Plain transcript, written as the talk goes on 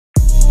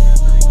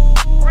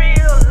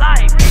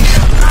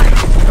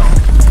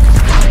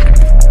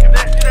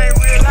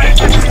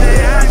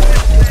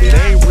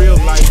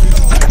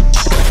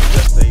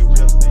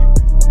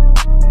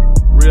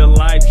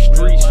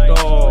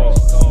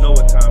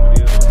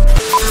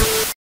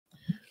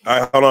All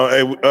right, hold on.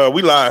 Hey,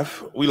 we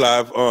live. We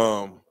live.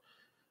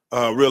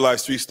 Real life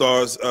street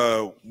stars.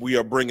 We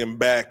are bringing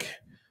back.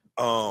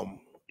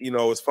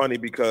 It's funny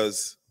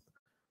because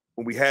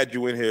when we had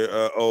you in here,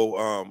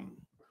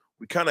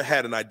 we kind of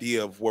had an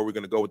idea of where we're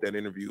going to go with that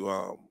interview.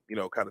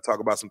 Kind of talk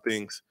about some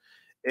things,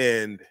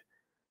 and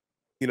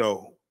you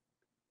know,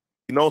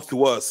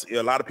 to us,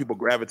 a lot of people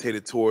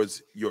gravitated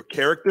towards your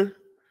character,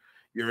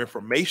 your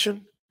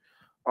information.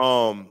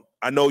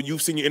 I know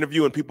you've seen your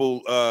interview and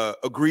people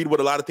agreed with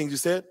a lot of things you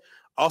said.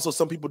 Also,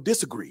 some people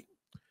disagreed.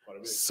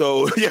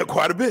 So yeah,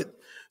 quite a bit.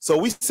 So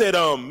we said,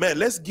 man,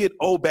 let's get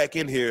O back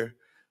in here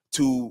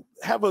to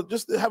have a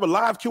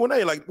live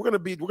Q&A. Like we're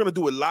gonna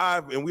do it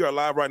live, and we are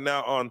live right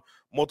now on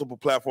multiple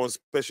platforms,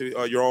 especially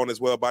your own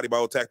as well, Body by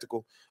O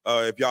Tactical.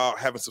 If y'all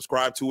haven't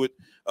subscribed to it,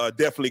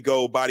 definitely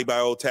go Body by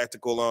O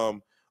Tactical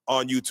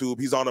on YouTube.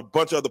 He's on a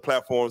bunch of other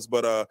platforms,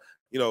 but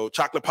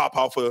chocolate pop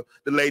out for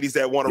the ladies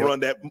that want to run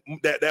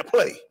that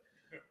play.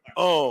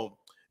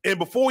 And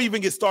before we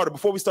even get started,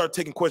 before we start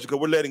taking questions,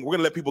 because we're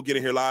gonna let people get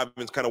in here live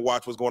and kind of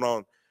watch what's going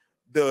on.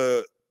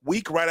 The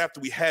week right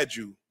after we had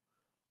you,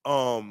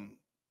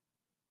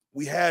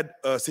 we had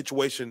a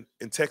situation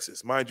in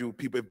Texas. Mind you,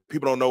 people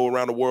don't know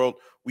around the world,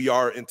 we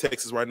are in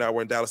Texas right now.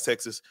 We're in Dallas,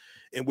 Texas,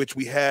 in which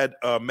we had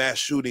a mass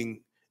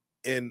shooting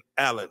in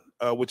Allen,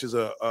 which is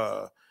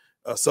a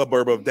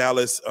suburb of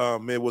Dallas.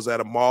 It was at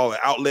a mall, an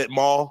outlet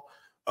mall,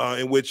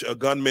 in which a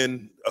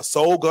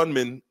sole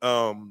gunman,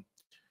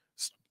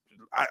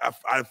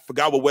 I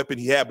forgot what weapon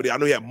he had, but I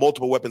know he had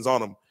multiple weapons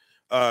on him.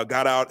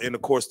 Got out and,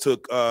 of course,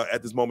 took,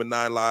 at this moment,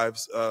 9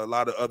 lives, a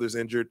lot of others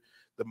injured.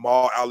 The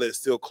mall outlet is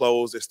still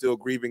closed. They're still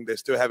grieving. They're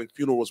still having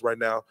funerals right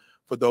now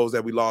for those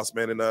that we lost,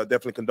 man, and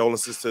definitely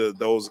condolences to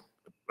those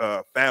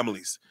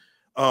families.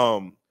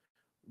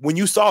 When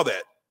you saw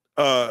that,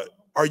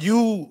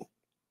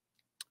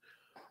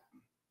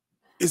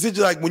 is it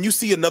like when you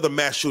see another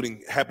mass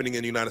shooting happening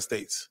in the United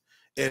States,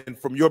 and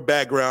from your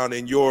background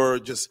and your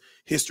just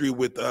history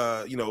with,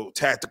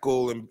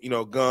 tactical and,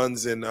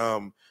 guns and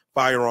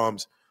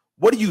firearms,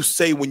 what do you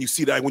say when you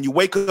see that? When you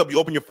wake up, you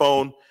open your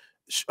phone,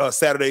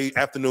 Saturday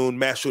afternoon,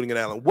 mass shooting in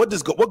Allen. What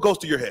goes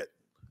through your head?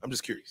 I'm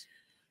just curious.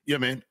 Yeah,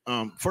 man.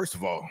 First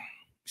of all,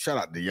 shout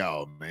out to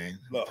y'all, man,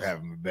 for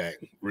having me back.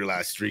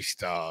 Realize street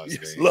stars,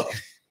 yes,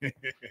 man.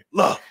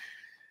 Love.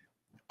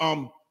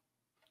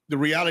 The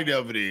reality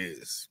of it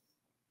is,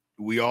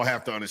 we all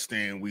have to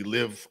understand we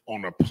live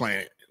on a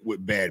planet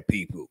with bad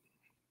people.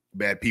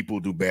 Bad people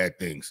do bad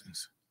things,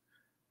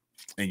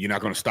 and you're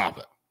not going to stop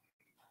it.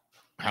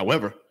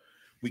 However,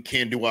 we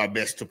can do our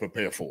best to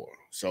prepare for it.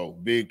 So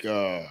big,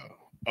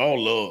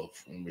 all love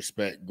and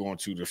respect going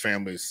to the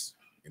families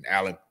in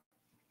Allen.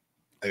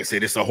 Like I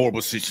said, it's a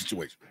horrible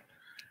situation.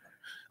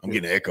 I'm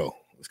getting an echo.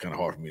 It's kind of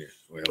hard for me.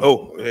 You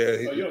don't got to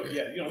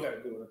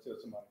do it until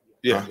somebody.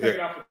 Yeah. Take it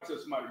off until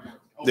somebody.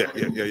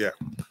 Yeah.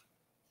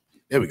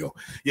 There we go.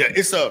 Yeah,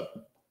 it's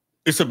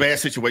a bad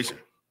situation.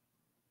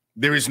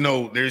 There's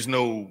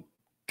no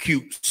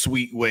cute,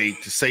 sweet way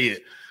to say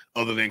it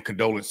other than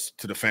condolence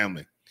to the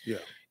family. Yeah.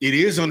 It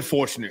is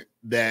unfortunate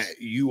that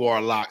you are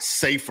a lot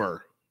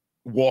safer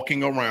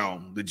walking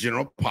around the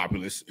general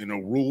populace in a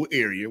rural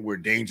area where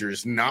danger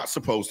is not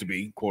supposed to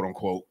be, quote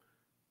unquote,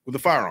 with a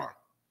firearm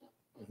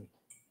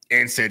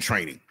and said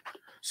training.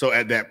 So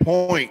at that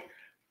point,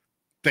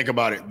 think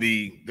about it.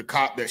 The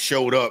cop that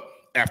showed up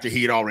after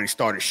he had already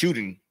started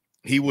shooting,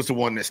 he was the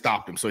one that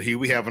stopped him. So here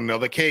we have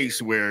another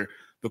case where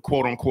the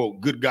quote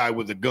unquote good guy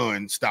with a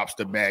gun stops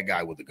the bad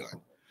guy with a gun.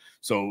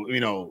 So,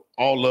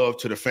 all love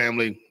to the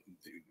family.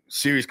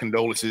 Serious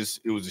condolences.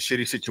 It was a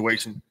shitty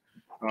situation.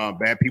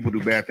 Bad people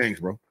do bad things,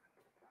 bro.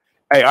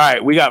 Hey, all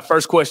right. We got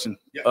first question.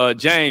 Yeah.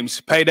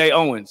 James, Payday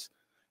Owens.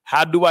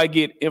 How do I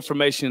get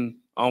information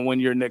on when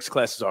your next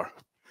classes are?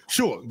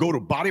 Sure. Go to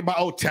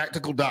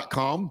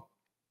bodybyotactical.com.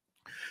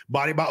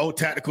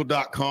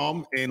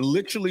 bodybyotactical.com and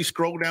literally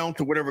scroll down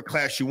to whatever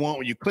class you want.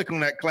 When you click on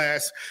that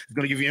class, it's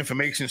going to give you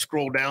information.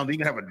 Scroll down. Then you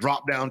can have a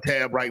drop-down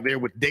tab right there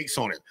with dates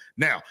on it.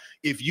 Now,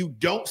 if you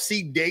don't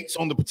see dates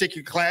on the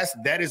particular class,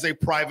 that is a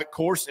private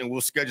course, and we'll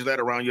schedule that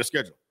around your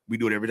schedule. We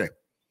do it every day.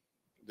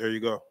 There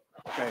you go.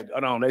 Okay,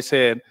 hold on. They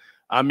said,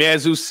 I'm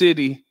Yazoo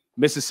City,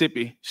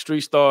 Mississippi.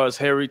 Street Stars,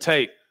 Harry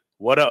Tate.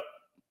 What up?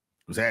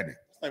 What's happening?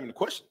 That's not even a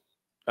question.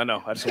 I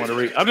know. I just want to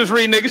read. I'm just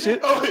reading nigga shit.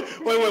 Oh,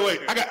 wait.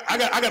 I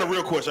got a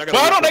real question. They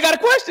got a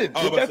question.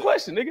 Get that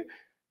question, nigga.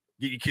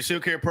 Get your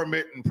concealed carry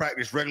permit and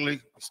practice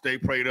regularly. Stay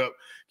prayed up.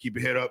 Keep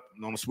your head up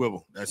and on the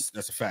swivel. That's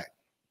a fact.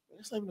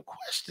 That's not even a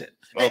question.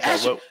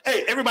 Okay,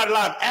 hey, everybody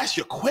live, ask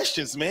your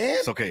questions, man.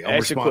 It's okay. I'm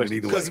responding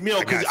either way.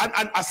 Because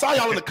I saw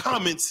y'all in the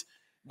comments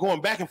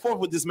going back and forth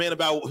with this man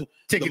about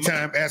take your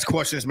time, ask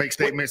questions, make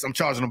statements. I'm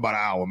charging them about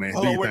an hour, man.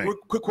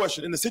 Quick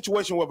question. In the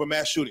situation of a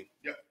mass shooting,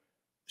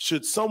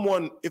 should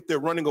someone, if they're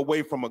running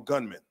away from a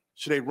gunman,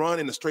 should they run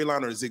in a straight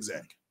line or a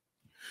zigzag?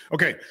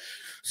 Okay.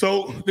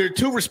 So there are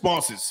two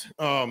responses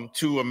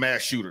to a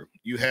mass shooter.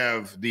 You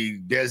have the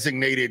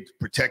designated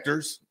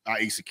protectors,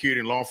 i.e. security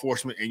and law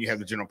enforcement, and you have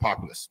the general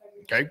populace,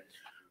 okay?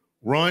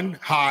 Run,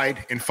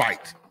 hide, and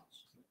fight.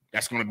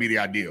 That's going to be the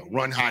ideal.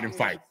 Run, hide, and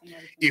fight.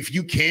 If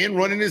you can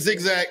run in a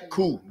zigzag,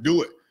 cool,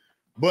 do it.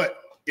 But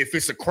if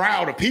it's a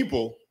crowd of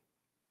people,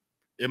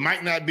 it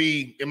might not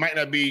be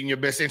in your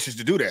best interest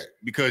to do that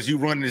because you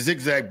run in a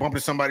zigzag, bump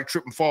into somebody,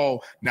 trip and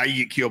fall. Now you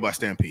get killed by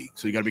stampede.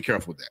 So you got to be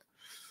careful with that.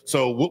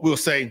 So what we'll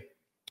say,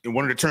 and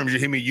one of the terms you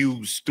hear me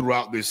use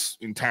throughout this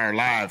entire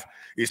live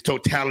is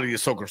totality of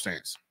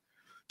circumstance.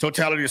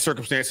 Totality of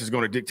circumstance is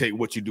going to dictate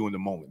what you do in the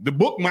moment. The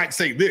book might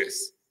say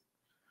this,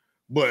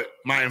 but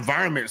my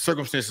environment and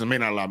circumstances may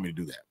not allow me to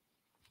do that.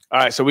 All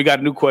right, so we got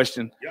a new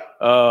question.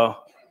 Yeah.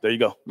 There you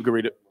go. You can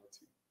read it.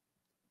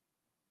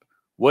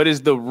 What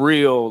is the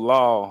real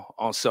law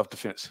on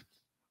self-defense?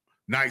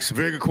 Nice.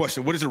 Very good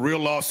question. What is the real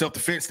law of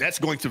self-defense? That's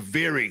going to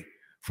vary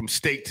from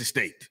state to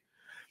state.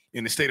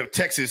 In the state of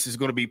Texas, it's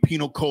going to be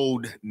Penal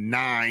Code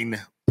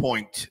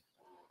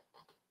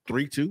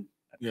 9.32.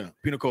 Yeah,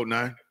 Penal Code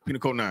 9. Penal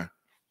Code 9.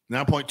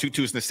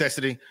 9.22 is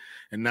necessity,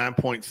 and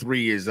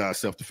 9.3 is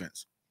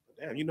self-defense.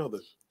 Damn, you know the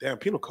damn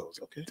penal codes.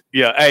 Okay.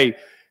 Yeah. Hey,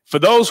 for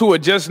those who are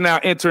just now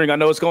entering, I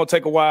know it's going to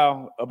take a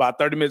while, about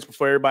 30 minutes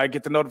before everybody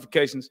get the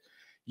notifications.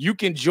 You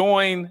can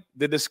join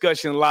the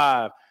discussion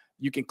live.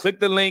 You can click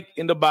the link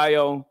in the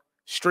bio,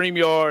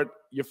 StreamYard.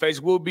 Your face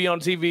will be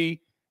on TV,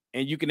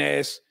 and you can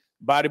ask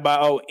Body by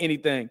O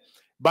anything.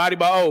 Body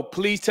by O,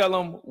 please tell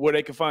them where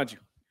they can find you.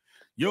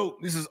 Yo,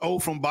 this is O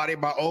from Body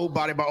by O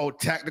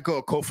Tactical,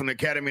 a code from the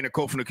Academy and a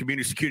code from the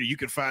Community Security. You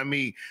can find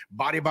me,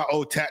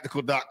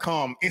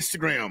 bodybyo.tactical.com,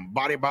 Instagram,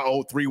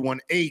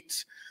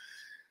 bodybyo318.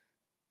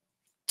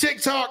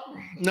 TikTok,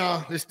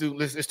 no, let's do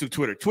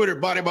Twitter. Twitter,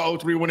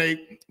 bodybyo318.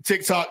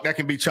 TikTok, that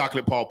can be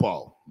Chocolate Paw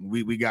Paw.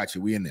 We got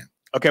you. We in there.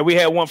 Okay, we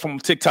had one from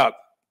TikTok.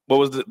 What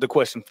was the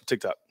question from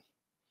TikTok?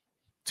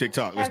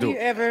 TikTok, let's Have do you it.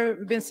 ever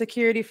been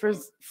security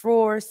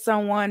for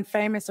someone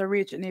famous or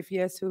rich? And if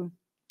yes, who?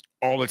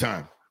 All the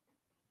time.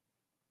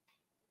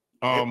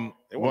 They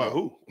want to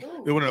who?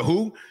 They want to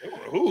who? They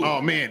want to who?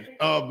 Oh man.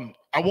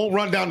 I won't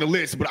run down the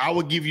list, but I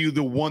will give you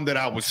the one that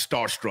I was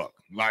starstruck.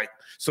 Like,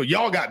 so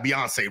y'all got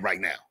Beyonce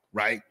right now,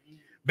 right?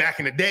 Back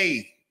in the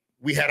day,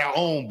 we had our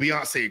own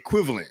Beyonce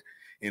equivalent.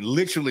 And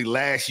literally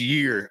last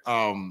year,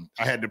 I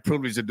had the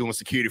privilege of doing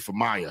security for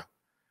Maya.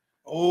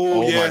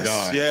 Oh yes, my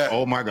God. Yeah.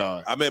 Oh my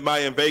God. I met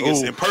Maya in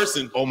Vegas in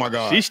person. Oh my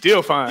God. She's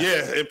still fine.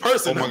 Yeah, in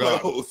person. Oh my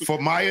God. For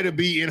Maya to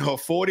be in her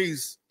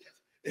 40s,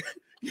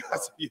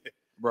 yes, yeah.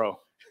 Bro.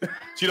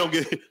 She don't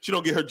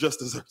get her just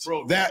desserts.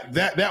 bro,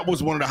 that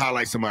was one of the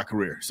highlights of my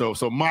career. So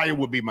Maya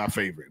would be my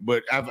favorite,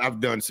 but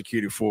I've done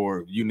security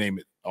for you name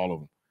it, all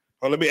of them.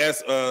 Let me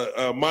ask.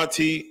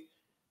 Monty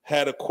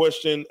had a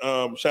question.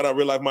 Shout out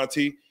Real Life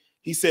Monty.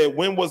 He said,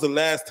 "When was the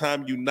last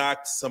time you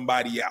knocked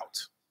somebody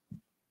out?"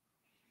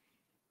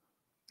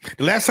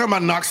 The last time I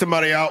knocked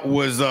somebody out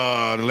was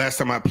the last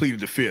time I pleaded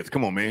the fifth.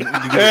 Come on, man.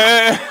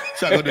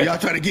 Y'all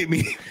trying to get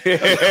me. They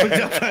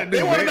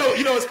want to know.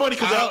 You know, it's funny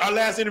because our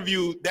last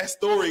interview, that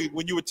story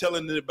when you were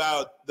telling it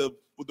about the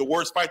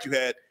worst fight you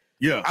had.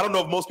 Yeah. I don't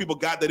know if most people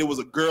got that it was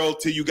a girl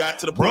till you got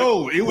to the point.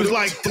 Bro, it was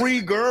like 3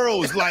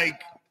 girls.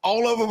 Like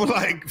all of them were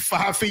like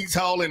 5 feet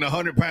tall and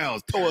 100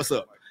 pounds. Tore us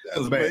up. That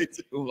was bad.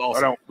 It was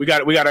awesome. Hold on.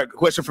 We got a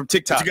question from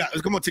TikTok. What you got?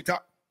 Let's come on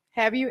TikTok.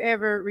 Have you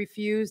ever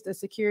refused a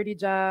security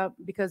job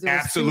because it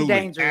was Absolutely. too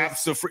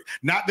dangerous? Absolutely.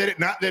 Not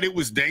that it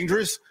was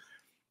dangerous,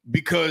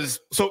 because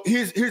so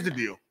here's the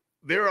deal.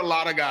 There are a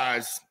lot of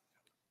guys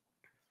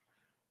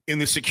in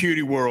the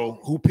security world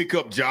who pick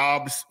up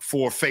jobs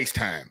for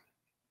FaceTime,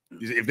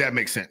 if that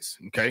makes sense.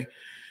 Okay.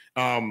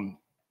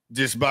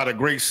 Just by the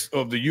grace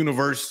of the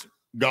universe,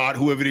 God,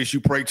 whoever it is you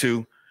pray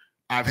to,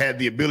 I've had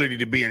the ability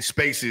to be in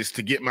spaces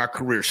to get my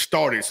career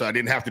started, so I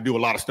didn't have to do a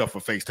lot of stuff for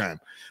FaceTime.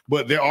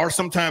 But there are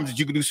some times that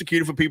you can do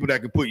security for people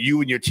that can put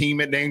you and your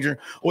team at danger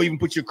or even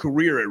put your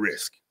career at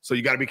risk. So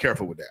you got to be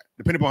careful with that,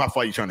 depending on how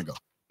far you're trying to go.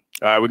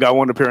 All right, we got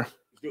one up here.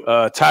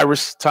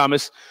 Tyrus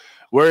Thomas,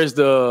 where is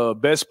the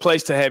best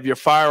place to have your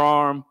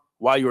firearm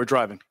while you are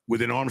driving?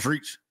 Within arm's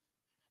reach.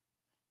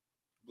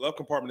 Glove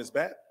compartment is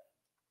bad.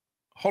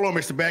 Hold on,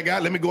 Mr. Bad Guy.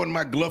 Let me go in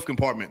my glove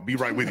compartment. Be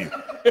right with you.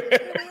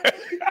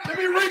 Let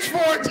me reach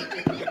for it.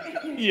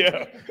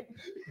 Yeah.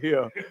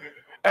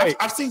 Hey,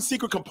 I've seen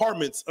secret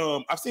compartments.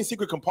 I've seen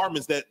secret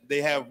compartments that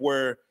they have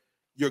where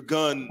your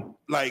gun,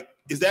 like,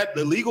 is that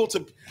illegal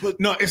to put?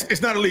 No,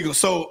 it's not illegal.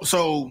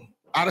 So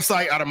out of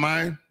sight, out of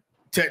mind,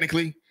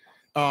 technically.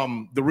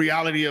 The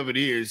reality of it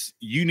is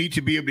you need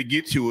to be able to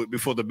get to it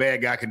before the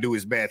bad guy can do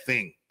his bad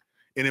thing.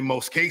 And in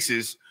most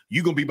cases,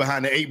 you're going to be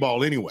behind the 8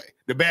 ball anyway.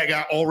 The bad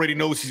guy already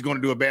knows he's going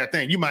to do a bad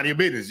thing. You mind your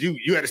business.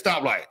 You had a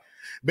stoplight.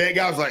 Bad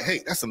guy was like,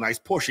 hey, that's a nice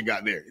Porsche you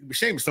got there. It'd be a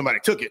shame if somebody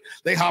took it.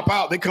 They hop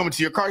out. They come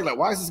into your car. You're like,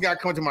 why is this guy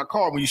coming to my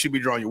car when you should be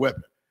drawing your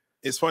weapon?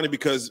 It's funny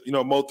because,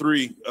 Mo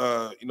 3,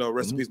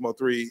 rest in peace, Mo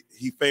 3,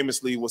 he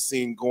famously was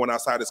seen going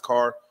outside his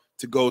car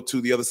to go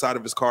to the other side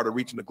of his car to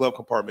reach in the glove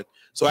compartment.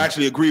 So I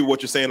actually agree with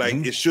what you're saying. Like,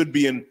 it should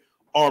be in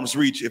arm's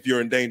reach if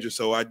you're in danger.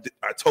 So I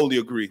totally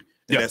agree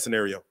in that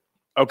scenario.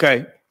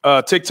 Okay.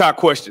 TikTok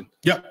question.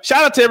 Yeah.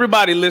 Shout out to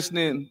everybody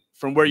listening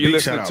from where you're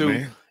listening shout out, to.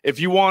 man. If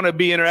you want to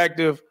be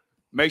interactive,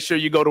 Make sure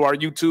you go to our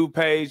YouTube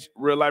page,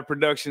 Real Life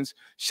Productions.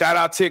 Shout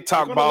out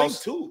TikTok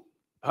Boss. Too.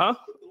 Huh?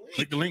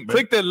 Click the link, baby.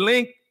 Click the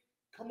link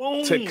Come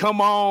on. to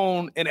come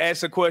on and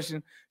ask a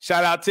question.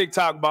 Shout out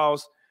TikTok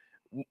Boss.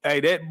 Hey,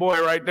 that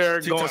boy right there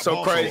TikTok going so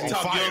boss crazy. on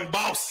fire. Young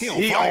boss. He on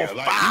He fire. on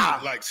Like,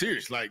 fire. like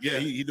serious. Like, yeah,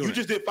 he doing You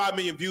just did 5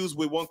 million views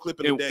with one clip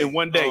in a day. In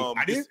one day.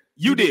 I did?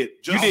 You did.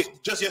 You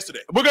did. Just yesterday.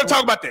 We're gonna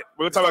talk about that.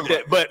 We're gonna talk about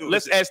that. But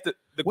let's ask the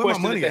Where my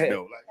question. money at at, the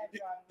though?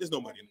 Like, There's no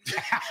money in it.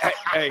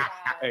 hey,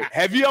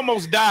 have you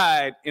almost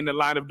died in the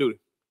line of duty?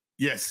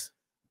 yes.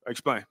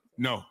 Explain.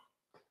 No.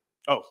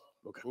 Oh,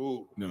 okay.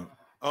 Ooh. No.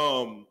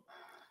 Now,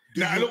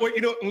 Now, let me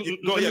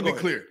be ahead.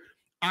 clear.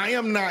 I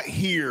am not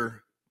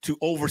here to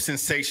over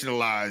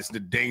sensationalize the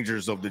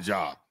dangers of the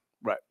job.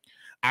 Right.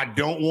 I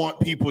don't want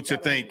people to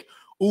think,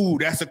 ooh,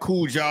 that's a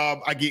cool job.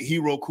 I get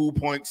hero cool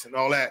points and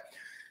all that.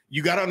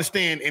 You got to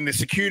understand, in the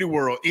security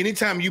world,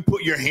 anytime you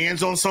put your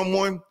hands on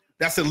someone,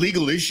 that's a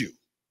legal issue.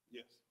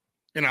 Yes.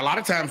 And a lot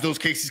of times those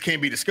cases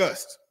can't be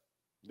discussed.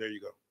 There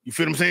you go. You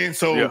feel what I'm saying?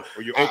 So Yeah.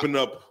 Or you open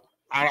up.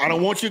 I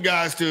don't want you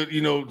guys to,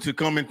 to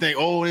come and think,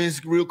 oh,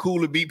 it's real cool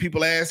to beat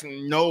people's ass.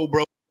 And no,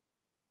 bro.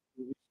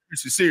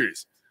 This is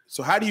serious.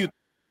 So how do you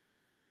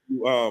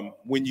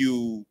when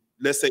you,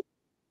 let's say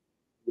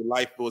your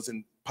life was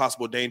in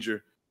possible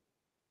danger,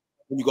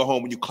 when you go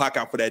home, when you clock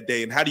out for that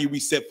day, and how do you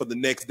reset for the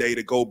next day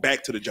to go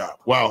back to the job?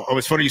 Wow.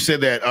 It's funny you said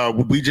that.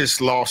 We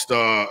just lost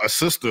a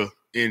sister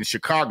in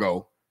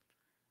Chicago,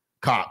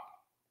 cop.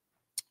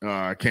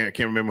 I can't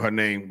remember her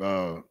name.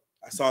 I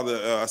saw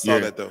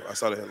that though. I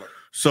saw the headline.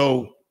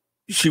 So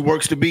she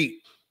works the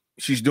beat.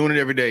 She's doing it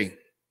every day.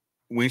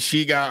 When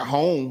she got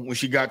home, when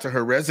she got to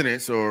her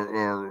residence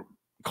or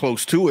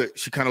close to it,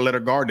 she kind of let her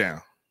guard down.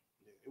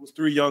 It was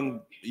 3 young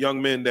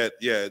men that,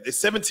 it's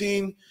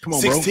 17, Come on,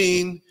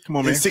 16, bro. Come on,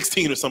 and man.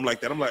 16 or something like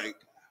that. I'm like,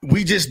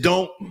 We just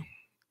don't,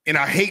 and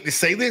I hate to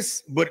say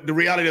this, but the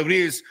reality of it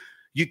is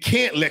you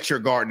can't let your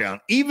guard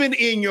down. Even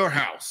in your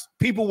house,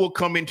 people will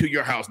come into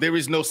your house. There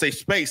is no safe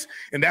space.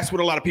 And that's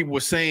what a lot of people were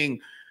saying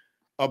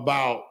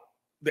about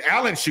the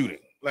Allen shooting.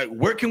 Like,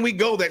 where can we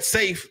go that's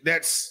safe,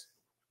 that's,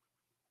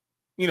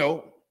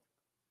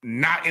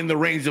 not in the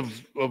range of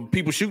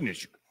people shooting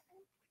at you?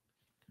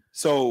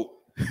 so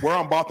we're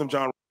on Botham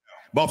John.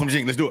 Botham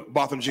Jean, let's do it.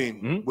 Botham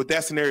Jean. Mhm. With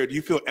that scenario, do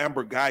you feel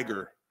Amber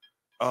Geiger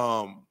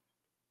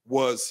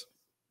was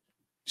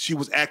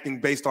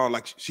acting based on,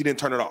 like, she didn't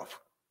turn it off?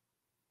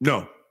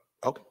 No,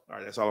 Okay. All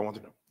right. That's all I want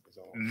to know.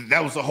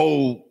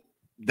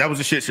 that was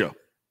a shit show.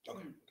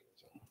 Okay.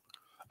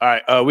 All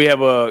right. We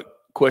have a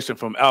question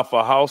from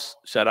Alpha House.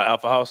 Shout out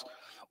Alpha House.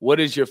 What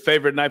is your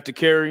favorite knife to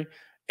carry?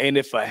 And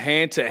if a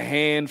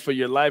hand-to-hand for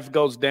your life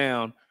goes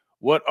down,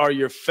 what are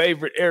your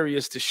favorite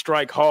areas to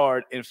strike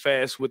hard and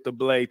fast with the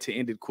blade to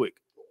end it quick?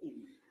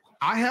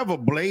 I have a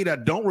blade. I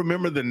don't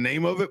remember the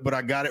name of it, but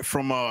I got it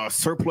from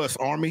Surplus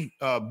Army.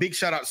 Big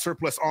shout out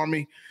Surplus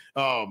Army.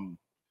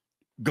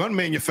 Gun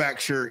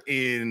manufacturer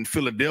in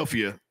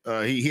Philadelphia.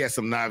 He has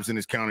some knives in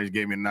his counter. He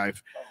gave me a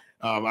knife.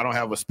 I don't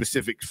have a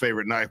specific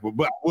favorite knife,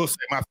 but I will say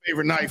my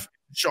favorite knife,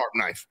 sharp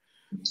knife.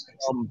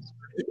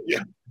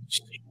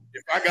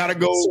 If I gotta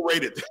go,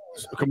 Rated.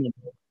 come on.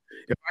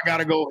 If I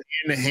gotta go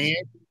hand to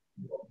hand,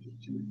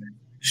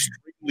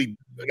 extremely,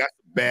 that's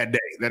a bad day.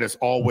 That is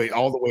all the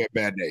way a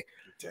bad day.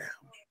 Damn.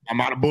 I'm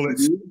out of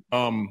bullets.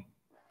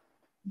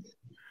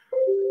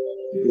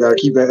 You gotta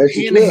keep that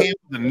extra Hand to clip. hand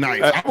with a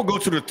knife. I will go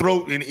to the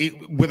throat and eat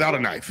without a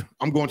knife.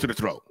 I'm going to the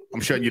throat.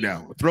 I'm shutting you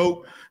down.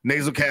 Throat,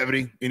 nasal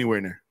cavity, anywhere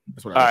in there.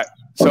 That's what I All right.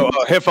 So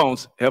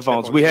headphones.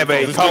 We have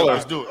a caller.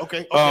 Let's do it.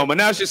 Okay.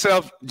 Announce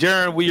yourself,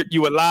 Jaron.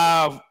 You are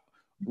live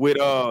with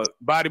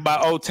Body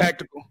by Old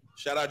Tactical.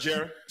 Shout out,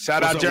 Jaron.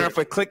 Shout What's out, up, Jaron, Rick?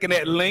 for clicking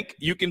that link.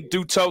 You can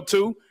do so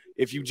too.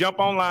 If you jump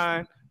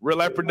online, Real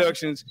Life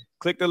Productions,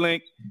 click the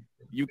link.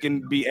 You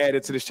can be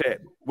added to the chat.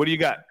 What do you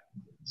got?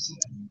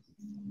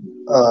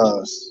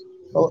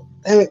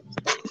 Hey.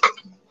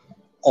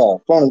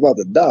 Oh, phone is about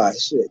to die.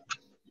 Shit.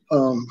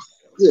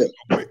 Yeah.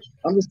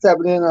 I'm just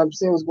tapping in. I'm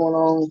seeing what's going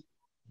on.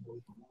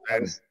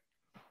 Can't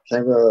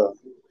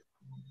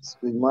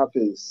speak my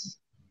piece.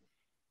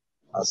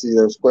 I see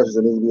there's questions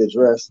that need to be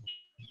addressed.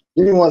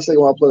 Give me 1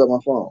 second while I plug up my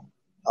phone.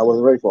 I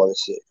wasn't ready for all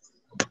this shit.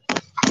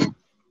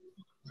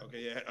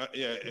 Okay,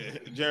 yeah.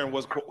 Jaron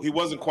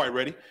wasn't quite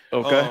ready.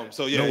 Okay.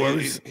 So yeah, No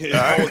worries. his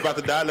phone was about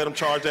to die. Let him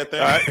charge that thing.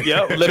 All right.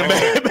 Yep. Let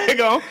him back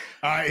on. All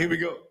right, here we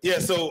go. Yeah.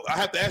 So I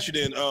have to ask you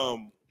then.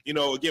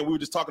 Again, we were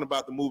just talking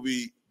about the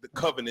movie The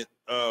Covenant.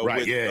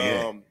 Right,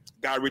 With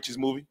Guy Ritchie's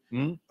movie.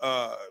 Mhm.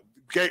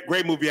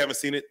 Great movie. Haven't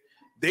seen it.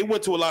 They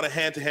went to a lot of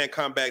hand-to-hand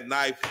combat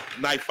knife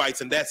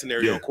fights in that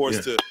scenario, Yeah, of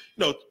course, to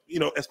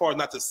as far as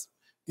not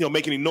to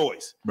make any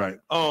noise. Right.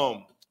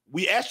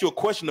 We asked you a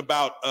question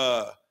about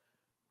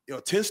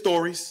 10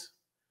 stories.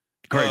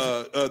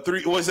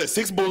 Crazy.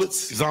 6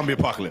 bullets. Zombie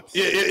apocalypse.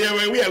 Yeah,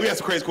 man, we had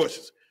some crazy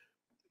questions.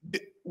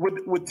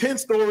 With 10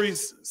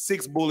 stories,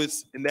 6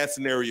 bullets in that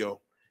scenario,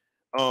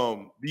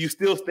 do you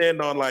still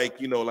stand on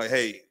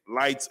hey,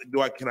 lights,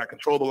 can I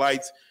control the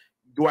lights?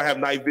 Do I have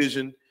night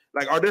vision?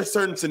 Like, are there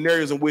certain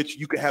scenarios in which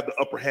you could have the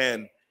upper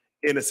hand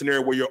in a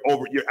scenario where you're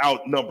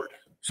outnumbered?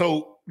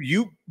 So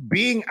you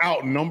being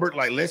outnumbered,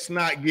 like let's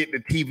not get the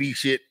TV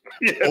shit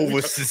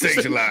over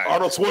sensationalized.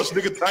 Arnold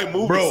Schwarzenegger type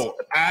movies. Bro,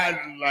 I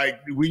like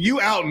when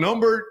you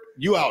outnumbered,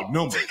 you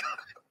outnumbered.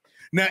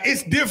 Now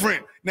it's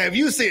different. Now, if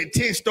you said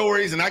 10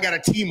 stories and I got a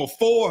team of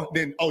 4,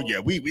 then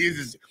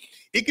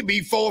it could be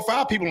 4 or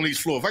 5 people on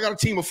each floor. If I got a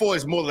team of 4,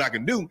 it's more than I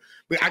can do.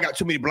 But I got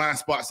too many blind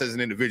spots as an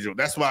individual.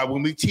 That's why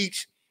when we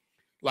teach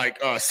like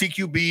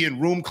CQB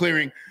and room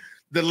clearing,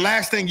 the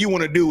last thing you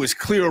want to do is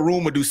clear a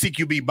room or do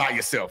CQB by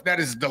yourself. That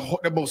is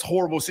the most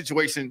horrible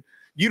situation.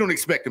 You don't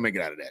expect to make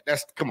it out of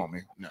that. Come on,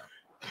 man. No.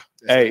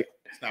 It's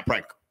not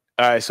practical.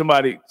 All right,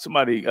 somebody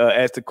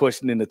asked a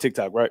question in the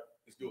TikTok, right?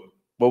 Let's do it.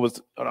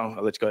 Hold on,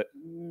 I'll let you go ahead.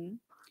 Mm-hmm.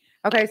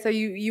 Okay, so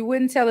you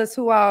wouldn't tell us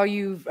who all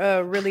you've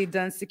really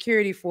done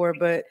security for,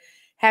 but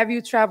have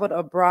you traveled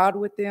abroad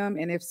with them,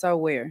 and if so,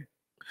 where?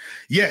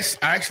 Yes,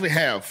 I actually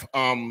have.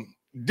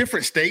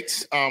 Different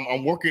states.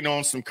 I'm working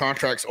on some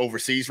contracts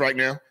overseas right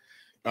now.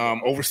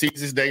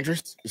 Overseas is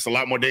dangerous. It's a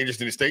lot more dangerous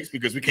than the States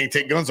because we can't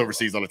take guns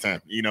overseas all the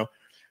time, you know.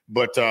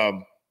 But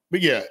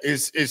yeah,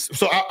 it's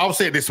so I'll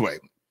say it this way.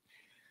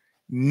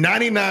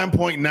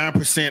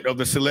 99.9% of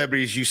the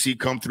celebrities you see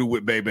come through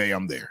with Bebe,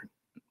 I'm there.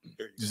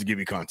 Just to give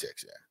you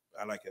context. Yeah.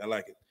 I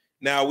like it.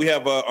 Now we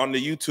have on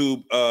the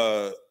YouTube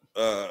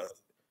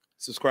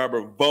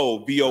subscriber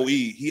Vo,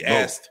 V-O-E. He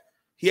asked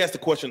the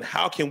question,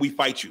 how can we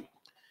fight you?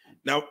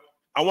 Now,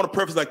 I want to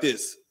preface like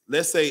this.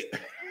 Let's say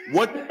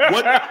what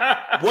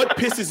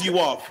pisses you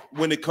off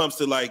when it comes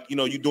to like, you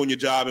know, you doing your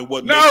job and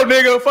what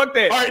nigga, fuck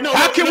that. All right,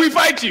 how can we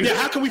fight you? Yeah,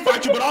 how can we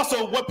fight you? But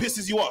also what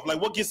pisses you off?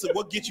 Like what gets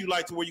you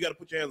like to where you got to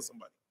put your hands on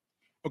somebody?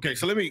 Okay,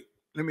 so let me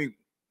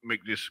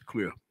make this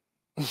clear.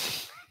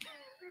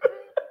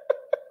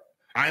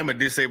 I am a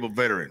disabled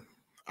veteran.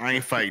 I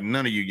ain't fighting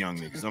none of you young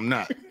niggas. I'm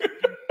not.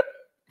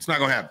 It's not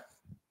gonna happen.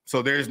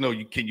 So there's no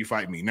can you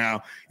fight me?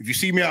 Now, if you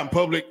see me out in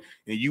public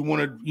and you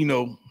want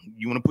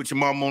to put your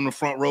mom on the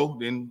front row,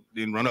 then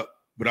run up.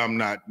 But I'm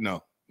not.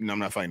 No, I'm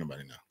not fighting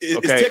nobody now. Is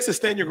Texas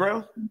stand your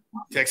ground?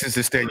 Texas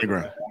is stand your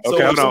ground. So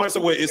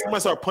if somebody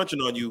start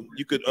punching on you,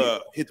 you could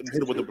hit them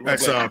with the.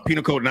 That's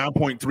penal code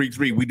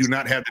 9.33. We do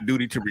not have the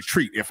duty to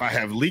retreat. If I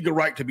have legal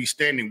right to be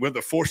standing where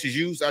the force is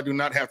used, I do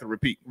not have to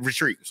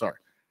retreat. Sorry.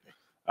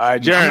 All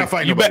right, Jaron, I'm not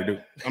fighting nobody,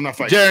 dude. I'm not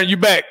fighting. Jaron, you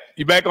back?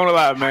 You back on the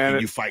live, man?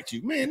 You fight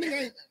you, man.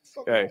 Nigga,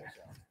 hey,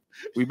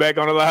 we back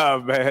on the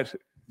live, man.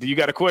 Do you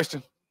got a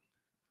question?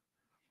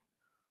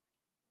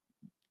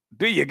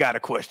 Do you got a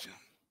question?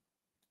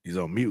 He's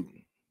on mute.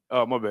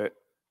 Oh, my bad.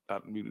 I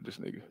muted this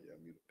nigga.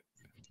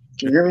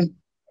 Can you hear me?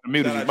 I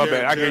muted you. My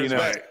bad. I hear you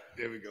now.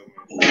 There we go,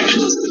 man.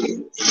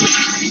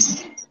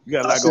 You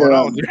got a lot going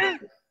on.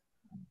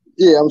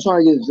 Yeah, I'm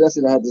trying to get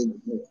adjusted. I have to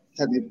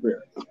get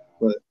prepared.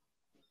 But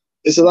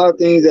it's a lot of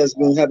things that's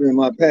been happening in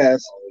my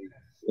past.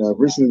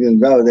 Recently been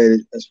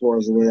validated as far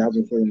as the way I've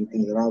been feeling, the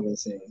things that I've been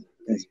seeing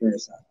and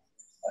experiencing.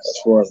 As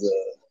far as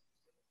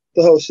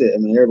the whole shit. I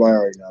mean, everybody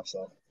already knows.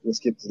 So let's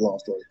skip this long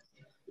story.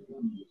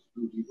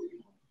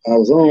 I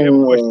was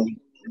on.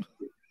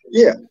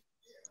 Yeah.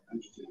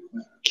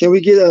 Can we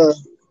get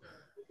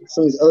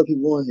some of these other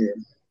people on here?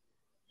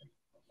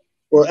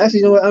 Well,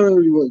 actually, you know what? I don't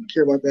really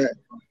care about that.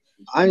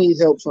 I need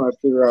help trying to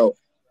figure out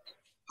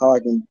how I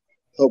can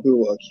hold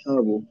people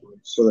accountable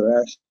for their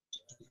actions.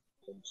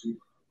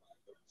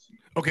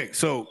 Okay,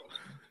 so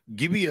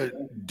give me a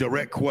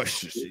direct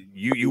question.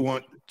 You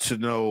want to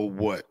know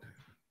what?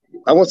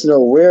 I want to know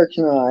where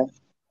can I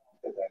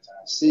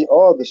see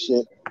all the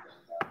shit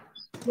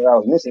that I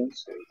was missing.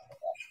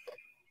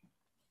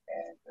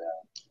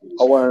 And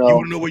I want to know. You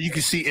want to know where you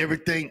can see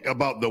everything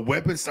about the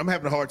weapons? I'm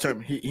having a hard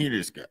time hearing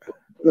this guy.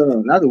 No,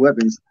 not the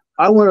weapons.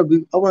 I want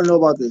to know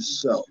about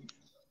this show.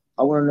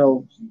 I want to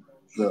know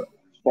the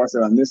parts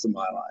that I missed in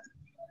my life.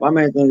 My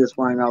main thing is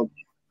finding out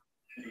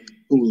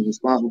who was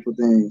responsible for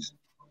things.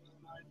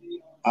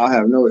 I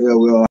have no ill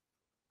will. All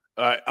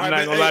right, I'm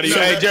not gonna lie to you.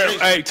 Hey, Jared,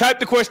 hey, type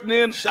the question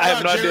in. I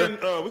have no idea.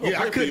 We're gonna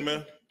pray for you,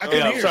 man.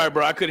 I'm sorry,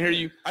 bro. I couldn't hear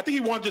you. I think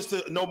he wanted us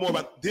to know more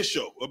about this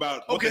show,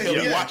 about what the hell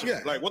you're watching. Yeah.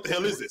 Like, what the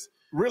hell is this?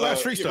 Real life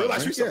street stuff. Real life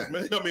street stuff,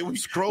 man. I mean, we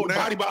scroll down.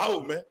 Body by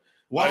old, man.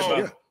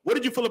 What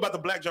did you feel about the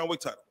Black John Wick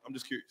title? I'm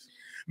just curious.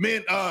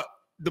 Man,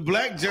 the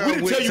Black John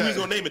Wick. We didn't tell you we was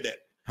gonna name it that.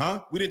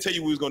 Huh? We didn't tell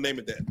you we was gonna name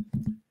it that.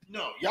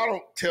 No, y'all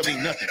don't tell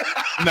me nothing.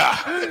 Nah.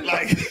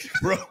 Like,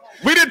 bro.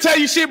 We didn't tell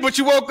you shit, but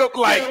you woke up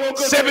like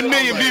 7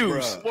 million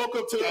views. Woke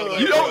up to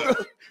you don't.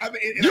 I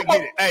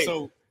mean, hey,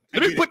 so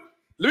let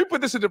me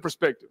put this into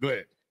perspective. Go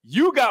ahead.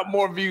 You got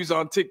more views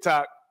on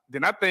TikTok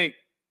than I think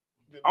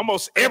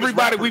almost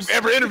everybody we've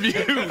ever interviewed.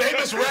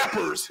 Famous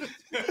rappers.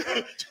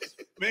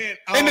 Man.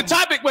 And the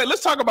topic, wait,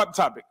 let's talk about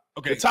the topic.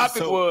 Okay. The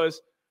topic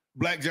was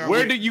Black John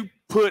where Wick. do you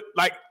put,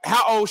 like,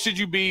 how old should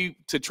you be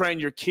to train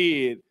your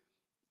kid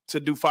to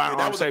do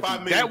firearm safety?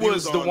 That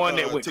was the one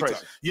that went TikTok.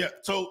 crazy. Yeah.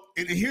 So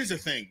and here's the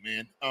thing,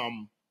 man.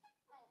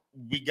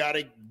 We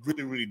gotta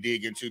really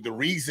dig into the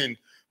reason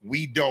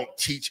we don't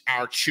teach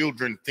our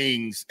children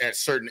things at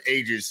certain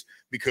ages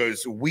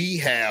because we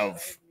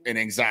have an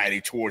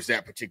anxiety towards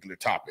that particular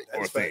topic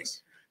or thing.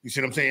 You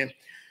see what I'm saying?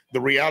 The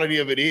reality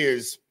of it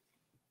is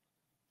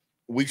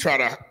we try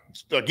to,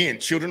 again,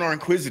 children are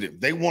inquisitive.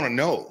 They want to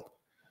know.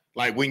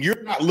 Like when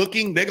you're not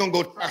looking, they're going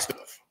to go try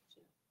stuff.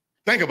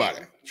 Think about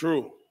it.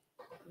 True.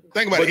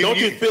 Think about but it. Don't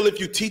you feel if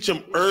you teach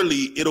them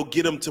early, it'll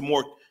get them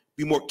to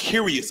be more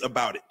curious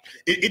about it?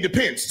 It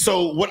depends.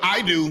 So what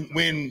I do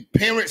when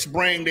parents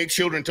bring their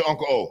children to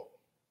Uncle O,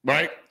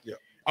 right? Yeah.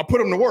 I put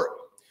them to work.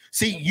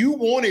 See, you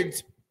wanted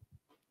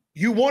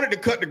to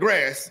cut the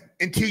grass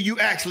until you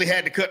actually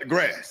had to cut the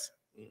grass.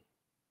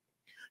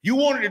 You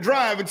wanted to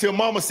drive until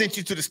mama sent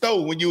you to the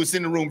store when you was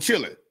in the room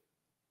chilling.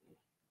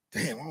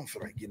 Damn, I don't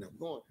feel like getting up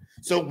going.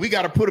 So we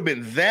got to put them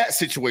in that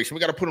situation.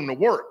 We got to put them to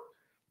work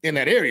in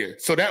that area.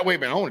 So that way,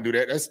 man, I want to do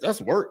that.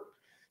 That's work.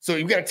 So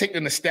you got to take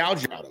the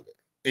nostalgia out of it.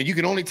 And you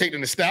can only take the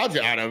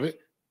nostalgia out of it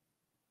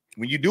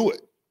when you do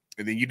it.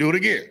 And then you do it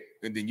again.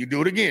 And then you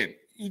do it again.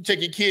 You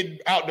take your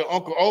kid out to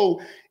Uncle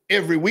O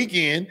every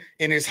weekend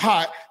and it's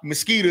hot,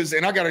 mosquitoes,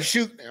 and I got to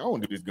shoot. I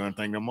don't do this gun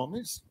thing no more.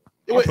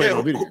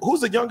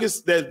 Who's the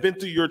youngest that's been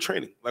through your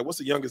training? Like, what's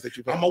the youngest that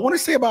you've had? I want to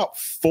say about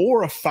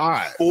 4 or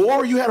 5.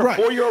 4? You had a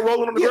 4-year-old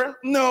rolling on the ground?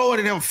 No, I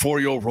didn't have a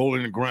 4-year-old rolling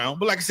on the ground.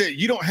 But like I said,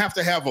 you don't have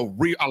to have a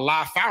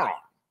live firearm.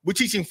 We're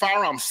teaching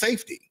firearm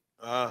safety.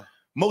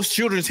 Most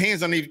children's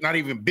hands are not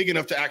even big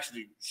enough to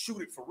actually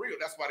shoot it for real.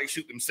 That's why they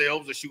shoot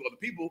themselves or shoot other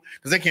people,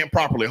 because they can't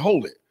properly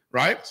hold it,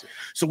 right?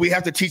 So we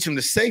have to teach them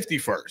the safety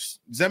first.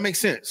 Does that make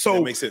sense? So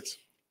that makes sense.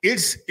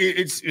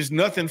 It's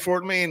nothing for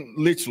it, man.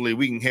 Literally,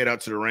 we can head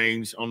out to the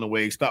range on the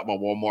way, stop by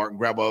Walmart and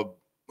grab a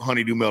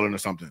honeydew melon or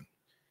something.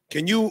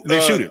 Can you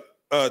shoot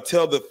it?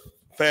 Tell the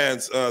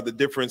fans the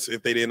difference,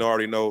 if they didn't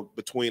already know,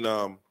 between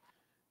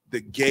the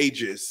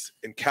gauges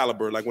and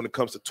caliber, like when it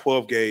comes to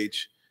 12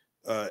 gauge,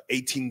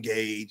 18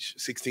 gauge,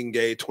 16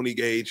 gauge, 20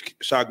 gauge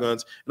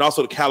shotguns, and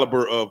also the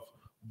caliber of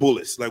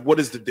bullets? Like, what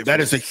is the difference? That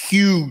is a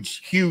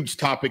huge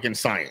topic in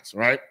science,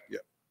 right? Yeah.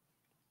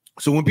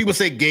 So when people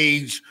say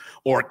gauge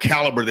or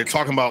caliber, they're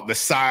talking about the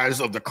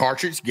size of the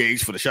cartridge,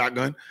 gauge for the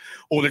shotgun,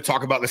 or they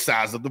talk about the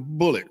size of the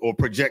bullet or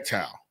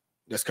projectile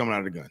that's coming out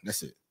of the gun.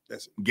 That's it.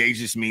 Gauge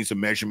just means a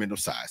measurement of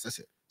size. That's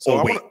it. So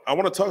I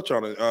want to touch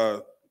on it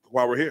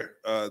while we're here.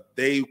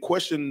 They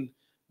questioned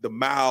the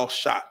mile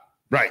shot,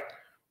 right?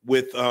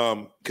 With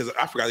because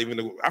I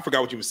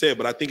forgot what you said,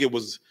 but I think it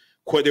was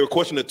they were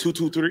questioning the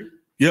 223.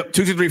 Yep,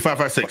 223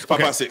 556.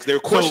 556. They were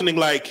questioning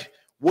like,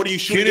 what are you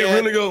shooting? Can it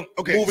really go?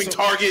 Okay, moving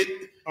target.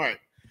 All right.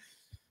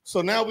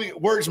 So now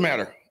words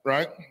matter,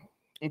 right?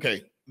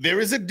 Okay.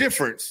 There is a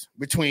difference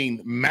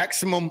between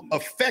maximum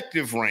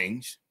effective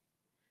range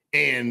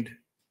and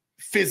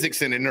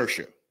physics and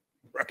inertia.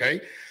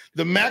 Okay.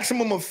 The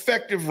maximum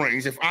effective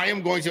range, if I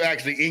am going to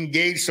actually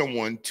engage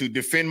someone to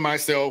defend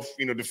myself,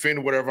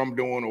 defend whatever I'm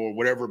doing or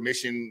whatever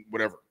mission,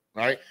 whatever,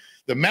 right?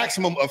 The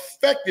maximum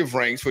effective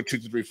range for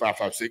 223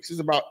 556 is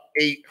about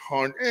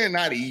 800,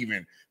 not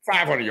even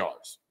 500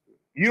 yards.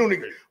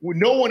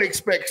 No one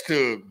expects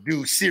to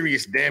do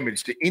serious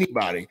damage to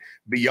anybody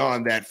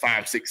beyond that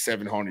 500, 600,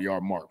 700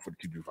 yard mark for the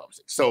 223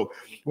 556. So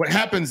what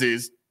happens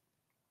is,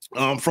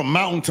 from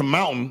mountain to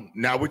mountain,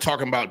 now we're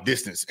talking about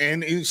distance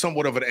and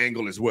somewhat of an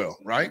angle as well,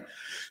 right?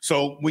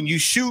 So when you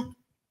shoot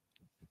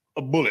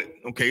a bullet,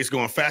 okay, it's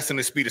going faster than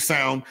the speed of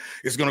sound.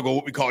 It's going to go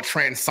what we call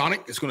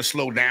transonic. It's going to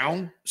slow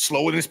down,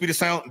 slower than the speed of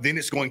sound. Then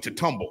it's going to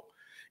tumble.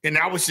 And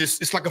now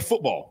it's like a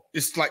football.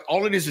 It's like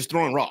all it is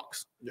throwing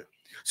rocks. Yeah.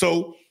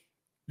 So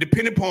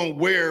depending upon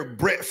where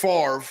Brett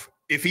Favre,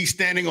 if he's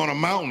standing on a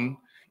mountain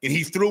and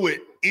he threw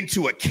it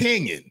into a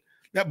canyon,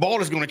 that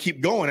ball is going to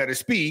keep going at a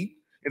speed.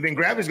 And then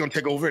gravity is going to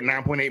take over at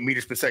 9.8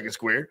 meters per second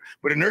squared,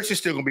 but inertia is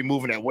still going to be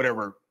moving at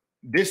whatever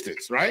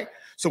distance, right?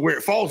 So where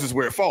it falls is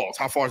where it falls.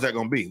 How far is that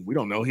going to be? We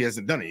don't know. He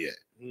hasn't done it yet.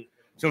 You know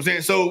what I'm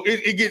saying? So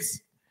it gets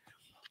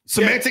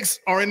semantics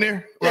are in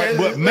there, right?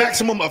 But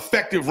maximum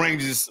effective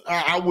ranges,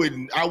 I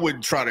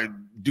wouldn't try to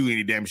do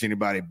any damage to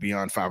anybody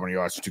beyond 500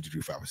 yards to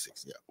 223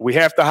 506. Yeah. We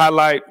have to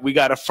highlight. We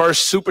got a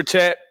first super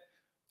chat.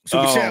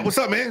 Chat. What's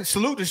up, man?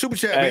 Salute the super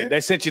chat, man.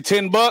 They sent you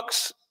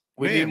 $10.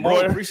 We need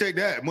more. Appreciate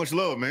that. Much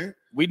love, man.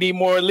 We need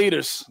more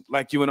leaders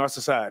like you in our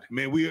society.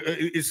 Man,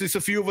 it's just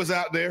a few of us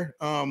out there.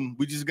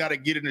 We just got to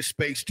get in a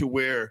space to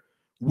where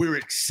we're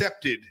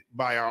accepted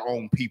by our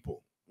own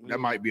people.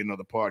 That might be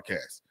another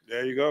podcast.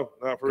 There you go.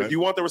 Do you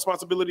want the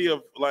responsibility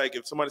of, like,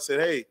 if somebody said,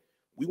 hey,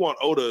 we want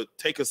O to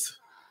take us,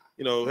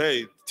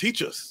 hey,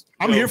 teach us.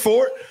 I'm here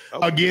for it.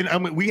 Okay.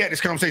 Again, we had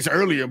this conversation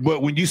earlier,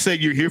 but when you say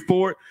you're here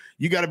for it,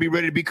 you got to be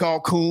ready to be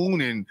called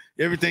coon and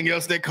everything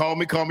else they call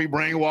me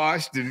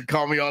brainwashed and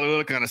call me all the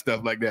other kind of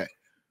stuff like that.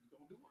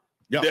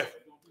 Yeah.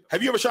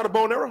 Have you ever shot a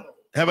bow and arrow?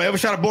 Have I ever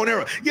shot a bow and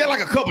arrow? Yeah, like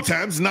a couple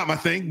times. It's not my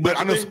thing, but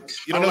I know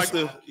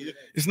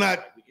it's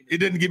not. It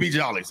doesn't give me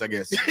jollies, I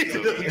guess.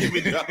 It doesn't give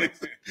me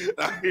jollies.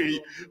 I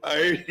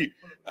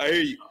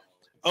hear you.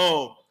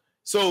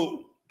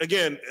 So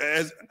again,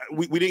 as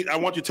we didn't, I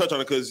want you to touch on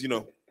it because you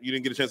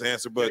didn't get a chance to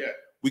answer, but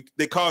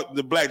they call it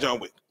the Black John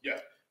Wick. Yeah.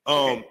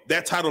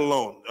 That title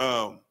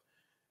alone,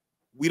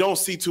 we don't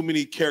see too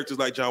many characters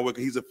like John Wick.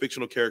 He's a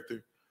fictional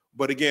character.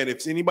 But again,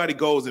 if anybody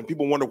goes and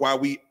people wonder why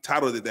we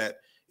titled it that,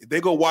 if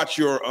they go watch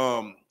your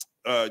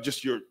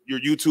just your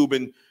YouTube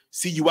and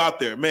see you out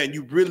there, man,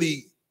 you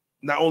really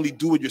not only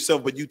do it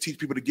yourself, but you teach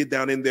people to get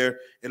down in there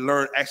and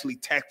learn actually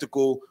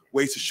tactical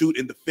ways to shoot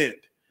and defend.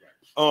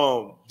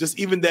 Just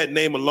even that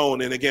name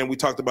alone. And again, we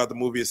talked about the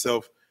movie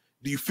itself.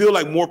 Do you feel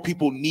like more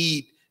people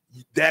need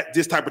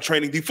this type of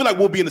training? Do you feel like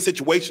we'll be in a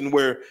situation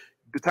where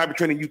the type of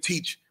training you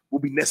teach will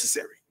be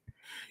necessary?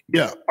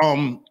 Yeah.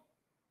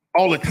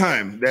 All the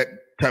time, that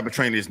type of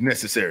training is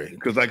necessary.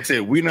 Because like I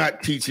said, we're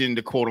not teaching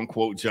the quote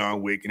unquote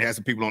John Wick, and have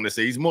some people on there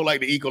say he's more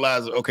like the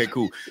equalizer. Okay,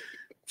 cool.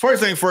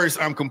 First thing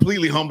first, I'm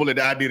completely humbled at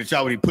the idea that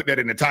y'all would put that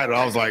in the title.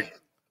 I was like,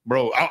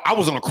 bro, I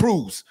was on a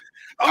cruise.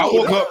 I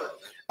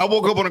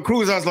woke up on a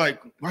cruise. I was like,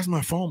 why's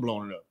my phone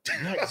blowing up?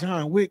 Not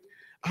John Wick.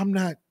 I'm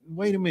not.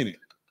 Wait a minute.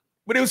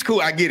 But it was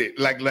cool. I get it.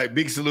 Like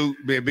big salute,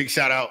 big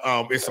shout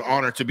out. It's an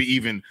honor to be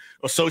even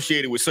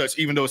associated with such,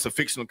 even though it's a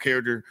fictional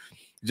character,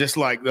 just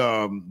like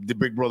the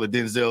big brother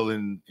Denzel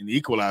in The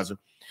Equalizer.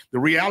 The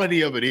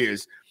reality of it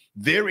is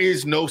there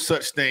is no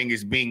such thing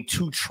as being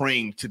too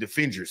trained to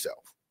defend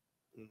yourself.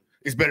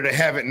 It's better to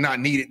have it and not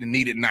need it than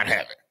need it and not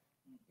have it.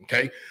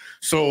 Okay.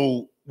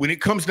 So when it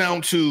comes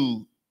down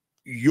to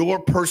your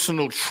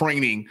personal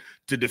training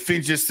to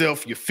defend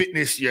yourself, your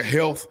fitness, your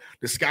health,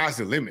 the sky's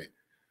the limit.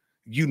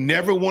 You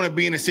never want to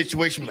be in a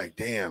situation like,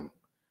 damn,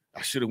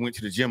 I should have went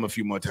to the gym a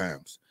few more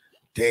times.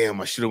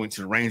 Damn, I should have went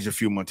to the range a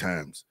few more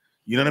times.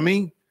 You know what I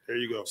mean? There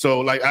you go.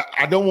 So like,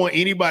 I don't want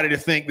anybody to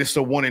think this is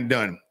a one and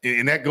done.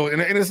 And that goes, and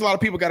there's a lot of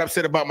people got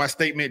upset about my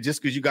statement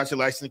just because you got your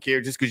license to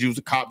carry, just because you was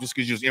a cop, just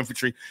because you was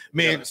infantry.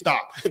 Man,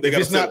 stop. If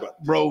it's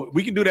not, bro,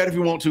 we can do that if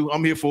you want to.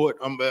 I'm here for it.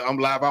 I'm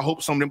live. I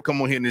hope some of them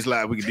come on here in this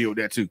live. We can deal with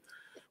that too.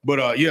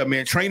 But yeah,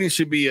 man, training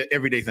should be an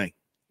everyday thing.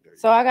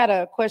 So I got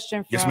a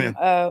question Yes, from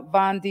ma'am.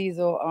 Von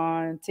Diesel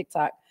on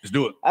TikTok. Let's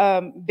do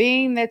it.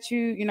 Being that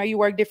you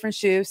work different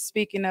shifts,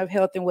 speaking of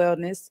health and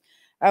wellness,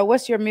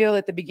 what's your meal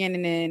at the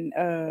beginning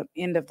and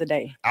end of the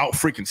day? Out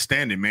freaking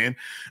standing, man.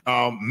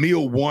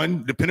 Meal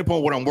one, depending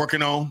upon what I'm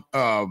working on,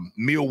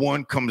 meal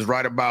one comes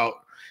right about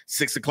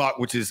 6 o'clock,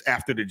 which is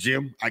after the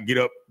gym. I get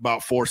up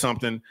about 4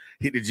 something,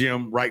 hit the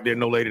gym right there,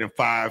 no later than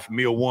 5.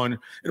 Meal one,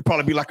 it'll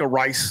probably be like a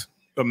rice,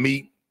 a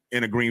meat,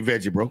 and a green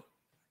veggie, bro.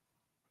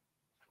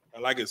 I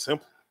like it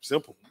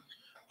simple.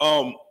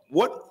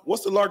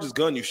 What's the largest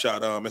gun you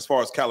shot? As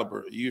far as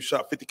caliber, you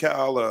shot 50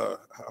 cal. No,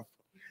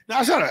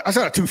 I shot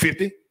a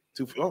 250.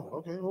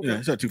 Oh, okay. Yeah,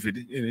 I shot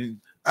 250.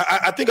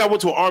 I think I went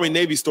to an Army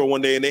Navy store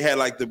one day and they had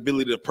like the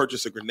ability to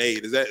purchase a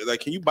grenade. Is that like,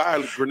 can you buy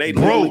a grenade?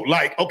 Bro,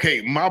 like,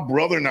 okay, my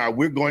brother and I,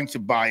 we're going to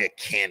buy a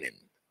cannon.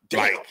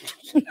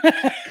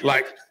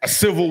 Like a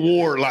Civil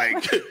War,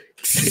 like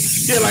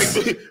yeah,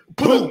 like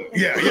boom.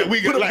 Yeah, we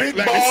got like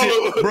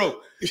I said, bro.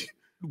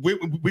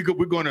 We're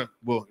gonna.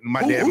 Well,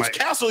 my dad. Whose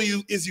castle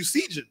is you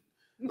sieging?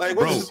 Like,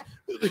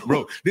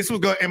 bro, this was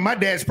going. And my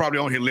dad's probably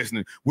on here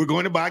listening. We're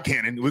going to buy a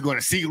cannon. We're going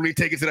to secretly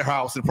take it to the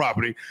house and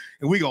property,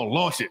 and we're gonna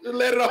launch it.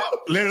 Let it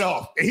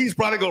off. And he's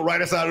probably gonna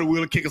ride us out of the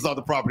wheel and kick us off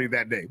the property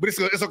that day. But it's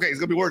okay. It's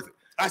gonna be worth it.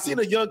 I seen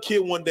a young kid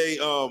one day.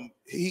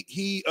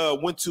 He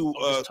went to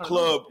a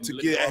club to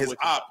get at his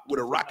op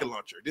with a rocket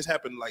launcher. This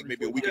happened like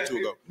maybe a week or two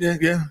ago.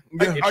 Yeah.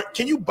 Like,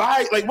 can you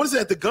buy what is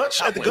it at the gun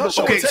shop?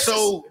 Okay,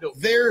 so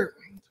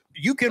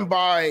you can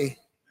buy.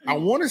 I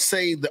want to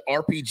say the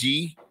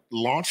RPG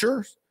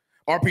launchers.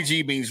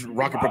 RPG means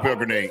rocket propelled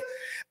grenade.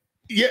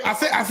 Yeah,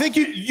 I think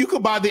you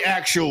could buy the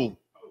actual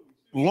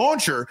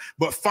launcher,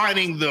 but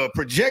finding the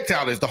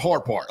projectile is the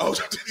hard part. Oh,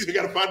 you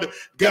gotta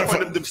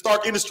find the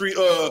Stark Industry.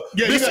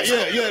 Yeah.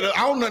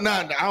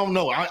 I don't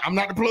know. I'm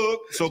not the plug,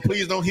 so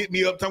please don't hit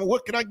me up. Tell me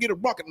what can I get a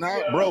rocket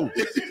now, bro?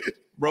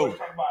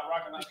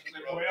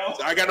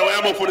 I got no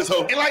ammo for this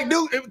hoe. And like,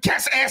 dude,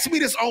 cats ask me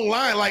this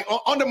online, like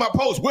under my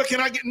post. What can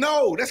I get?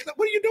 No, that's not.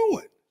 What are you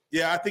doing?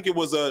 Yeah, I think it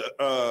was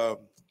a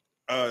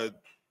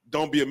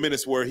Don't Be a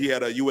Menace where he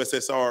had a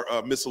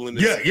USSR missile in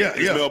his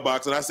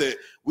mailbox, and I said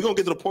we're gonna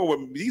get to the point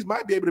where these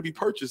might be able to be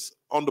purchased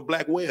on the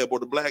black web or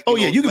the black.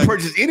 You can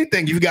purchase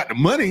anything if you got the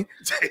money.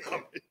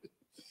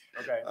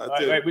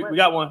 Okay, we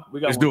got one.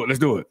 Let's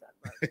do it.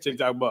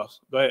 TikTok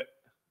boss, go ahead.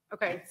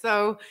 Okay,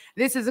 so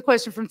this is a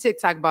question from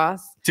TikTok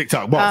boss.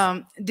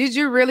 Did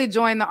you really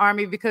join the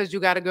Army because you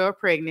got a girl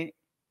pregnant?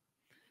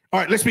 All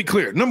right, let's be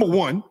clear. Number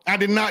one, I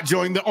did not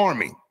join the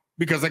Army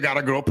because I got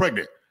a girl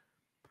pregnant.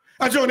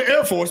 I joined the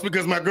Air Force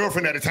because my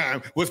girlfriend at the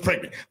time was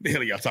pregnant. The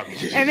hell are y'all talking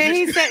about? And then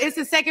he said, it's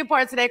the second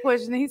part to that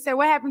question. He said,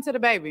 what happened to the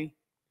baby?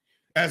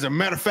 As a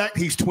matter of fact,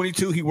 he's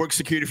 22. He works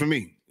security for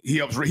me.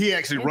 He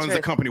actually runs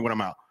the company when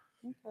I'm out.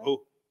 Okay.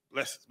 Oh,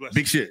 bless.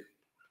 Big shit.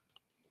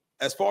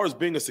 As far as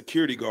being a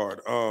security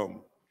guard, I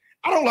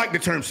don't like the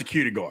term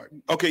security guard.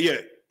 Okay, yeah.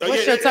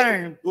 What's your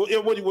term?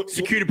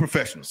 Security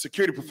professional.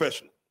 Security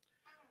professional.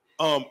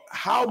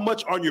 How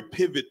much on your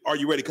pivot are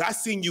you ready? Because I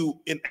seen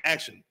you in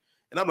action.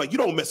 And I'm like, you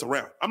don't mess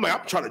around. I'm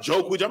trying to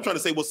joke with you. I'm trying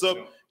to say what's up.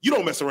 No. You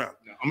don't mess around.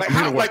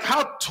 No,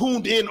 how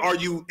tuned in are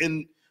you?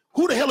 And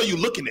who the hell are you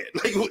looking at?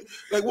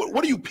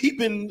 What are you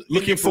peeping?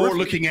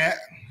 Looking at.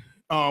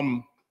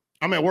 I'm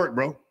at work,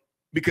 bro.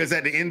 Because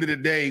at the end of the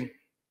day,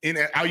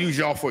 I'll use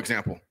y'all for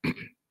example.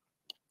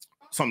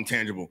 Something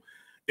tangible.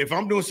 If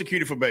I'm doing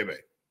security for Bebe,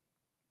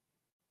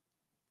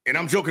 and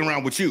I'm joking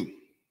around with you,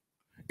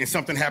 and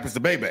something happens to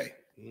Bebe,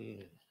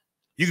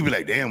 you can be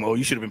like, damn,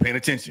 you should have been paying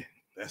attention.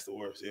 That's the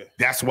worst, yeah.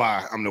 That's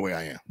why I'm the way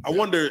I am. I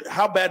wonder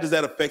how bad does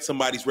that affect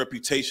somebody's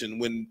reputation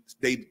when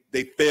they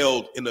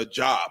failed in a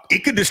job?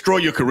 It could destroy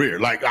your career.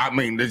 Like, I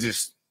mean,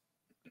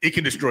 it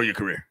can destroy your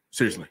career.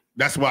 Seriously.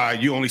 That's why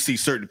you only see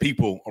certain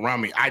people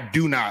around me. I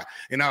do not,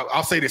 and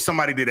I'll say this,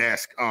 somebody did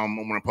ask on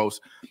one of the posts,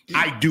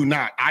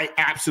 I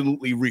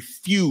absolutely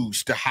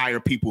refuse to hire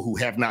people who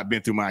have not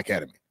been through my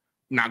academy.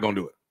 I'm not going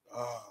to do it.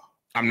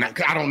 I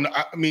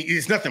mean,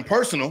 it's nothing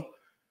personal,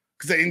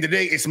 because at the end of the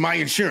day, it's my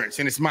insurance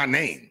and it's my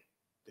name.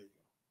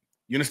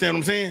 You understand what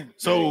I'm saying?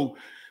 So,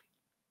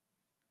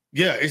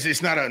 yeah,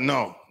 it's not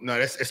no,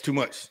 that's too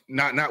much.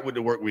 Not with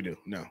the work we do.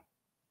 No.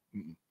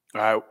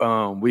 All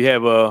right. We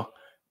have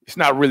it's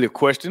not really a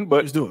question, but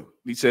let's do it.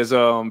 He says,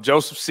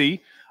 Joseph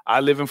C. I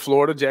live in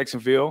Florida,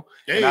 Jacksonville,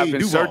 and I've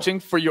been searching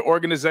for your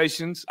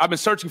organizations. I've been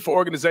searching for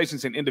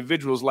organizations and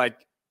individuals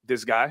like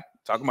this guy,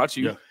 talking about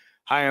you,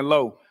 high and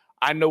low.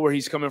 I know where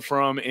he's coming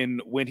from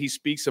and when he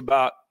speaks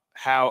about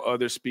how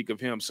others speak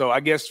of him. So I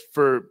guess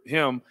for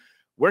him,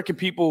 where can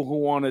people who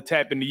want to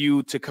tap into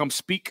you to come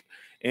speak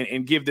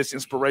and give this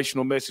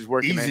inspirational message?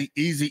 Where can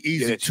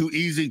easy, too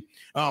easy.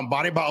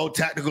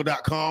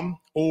 Bodybyotactical.com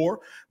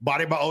or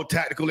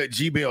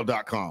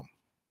bodybyotactical@gmail.com.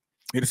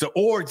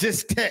 Or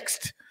just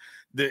text.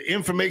 The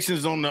information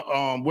is on the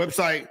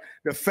website.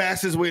 The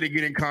fastest way to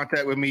get in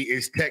contact with me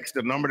is text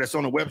the number that's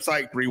on the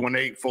website,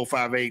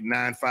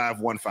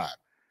 318-458-9515.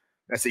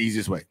 That's the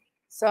easiest way.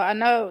 So I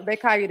know they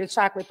call you the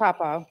chocolate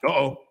papa.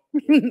 Uh-oh.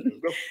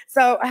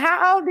 So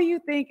how old do you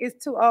think is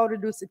too old to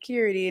do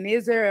security? And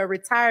is there a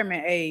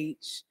retirement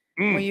age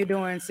when you're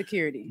doing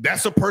security?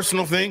 That's a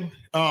personal thing.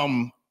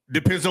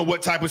 Depends on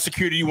what type of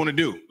security you want to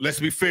do. Let's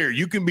be fair.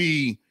 You can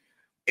be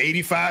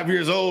 85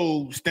 years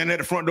old, standing at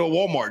the front door of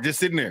Walmart, just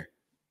sitting there.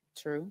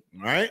 True.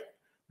 All right.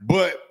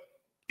 But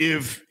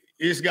if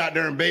it's got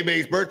during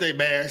Bebe's birthday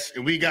bash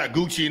and we got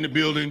Gucci in the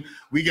building,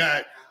 we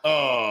got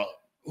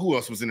who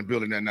else was in the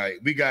building that night?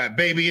 We got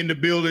Baby in the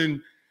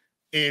building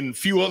and a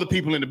few other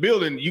people in the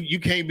building. You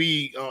can't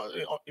be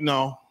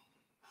no.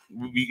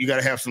 You got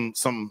to have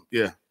some.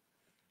 Yeah.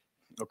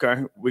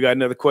 Okay. We got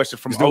another question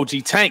from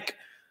OG Tank.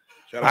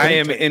 I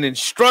am an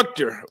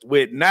instructor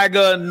with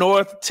NAGA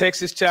North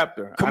Texas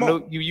chapter. I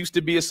know you used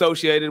to be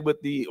associated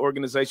with the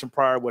organization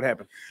prior. What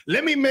happened?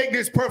 Let me make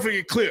this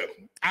perfectly clear.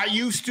 I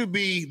used to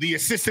be the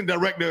assistant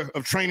director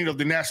of training of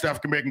the National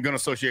African American Gun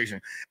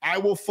Association. I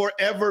will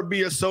forever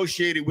be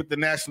associated with the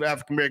National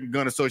African American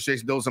Gun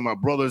Association. Those are my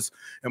brothers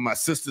and my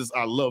sisters.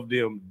 I love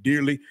them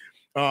dearly.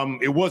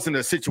 It wasn't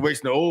a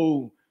situation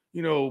of,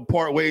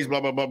 part ways, blah,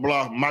 blah, blah,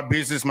 blah. My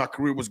business, my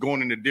career was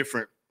going in a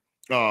different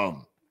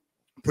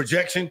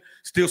projection.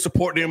 Still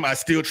support them. I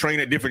still train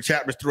at different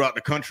chapters throughout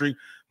the country.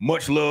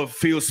 Much love,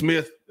 Phil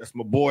Smith. That's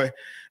my boy.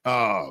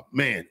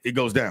 Man, it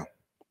goes down.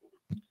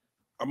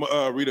 I'm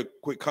gonna read a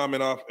quick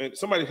comment off. And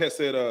somebody has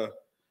said,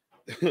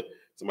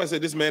 somebody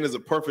said this man is a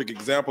perfect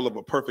example of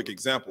a perfect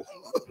example.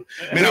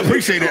 Man, I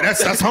appreciate it.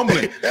 That's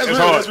humbling. That's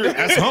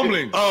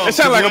humbling. It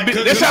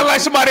sounds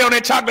like somebody on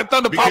that Chocolate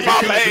Thunder pop off.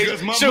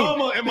 Because my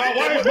mama and my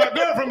wife, my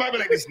girlfriend might be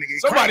like, this nigga.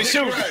 Somebody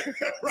shoot.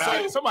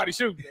 Right. Somebody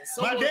shoot.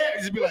 My dad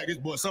just be like, this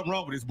boy, something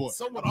wrong with this boy.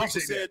 Someone also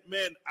said,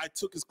 man, I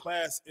took his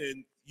class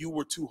and you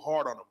were too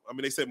hard on him. I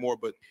mean, they said more,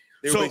 but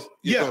So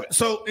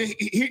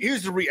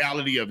here's the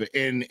reality of it,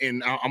 and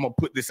I'm gonna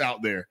put this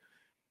out there.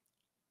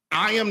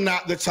 I am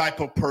not the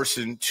type of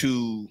person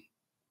to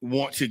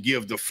want to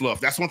give the fluff.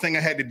 That's one thing I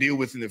had to deal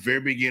with in the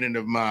very beginning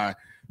of my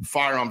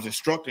firearms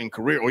instructing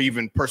career, or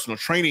even personal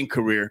training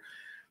career.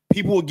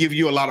 People will give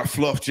you a lot of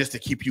fluff just to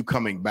keep you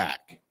coming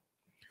back.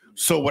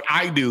 So what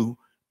I do,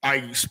 I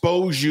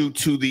expose you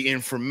to the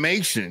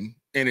information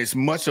and as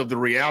much of the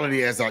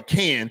reality as I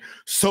can,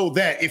 so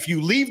that if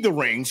you leave the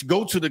range,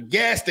 go to the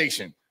gas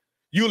station,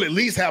 you'll at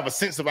least have a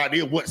sense of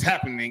idea of what's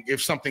happening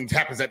if something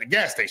happens at the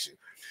gas station.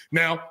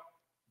 Now,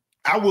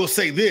 I will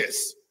say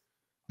this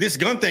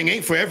gun thing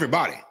ain't for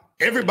everybody.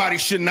 Everybody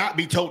should not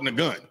be toting a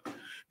gun.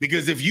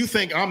 Because if you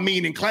think I'm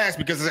mean in class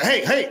because I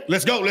say, hey,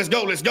 let's go,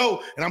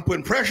 and I'm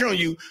putting pressure on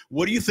you,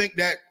 what do you think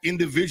that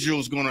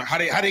individual's gonna, how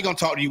they gonna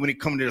talk to you when they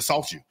come to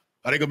assault you?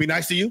 Are they gonna be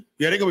nice to you?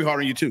 Yeah, they're gonna be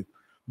hard on you too.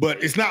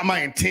 But it's not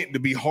my intent to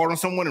be hard on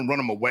someone and run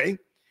them away.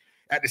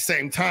 At the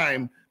same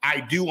time,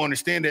 I do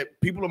understand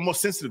that people are more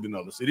sensitive than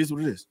others. It is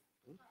what it is.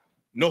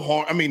 No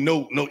harm. I mean,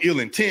 no ill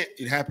intent.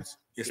 It happens.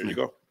 Yes, there you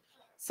go.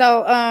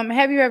 So,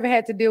 have you ever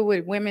had to deal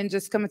with women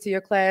just coming to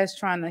your class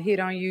trying to hit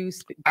on you?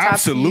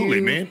 Absolutely,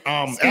 you, man.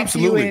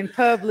 Absolutely. You in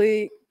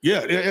public.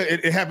 Yeah,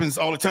 it happens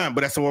all the time.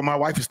 But that's where my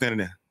wife is standing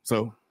there.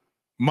 So,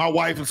 my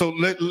wife. So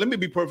let me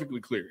be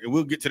perfectly clear, and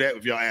we'll get to that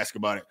if y'all ask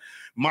about it.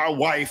 My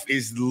wife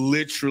is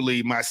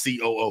literally my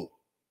COO.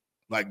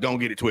 Like, don't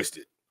get it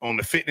twisted. On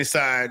the fitness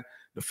side,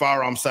 the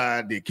firearm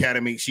side, the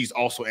academy, she's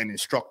also an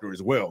instructor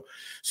as well.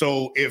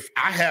 So if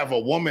I have a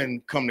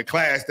woman come to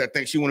class that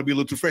thinks she want to be a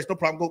little too fresh, no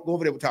problem. Go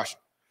over there with Tasha.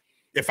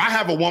 If I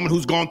have a woman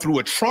who's gone through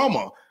a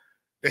trauma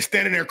that's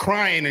standing there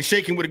crying and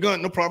shaking with a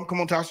gun, no problem.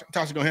 Come on, Tasha.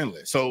 Tasha gonna handle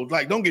it. So,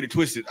 like, don't get it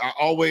twisted. I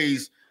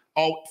always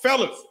Oh,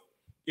 fellas,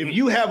 if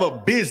you have a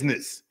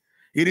business,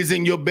 it is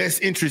in your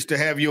best interest to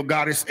have your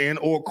goddess and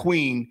or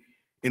queen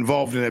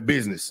involved in that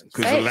business.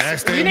 Because the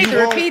last thing you need to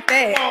repeat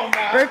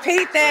that.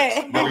 Repeat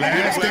that. The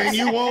last thing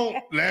you want.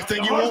 The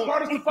hardest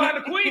part is to find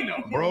the queen,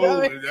 though.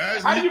 Bro,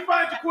 how do you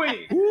find your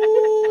queen?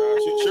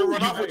 She'll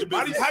run off with your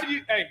business. How do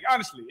you? Hey,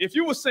 honestly, if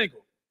you were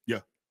single,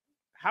 yeah,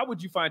 how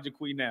would you find your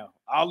queen now?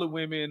 All the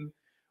women,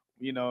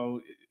 you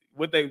know,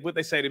 what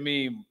they say to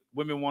me,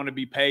 women want to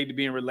be paid to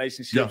be in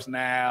relationships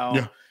now.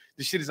 Yeah.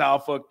 The shit is all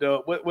fucked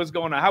up. What's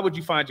going on? How would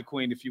you find your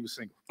queen if you were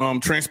single?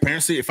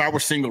 Transparency. If I were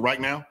single right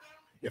now,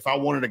 if I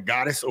wanted a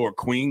goddess or a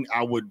queen,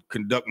 I would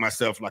conduct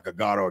myself like a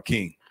god or a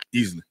king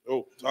easily.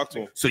 Oh, talk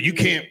to him. So you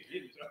can't.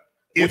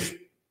 If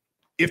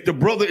the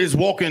brother is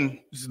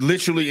walking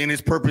literally in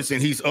his purpose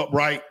and he's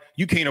upright,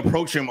 you can't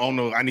approach him on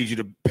I need you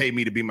to pay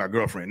me to be my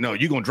girlfriend. No,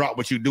 you're gonna drop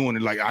what you're doing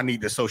and like I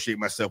need to associate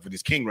myself with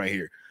this king right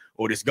here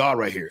or this god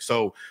right here.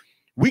 So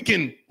we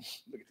can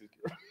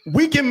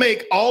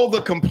make all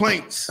the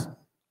complaints.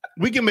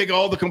 We can make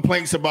all the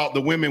complaints about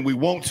the women we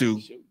want to,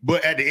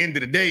 but at the end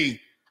of the day,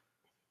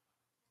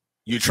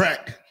 you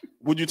tracked.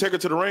 Would you take her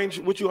to the range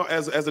with you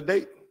as a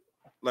date?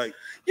 Like,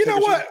 you know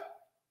what?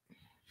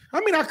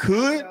 I mean, I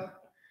could,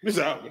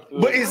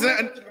 but is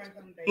that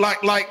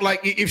like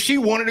if she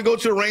wanted to go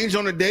to the range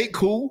on a date,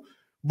 cool.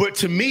 But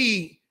to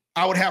me,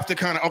 I would have to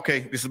kind of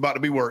this is about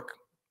to be work.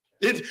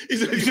 You know what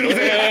I'm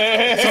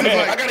saying?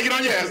 Like, I gotta get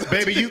on your ass,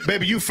 baby.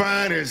 You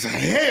fine as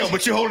hell,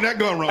 but you're holding that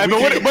gun wrong.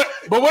 Hey,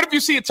 but what if you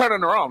see it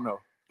turning her on though?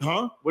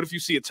 Huh? What if you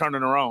see it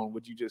turning her on?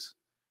 Would you just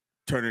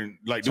turning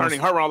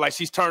her on like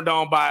she's turned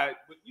on by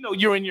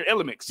you're in your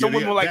element? Some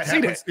women like to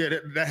see that. Yeah,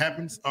 that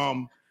happens.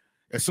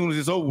 As soon as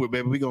it's over with,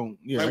 baby, we gonna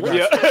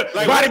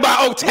body by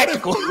old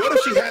tactical.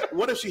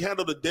 What if she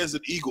handled a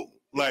Desert Eagle?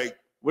 Like,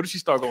 what if she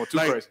start going too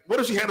crazy?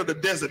 What if she handled the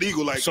Desert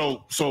Eagle? Like,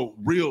 so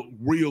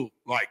real.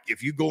 Like,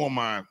 if you go on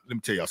let me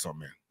tell y'all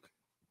something, man.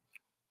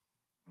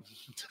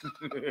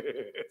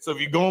 So if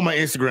you go on my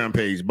Instagram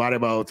page, Body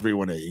by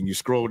 318, and you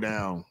scroll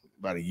down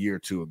about a year or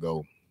two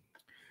ago,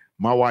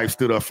 my wife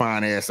stood her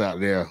fine ass out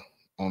there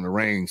on the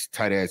range,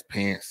 tight ass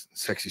pants,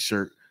 sexy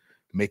shirt,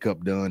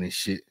 makeup done and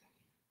shit.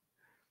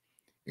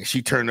 And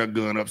she turned her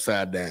gun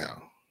upside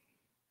down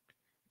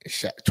and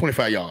shot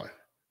 25 yards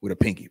with a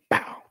pinky.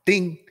 Bow,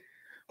 ding.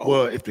 Oh.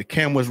 Well, if the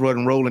camera's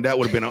rolling, that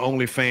would have been an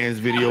OnlyFans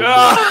video.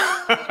 Was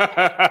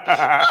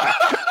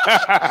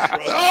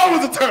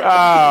a turn.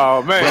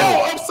 Oh, man.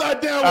 Bro, upside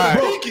down with a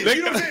pinky.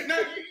 You know what I'm saying?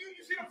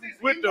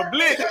 With the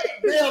blitz.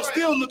 They're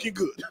still looking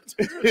good.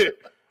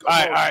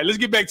 All right. Let's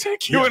get back to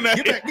Q&A.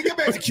 Get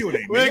back to Q&A.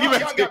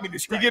 Y'all got me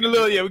distracted. We getting a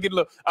little.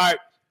 All right.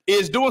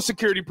 Is doing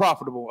security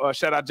profitable?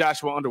 Shout out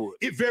Joshua Underwood.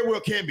 It very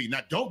well can be. Now,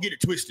 don't get it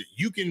twisted.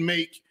 You can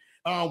make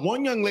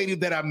one young lady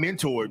that I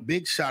mentored.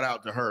 Big shout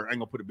out to her. I ain't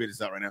gonna put a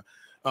business out right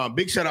now.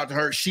 Big shout out to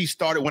her. She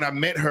started when I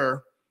met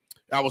her.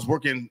 I was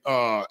working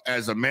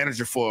as a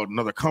manager for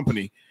another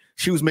company.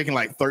 She was making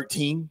like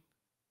 13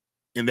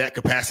 in that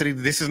capacity.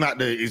 This is not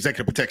the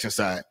executive protection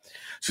side.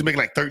 She's making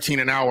like 13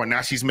 an hour.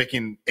 Now she's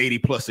making 80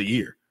 plus a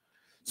year.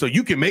 So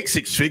you can make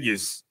 6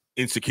 figures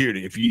in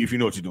security if you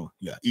know what you're doing.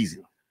 Yeah,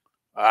 easy.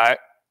 All right.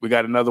 We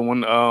got another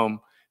one.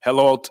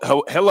 Hello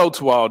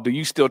to all. Do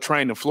you still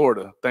train in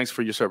Florida? Thanks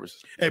for your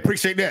services. Hey,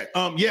 appreciate that.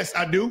 Yes,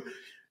 I do.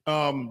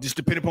 Just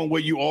depending upon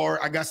where you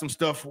are, I got some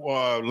stuff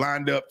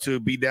lined up to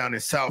be down in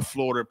South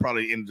Florida,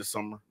 probably end of the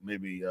summer,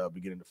 maybe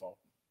beginning of the fall.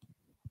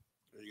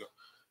 There you go.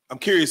 I'm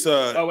curious.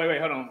 Wait,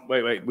 hold on.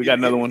 Wait. We got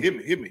another one.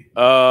 Hit me.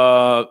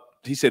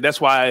 He said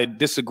that's why I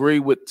disagree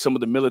with some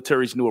of the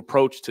military's new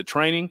approach to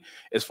training,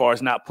 as far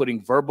as not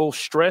putting verbal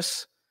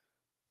stress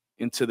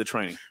into the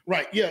training.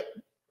 Right. Yeah.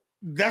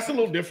 That's a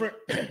little different.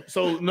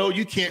 So, no,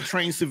 you can't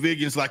train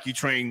civilians like you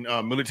train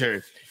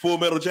military. Full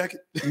Metal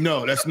Jacket?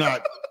 No, that's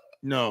not.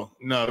 No,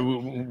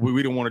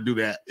 we don't want to do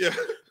that. Yeah.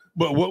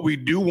 But what we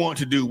do want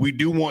to do, we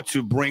do want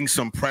to bring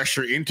some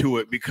pressure into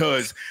it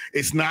because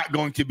it's not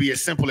going to be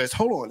as simple as,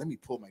 hold on, let me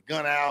pull my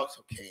gun out.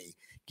 Okay,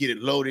 get it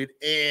loaded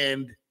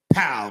and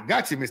pow.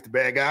 Got you, Mr.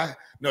 Bad Guy.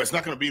 No, it's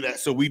not going to be that.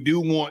 So we do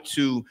want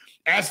to,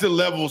 as the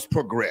levels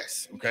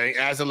progress,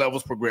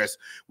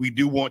 we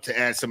do want to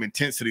add some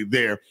intensity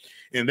there.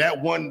 And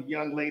that one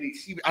young lady,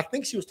 I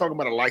think she was talking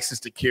about a license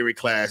to carry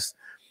class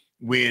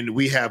when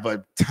we have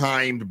a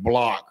timed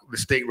block. The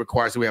state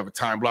requires that we have a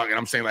timed block. And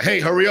I'm saying like, hey,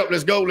 hurry up.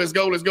 Let's go. We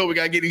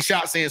got to get these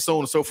shots in, so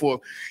on and so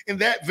forth. And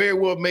that very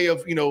well may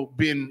have,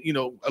 been,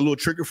 a little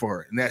trigger for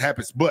her. And that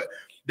happens. But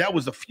that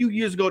was a few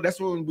years ago.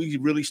 That's when we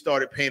really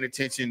started paying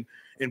attention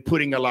and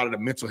putting a lot of the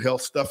mental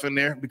health stuff in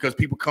there because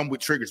people come with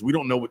triggers. We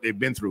don't know what they've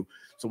been through.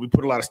 So we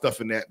put a lot of stuff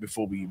in that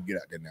before we even get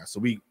out there now. So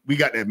we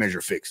got that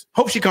measure fixed.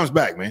 Hope she comes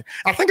back, man.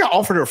 I think I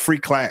offered her a free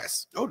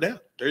class. Oh, damn.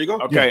 There you go.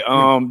 Okay.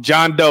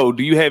 John Doe,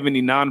 do you have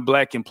any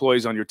non-black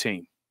employees on your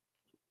team?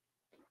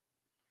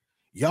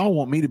 Y'all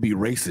want me to be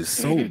racist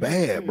so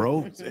bad,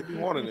 bro. They be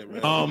wanting it,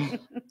 man.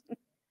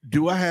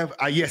 Do I have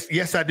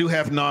yes, I do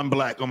have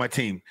non-black on my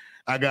team.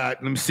 I got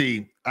 2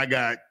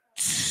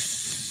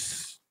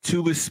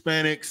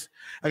 Hispanics.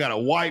 I got a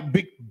white,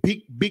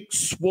 big,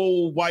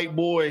 swole white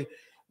boy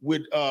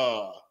with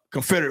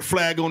Confederate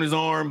flag on his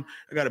arm.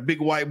 I got a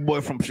big white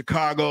boy from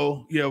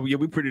Chicago. Yeah,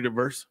 we pretty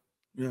diverse.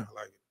 Yeah, I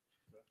like it.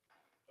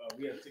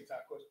 We have a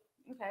TikTok question.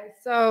 Okay,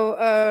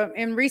 so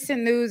in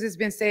recent news, it's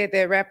been said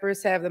that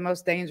rappers have the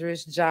most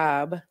dangerous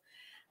job.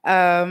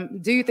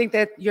 Do you think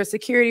that your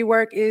security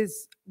work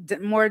is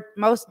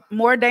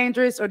more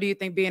dangerous, or do you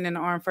think being in the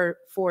armed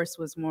force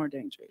was more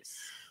dangerous?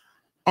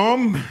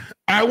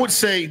 I would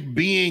say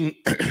being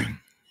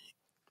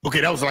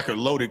okay. That was like a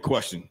loaded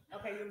question.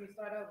 Okay, you want me to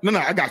start over? No,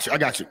 I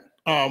got you.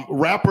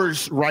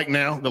 Rappers right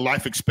now, the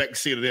life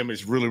expectancy of them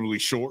is really, really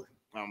short.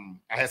 I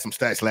had some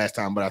stats last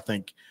time, but I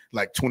think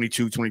like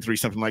 22, 23,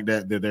 something like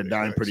that. They're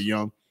dying pretty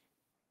young.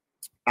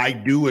 I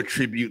do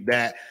attribute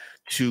that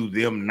to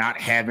them not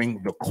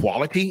having the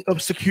quality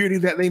of security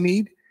that they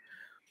need.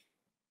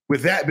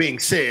 With that being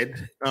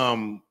said,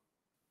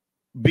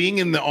 being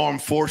in the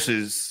armed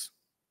forces,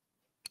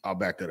 I'll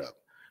back that up.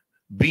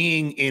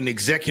 Being in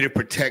executive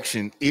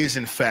protection is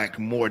in fact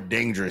more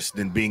dangerous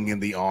than being in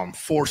the armed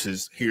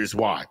forces. Here's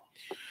why.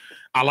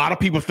 A lot of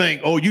people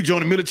think, oh, you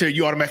join the military,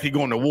 you automatically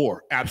go into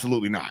war.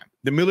 Absolutely not.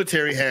 The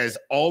military has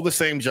all the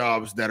same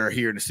jobs that are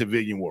here in the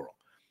civilian world.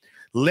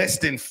 Less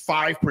than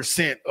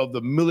 5% of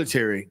the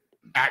military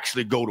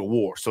actually go to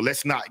war. So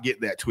let's not get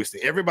that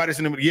twisted. Everybody's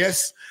in the military.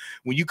 Yes,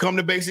 when you come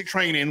to basic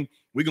training,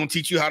 we're going to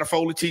teach you how to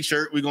fold a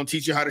t-shirt. We're going to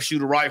teach you how to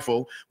shoot a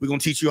rifle. We're going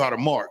to teach you how to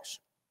march.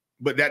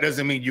 But that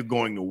doesn't mean you're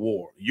going to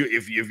war.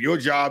 If your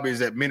job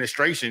is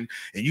administration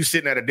and you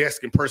sitting at a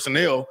desk in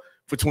personnel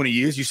for 20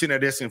 years, you sitting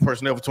at a desk in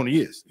personnel for 20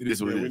 years. It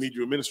is what it is. We need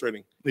you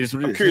administrating.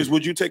 I'm curious,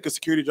 would you take a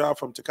security job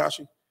from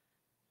Tekashi?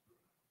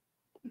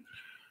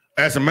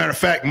 As a matter of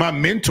fact, my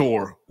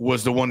mentor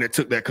was the one that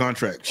took that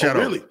contract. Shout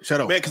out. Really? Shout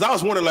out. Man, because I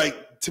was wondering,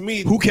 like, to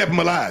me, who kept him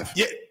alive?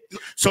 Yeah.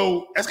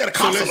 So that's going to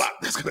cost a lot.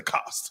 That's going to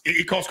cost.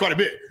 It costs quite a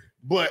bit.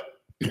 But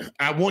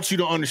I want you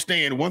to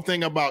understand one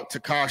thing about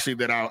Tekashi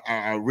that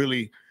I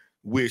really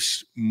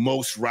wish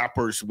most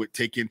rappers would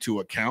take into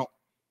account.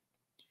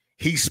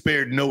 He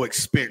spared no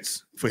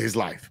expense for his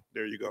life.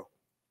 There you go.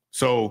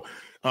 So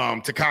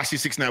Tekashi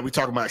 6ix9ine, we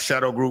talking about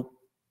Shadow Group.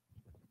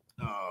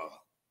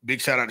 Big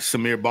shout out to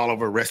Samir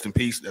Bolivar, rest in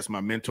peace. That's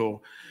my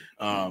mentor.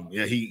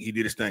 Yeah, he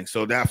did his thing.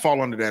 So that I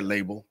fall under that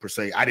label per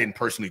se. I didn't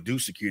personally do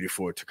security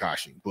for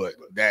Tekashi, but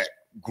that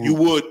group, you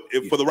would,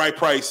 if for the right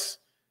price,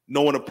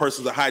 knowing a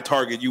person's a high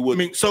target, you would. I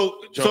mean, so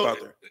out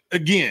there.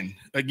 Again,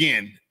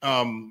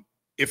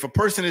 if a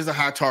person is a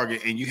high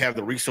target and you have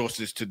the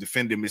resources to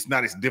defend them, it's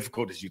not as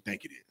difficult as you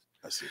think it is.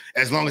 I see.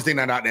 As long as they're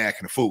not out there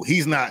acting a fool.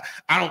 He's not.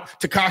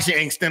 Tekashi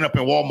ain't stand up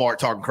in Walmart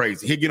talking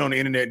crazy. He'll get on the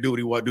internet and do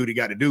what he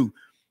got to do,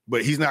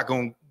 but he's not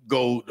going to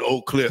go to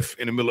Oak Cliff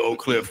in the middle of Oak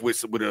Cliff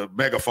with a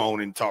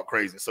megaphone and talk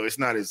crazy. So it's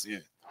not as. Yeah.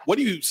 What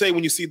do you say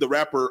when you see the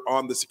rapper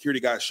on the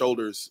security guy's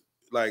shoulders,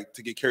 like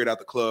to get carried out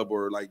the club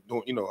or like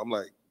don't I'm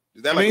like,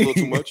 is that like a little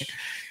too much?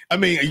 I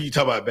mean, you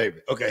talk about baby.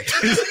 Okay.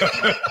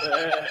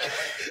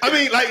 I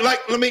mean, like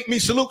let me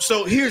salute.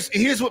 So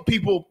here's what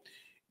people,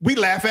 we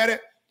laugh at it,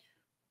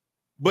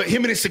 but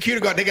him and his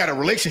security guard, they got a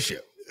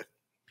relationship.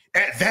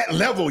 At that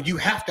level, you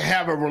have to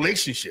have a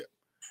relationship.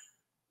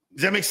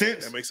 Does that make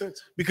sense? That makes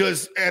sense.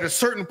 Because at a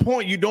certain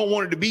point, you don't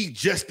want it to be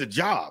just a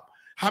job.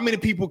 How many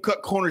people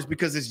cut corners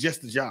because it's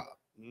just a job?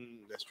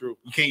 That's true.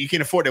 You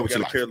can't afford that with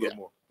your life. Care a little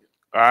more.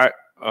 All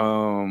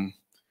right.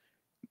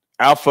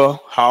 Alpha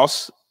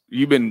House,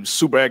 you've been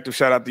super active.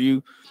 Shout out to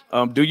you.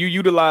 Do you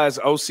utilize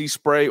OC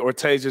spray or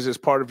tasers as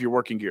part of your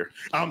working gear?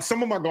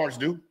 Some of my guards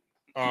do.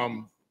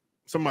 I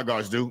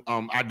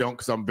don't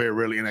because I'm very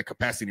rarely in that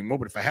capacity anymore.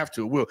 But if I have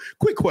to, I will.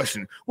 Quick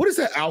question: what does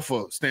that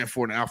Alpha stand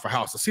for in the Alpha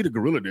House? I see the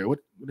gorilla there. What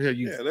the hell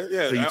you?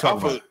 Yeah. You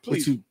talking about?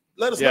 Please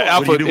let us know.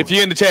 Alpha, if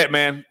you're in the chat,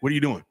 man, what are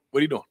you doing? What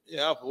are you doing?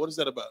 Yeah, Alpha. What is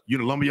that about? You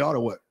in the lumberyard or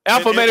what?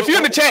 Alpha, man, if you're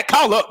in the chat,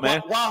 call up,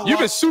 man. You've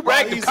been super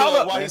active. Call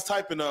up, while man. he's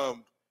typing.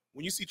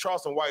 When you see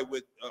Charleston White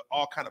with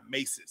all kind of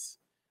maces,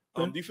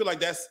 do you feel like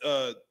that's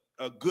a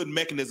good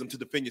mechanism to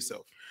defend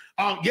yourself?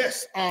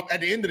 Yes. At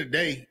the end of the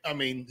day, I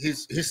mean,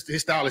 his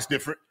style is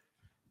different.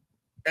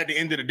 At the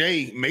end of the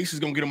day, Mace is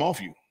gonna get him off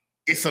you.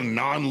 It's a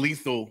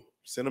non-lethal.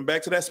 Send him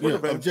back to that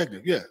sprinter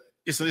objective. Yeah,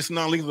 it's a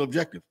non-lethal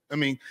objective. I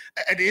mean,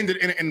 at the end of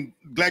and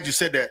glad you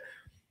said that.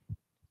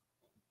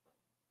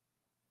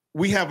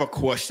 We have a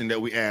question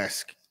that we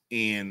ask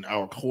in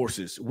our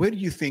courses. Where do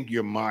you think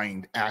your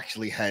mind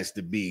actually has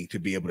to be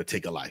able to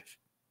take a life?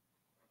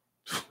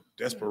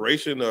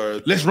 Desperation or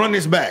let's run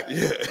this back.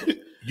 Yeah.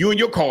 You in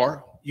your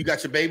car, you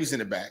got your babies in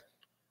the back.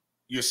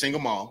 You're a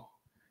single mom.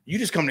 You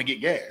just come to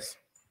get gas.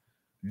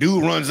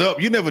 Dude runs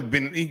up. You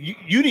didn't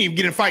even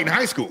get in a fight in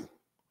high school,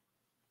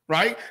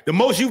 right? The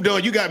most you've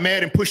done, you got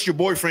mad and pushed your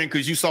boyfriend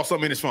because you saw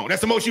something in his phone.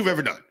 That's the most you've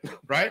ever done,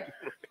 right?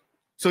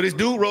 So this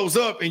dude rolls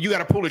up and you got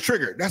to pull the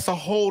trigger. That's a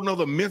whole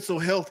nother mental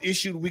health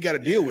issue we got to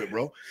deal with,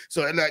 bro.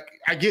 So like,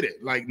 I get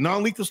it. Like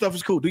non-lethal stuff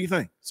is cool. Do you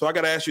think? So I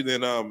got to ask you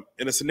then,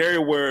 in a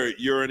scenario where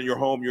you're in your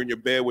home, you're in your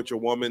bed with your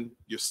woman,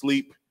 you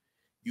sleep,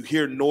 you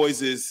hear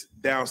noises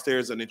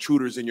downstairs and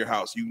intruders in your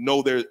house. You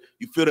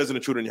feel there's an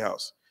intruder in your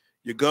house.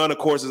 Your gun, of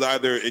course, is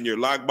either in your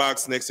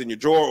lockbox next in your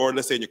drawer or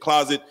let's say in your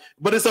closet,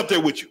 but it's up there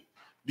with you.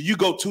 Do you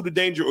go to the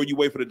danger or you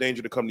wait for the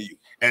danger to come to you?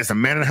 As a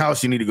man in the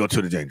house, you need to go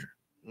to the danger.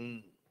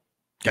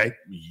 Okay?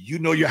 You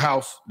know your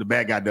house, the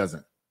bad guy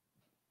doesn't.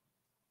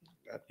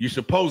 You're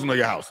supposed to know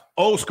your house.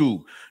 Old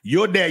school.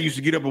 Your dad used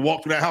to get up and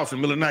walk through that house in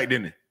the middle of the night,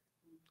 didn't he?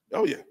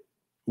 Oh, yeah.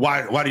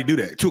 Why do you do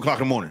that? 2 o'clock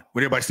in the morning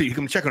when everybody sleep, you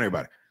come check on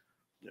everybody.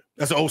 Yeah.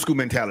 That's an old school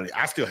mentality.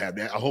 I still have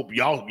that. I hope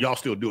y'all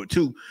still do it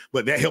too,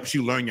 but that helps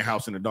you learn your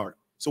house in the dark.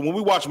 So when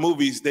we watch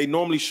movies, they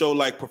normally show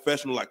like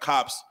professional, like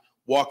cops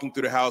walking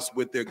through the house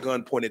with their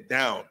gun pointed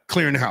down.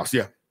 Clearing the house,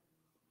 yeah.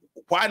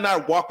 Why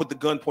not walk with the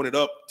gun pointed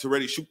up to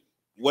ready to shoot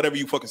whatever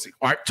you fucking see?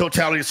 All right,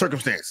 totality of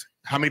circumstance.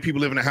 How many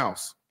people live in the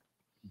house?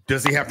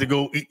 Does he have to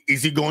go?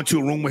 Is he going to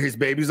a room where his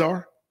babies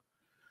are?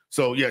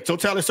 So yeah,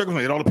 totality of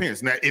circumstance. It all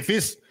depends. Now, if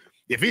it's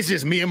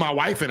just me and my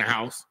wife in the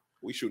house,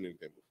 we shooting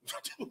anything.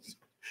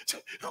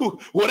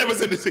 Whatever's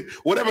in the thing,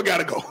 whatever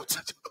gotta go.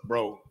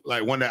 Bro,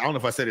 like one night, I don't know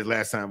if I said it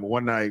last time, but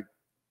one night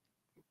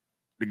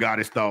the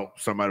goddess thought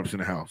somebody was in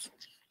the house.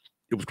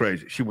 It was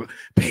crazy. She was,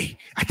 "Hey,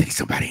 I think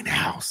somebody in the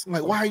house." I'm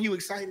like, why are you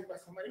excited about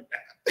somebody in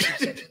the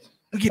house?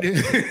 Look at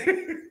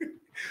it.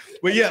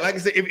 But yeah, like I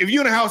said, if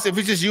you're in the house, if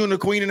it's just you and the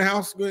queen in the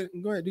house, go ahead,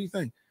 do your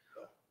thing.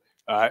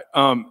 All right.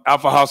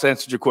 Alpha House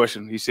answered your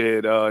question. He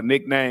said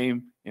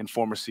nickname and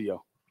former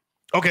CEO.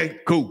 Okay,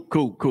 cool.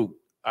 All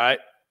right.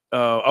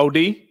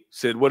 OD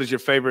said, what is your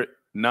favorite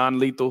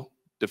non-lethal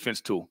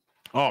defense tool?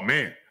 Oh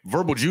man,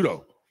 verbal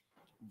judo.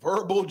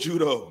 Verbal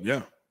judo.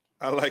 Yeah.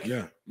 I like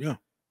it. Yeah.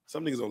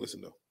 Some niggas don't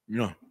listen though.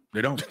 No,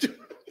 they don't.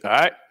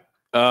 All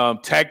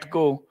right.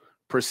 Tactical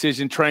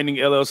Precision Training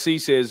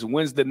LLC says,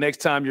 when's the next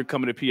time you're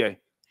coming to PA?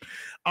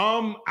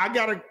 I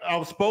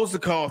was supposed to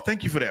call.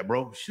 Thank you for that,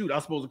 bro. Shoot, I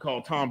was supposed to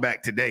call Tom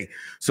back today.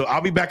 So I'll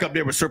be back up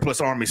there with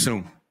Surplus Army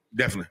soon.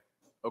 Definitely.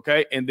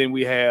 Okay. And then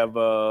we have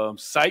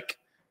Psych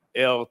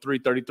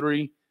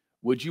L333.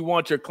 Would you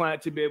want your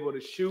client to be able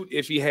to shoot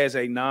if he has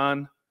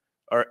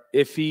or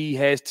if he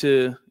has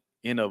to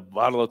in a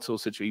volatile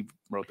situation? He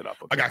wrote that up.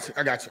 Okay.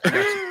 I got you.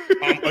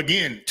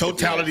 Again,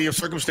 totality of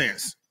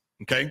circumstance.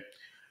 Okay.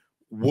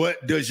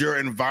 What does your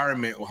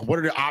environment, what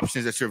are the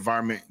options that your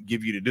environment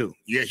give you to do?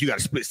 Yes, you got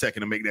a split second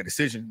to make that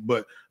decision.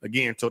 But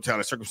again, totality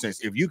of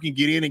circumstance. If you can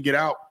get in and get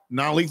out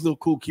non-lethal,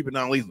 cool, keep it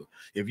non-lethal.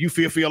 If you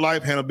fear for your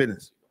life, handle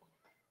business.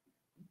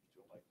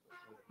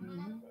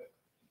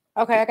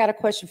 Okay, I got a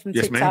question from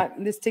TikTok.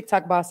 This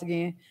TikTok boss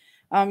again.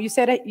 You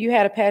said that you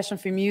had a passion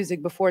for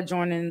music before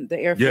joining the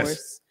Air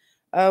Force.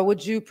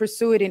 Would you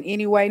pursue it in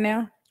any way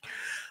now?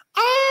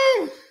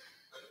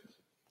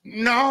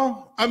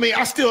 No. I mean,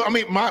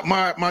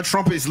 my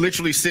trumpet is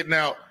literally sitting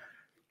out,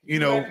 you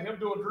know. Him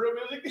doing drill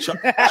music?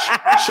 Chocolate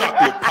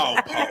pow.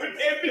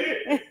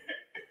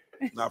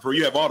 Nah, for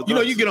you have all the guns. You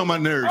know, you get on my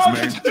nerves,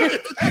 man.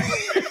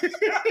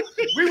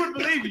 We would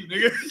believe you,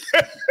 nigga.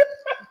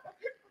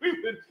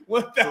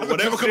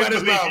 Whatever come out of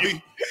his mouth,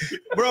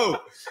 bro.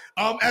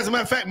 As a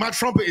matter of fact, my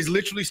trumpet is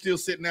literally still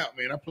sitting out,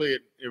 man. I play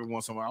it every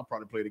once in a while. I'll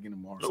probably play it again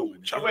tomorrow.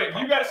 Wait,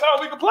 you got a song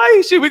we can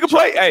play? Shit, we can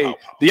play. Hey,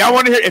 do y'all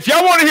want to hear? If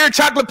y'all want to hear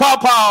Chocolate Pow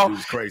Pow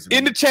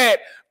in the chat,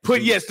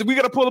 put yes. We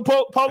gotta pull the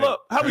poll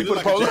up. How we put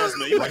a poll up?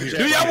 Do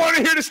y'all want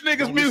to hear this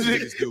nigga's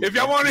music? If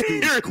y'all want to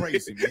hear it,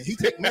 crazy man. He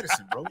take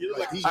medicine, bro.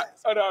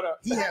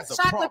 He has a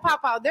Chocolate Pow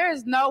Pow. There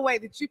is no way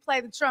that you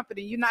play the trumpet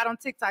and you're not on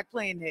TikTok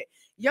playing it.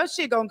 Your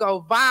shit gonna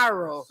go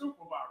viral.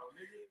 Super viral.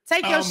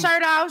 Take your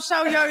shirt off,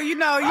 show your, you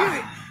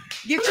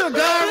get your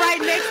gun right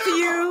next to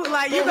you,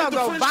 like you gonna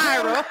go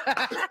viral.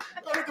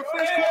 The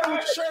French Quarter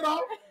with your shirt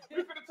off. We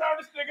finna turn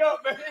this thing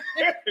up, man.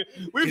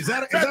 Is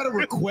that a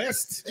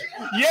request?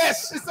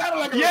 Yes. It sounded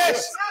like a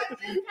yes.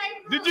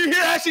 Did you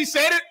hear how she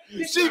said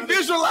it? She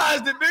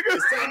visualized it, nigga.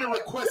 It sounded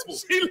requestful.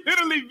 She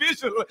literally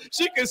visualized.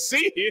 She could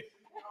see it.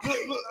 A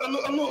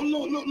little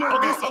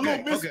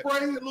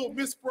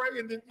misspray,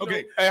 and then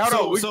okay. Hey, hold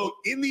on. So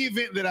in the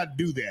event that I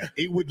do that,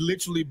 it would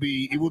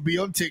be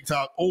on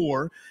TikTok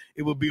or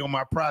it would be on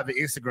my private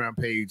Instagram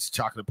page,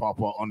 Chocolate Paw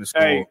Paw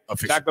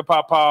 _official. Chocolate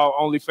Paw Paw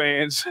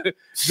OnlyFans.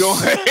 Join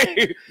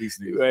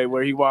hey,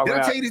 where he walk around.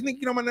 Did I tell you this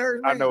nigga get on my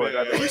nerves? Man? I know it.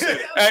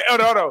 Hey,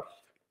 hold on. All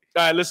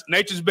right, listen.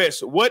 Nature's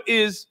best.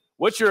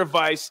 What's your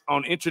advice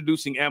on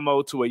introducing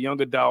ammo to a young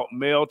adult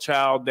male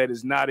child that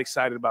is not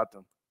excited about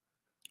them?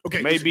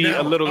 Okay, maybe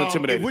a little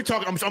intimidating. We're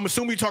talking. I'm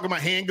assuming we're talking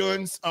about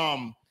handguns.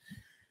 Let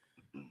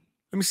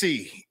me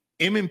see.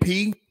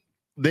 M&P,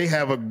 they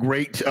have a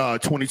great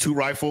 22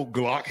 rifle.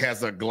 Glock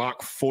has a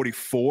Glock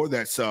 44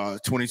 that's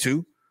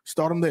 22.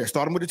 Start them there.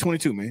 Start them with the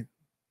 22, man.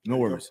 No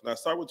worries. Now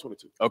start with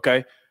 22.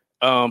 Okay.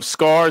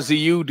 SCAR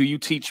ZU, do you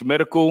teach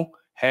medical?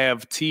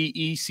 Have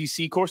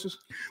TECC courses?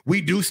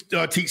 We do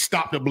teach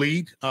Stop the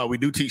Bleed. We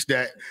do teach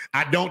that.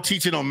 I don't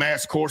teach it on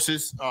mass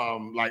courses.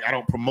 Like I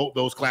don't promote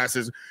those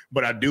classes,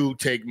 but I do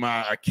take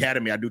my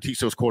academy. I do teach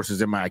those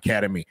courses in my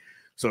academy.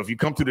 So if you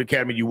come to the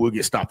academy, you will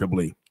get Stop the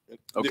Bleed.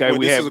 Okay,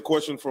 this is a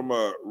question from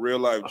a real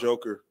life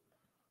Joker.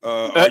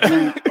 Are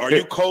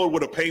you cold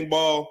with a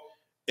paintball,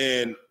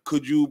 and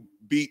could you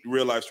beat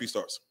real life street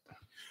stars?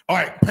 All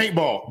right,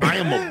 paintball. I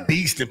am a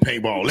beast in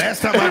paintball.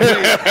 Last time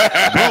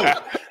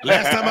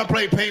I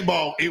played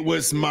paintball, it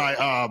was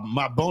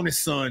my bonus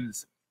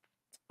son's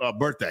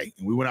birthday,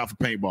 and we went out for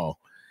paintball,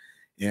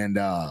 and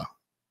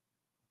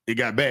it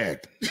got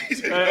bad.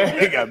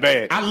 It got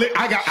bad.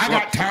 I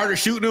got tired of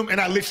shooting them, and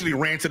I literally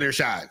ran to their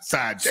sides.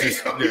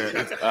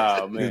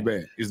 Oh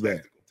man, It's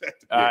bad.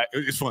 All right.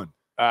 It's fun.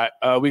 All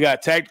right, we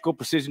got tactical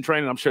precision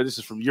training. I'm sure this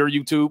is from your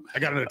YouTube. I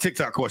got another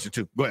TikTok question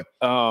too. Go ahead.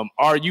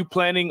 Are you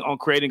planning on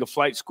creating a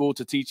flight school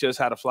to teach us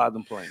how to fly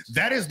them planes?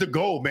 That is the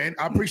goal, man.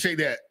 I appreciate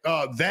that.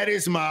 That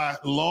is my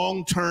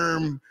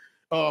long-term.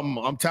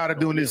 I'm tired of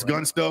doing this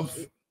gun stuff,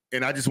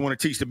 and I just want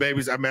to teach the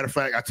babies. As a matter of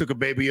fact, I took a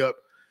baby up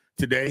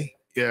today.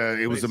 Yeah,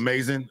 it was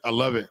amazing. I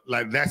love it.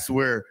 Like that's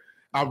where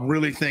I'm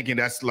really thinking.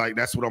 That's what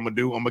I'm gonna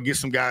do. I'm gonna get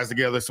some guys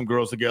together, some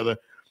girls together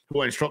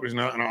who are instructors, and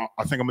I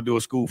think I'm gonna do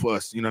a school for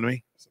us. You know what I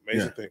mean? It's an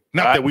amazing thing.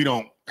 Not that we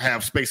don't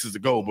have spaces to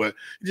go, but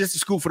just a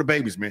school for the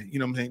babies, man. You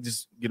know what I'm saying?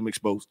 Just get them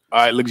exposed.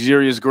 All right,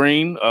 Luxurious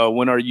Green.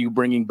 When are you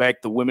bringing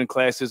back the women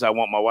classes? I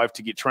want my wife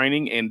to get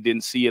training and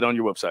didn't see it on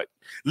your website.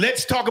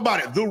 Let's talk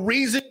about it. The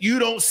reason you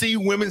don't see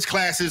women's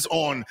classes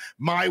on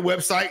my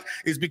website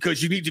is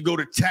because you need to go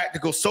to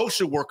Tactical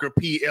Social Worker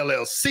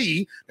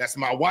PLLC. That's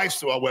my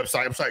wife's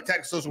website. I'm sorry,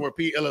 Tactical Social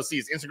Worker PLLC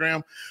is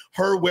Instagram.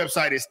 Her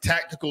website is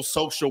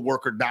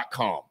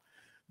tacticalsocialworker.com.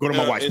 Go to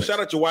my wife's. And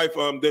shout out your wife.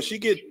 Does she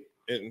get?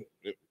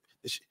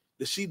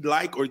 Does she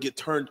like or get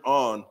turned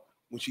on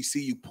when she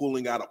see you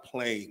pulling out a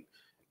plane?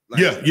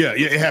 Like, yeah.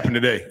 It happened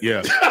today. Yeah.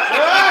 It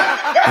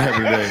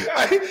happened today.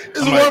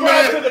 This is one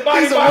man.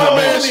 He's a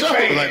one-man show.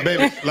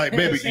 Like,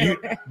 baby,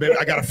 baby,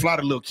 I gotta fly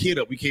the little kid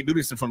up. We can't do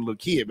this in front of the little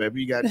kid,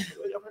 baby. You got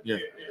yeah.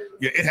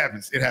 It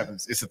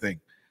happens. It's a thing.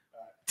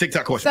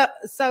 TikTok question.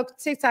 So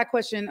TikTok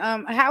question.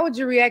 How would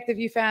you react if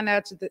you found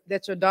out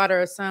that your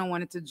daughter or son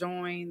wanted to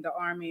join the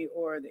Army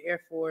or the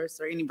Air Force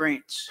or any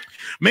branch?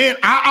 Man,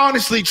 I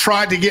honestly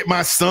tried to get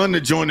my son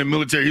to join the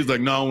military. He was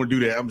like, "No, I don't want to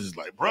do that." I'm just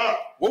like, "Bro,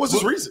 what was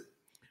his reason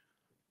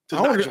to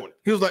not join?"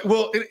 He was like,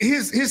 "Well,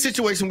 his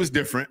situation was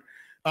different.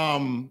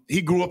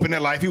 He grew up in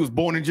that life. He was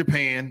born in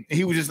Japan.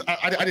 He was just,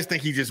 I just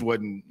think he just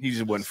wasn't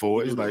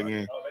for it. He's like,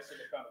 yeah, Oh, they said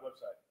they found a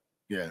website.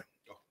 yeah,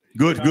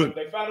 good.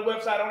 They found a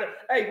website on there.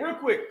 Hey, real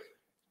quick.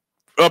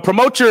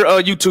 Promote your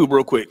YouTube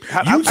real quick.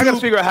 I gotta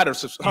figure out how to.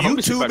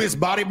 YouTube is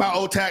Body by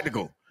O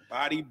Tactical.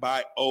 Body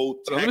by O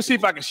Tactical. Let me see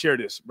if I can share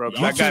this, bro.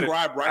 I got it.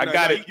 I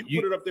got it.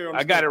 You put it up there.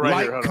 I got it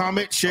right here. Like,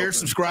 comment, share,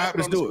 subscribe.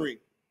 Let's do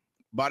it.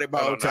 Body by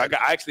O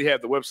Tactical. I actually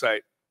have the website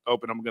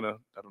open. I don't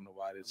know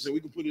why it is. So we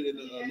can put it in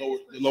the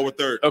lower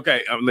third.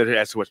 Okay, let her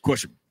ask the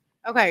question.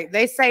 Okay,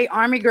 they say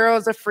Army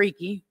girls are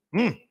freaky.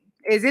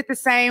 Is it the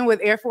same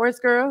with Air Force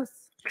girls?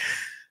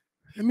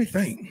 Let me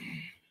think.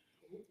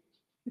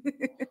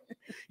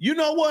 You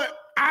know what?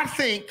 I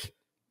think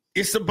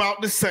it's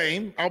about the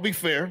same. I'll be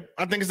fair.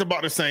 I think it's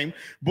about the same.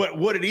 But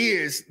what it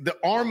is, the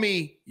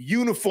Army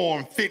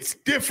uniform fits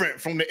different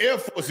from the Air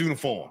Force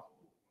uniform.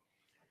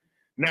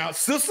 Now,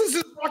 sisters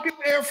is rocking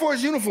the Air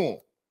Force uniform.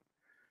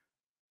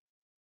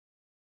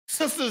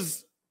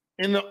 Sisters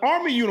in the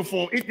Army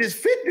uniform, it just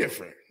fit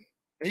different.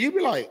 And you'd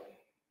be like,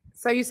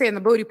 so you saying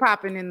the booty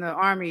popping in the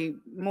Army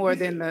more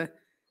than the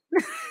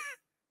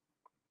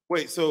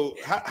Wait, so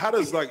how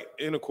does like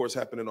intercourse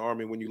happen in the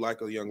Army when you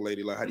like a young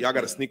lady? Like, y'all got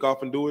to sneak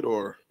off and do it,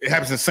 or it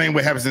happens the same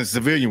way it happens in the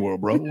civilian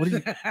world, bro? What do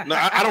you? No,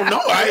 I don't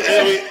know.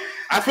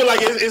 I feel like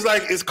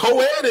it's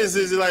co-ed. Is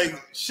it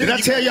like? Shit, did I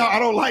tell y'all I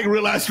don't like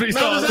real life street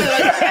stars?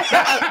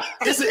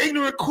 It's an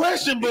ignorant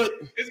question, but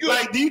it's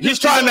like, he's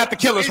trying not to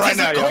kill us right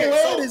now.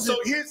 So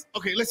here's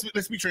okay.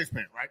 Let's be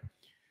transparent, right?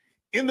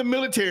 In the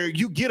military,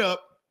 you get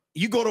up,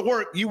 you go to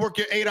work, you work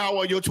your 8-hour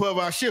or your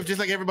 12-hour shift,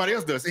 just like everybody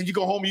else does, and you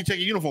go home and you take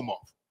your uniform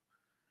off.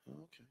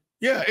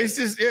 Yeah, it's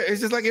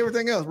just like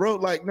everything else, bro.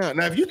 Like now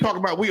if you talk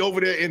about we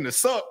over there in the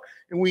suck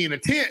and we in a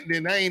tent,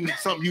 then that ain't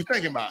something you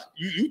thinking about.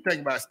 You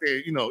think about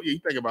you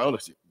think about other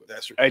shit. But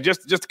that's true. Hey,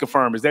 just to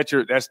confirm, is that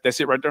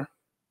that's it right there?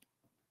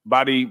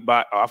 Body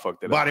by I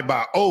fucked it up. Body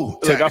by O.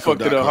 Look, I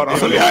fucked it up. Hold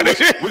on. We're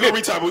gonna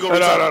retype.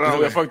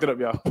 No, I fucked it up,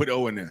 y'all. Put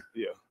O in there.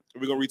 Yeah.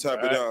 We're gonna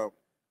retype it.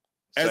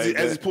 As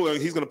he's pulling,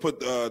 he's gonna put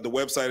the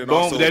website and boom,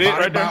 also that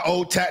right there?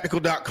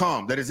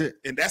 bodybyoTactical.com. That is it.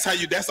 And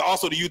that's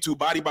also the YouTube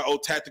Body by O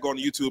Tactical on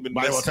the YouTube. And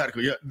Body by O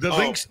Tactical. Yeah. The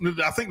links.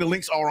 I think the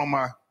links are on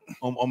my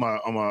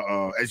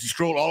as you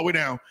scroll all the way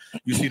down,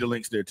 you see the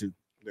links there too.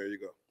 There you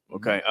go.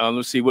 Okay.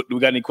 Let's see. What do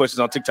we got? Any questions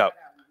on TikTok?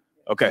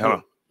 Okay, hold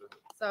on.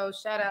 So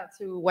shout out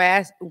to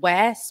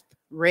Wasp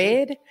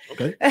Red.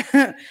 Okay.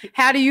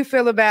 How do you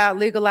feel about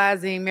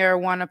legalizing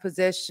marijuana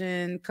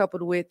possession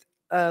coupled with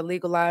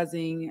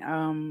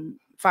legalizing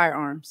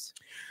firearms?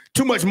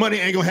 Too much money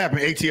ain't gonna happen.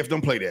 ATF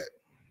don't play that.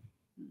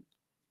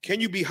 Can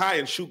you be high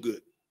and shoot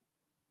good?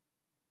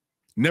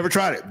 Never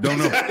tried it. Don't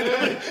know.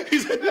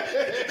 he's like,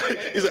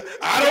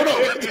 I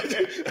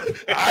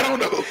don't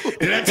know.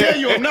 Did I tell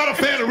you I'm not a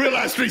fan of real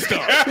life street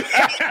stars?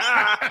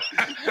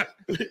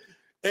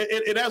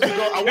 and as we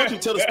go, I want you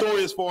to tell the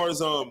story as far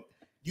as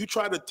you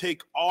tried to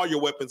take all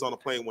your weapons on a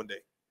plane one day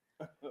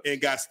and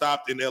got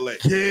stopped in LA.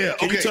 Yeah.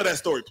 Can you tell that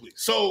story, please?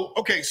 So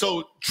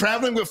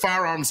traveling with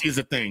firearms is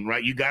a thing,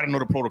 right? You got to know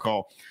the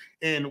protocol.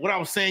 And what I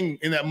was saying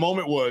in that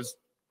moment was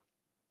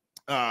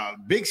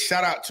Big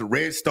shout out to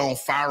Redstone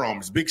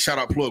Firearms. Big shout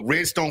out plug.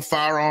 Redstone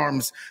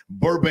Firearms,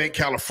 Burbank,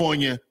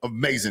 California.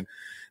 Amazing.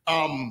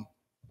 You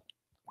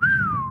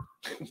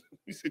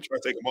should try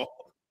to take them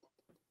all.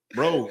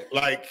 Bro,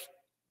 like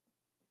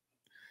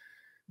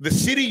the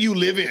city you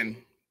live in,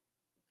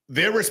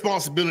 their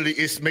responsibility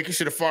is making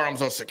sure the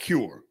firearms are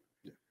secure.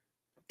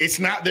 It's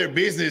not their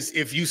business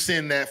if you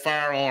send that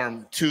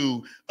firearm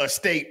to a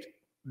state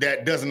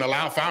that doesn't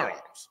allow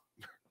firearms.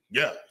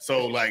 Yeah,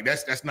 so like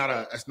that's not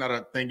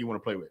a thing you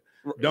want to play with.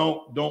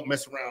 Don't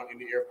mess around in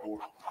the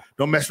airport.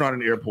 Don't mess around in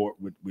the airport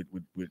with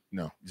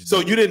no. So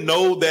you didn't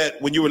know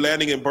that when you were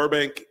landing in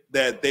Burbank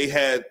that they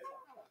had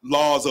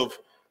laws of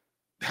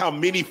how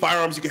many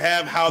firearms you can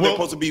have, how they're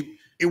supposed to be.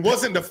 It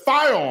wasn't the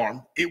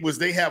firearm. It was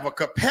they have a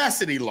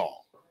capacity law.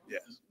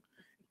 Yes.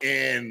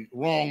 And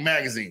wrong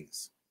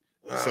magazines.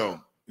 So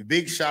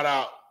big shout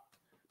out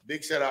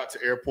to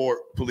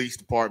Airport Police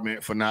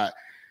Department for not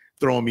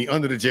throwing me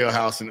under the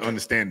jailhouse and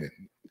understanding.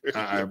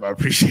 I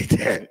appreciate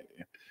that.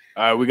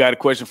 All right, we got a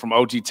question from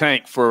OG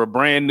Tank. For a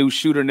brand new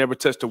shooter, never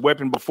touched a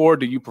weapon before,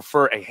 do you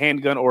prefer a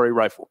handgun or a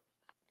rifle?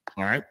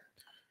 All right.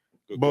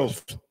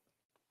 Both.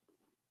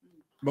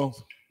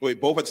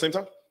 Wait, both at the same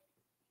time?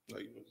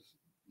 Like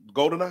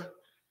GoldenEye?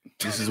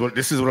 This is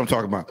what I'm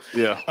talking about.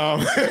 Yeah.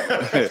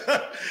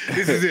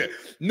 This is it.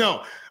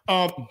 No,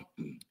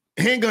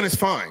 handgun is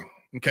fine.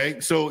 Okay,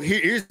 so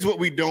here's what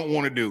we don't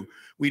want to do.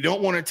 We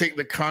don't want to take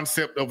the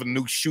concept of a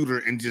new shooter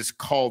and just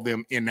call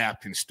them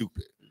inept and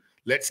stupid.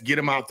 Let's get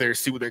them out there,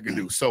 see what they can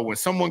do. So when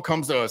someone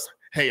comes to us,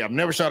 hey, I've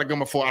never shot a gun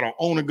before, I don't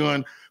own a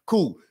gun.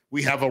 Cool.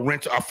 We have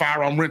a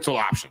firearm rental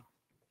option.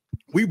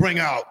 We bring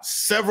out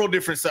several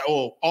different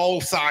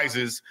all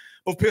sizes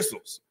of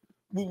pistols.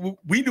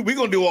 We're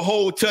gonna do a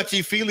whole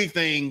touchy-feely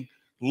thing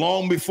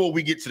long before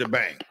we get to the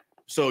bang.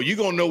 So you're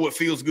gonna know what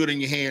feels good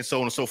in your hand, so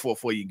on and so forth,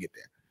 before you get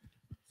there.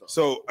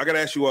 So I gotta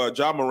ask you,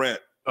 John Morant.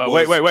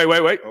 Wait.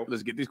 Oh.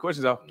 Let's get these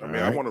questions out. I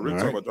mean, I want to really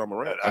talk about John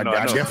Morant. I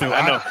definitely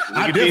want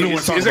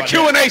to talk it's about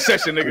a Q&A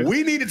session, nigga.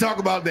 We need to talk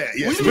about that.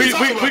 Yes, we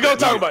gonna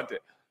talk about that.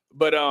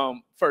 But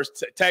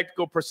first,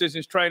 tactical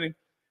precision training.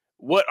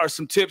 What are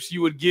some tips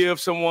you would give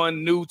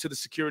someone new to the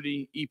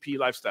security EP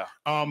lifestyle?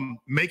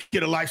 Make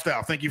it a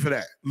lifestyle. Thank you for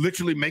that.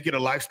 Literally make it a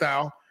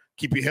lifestyle.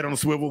 Keep your head on the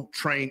swivel.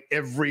 Train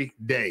every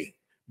day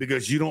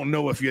because you don't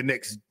know if your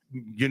next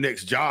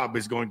job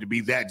is going to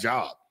be that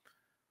job.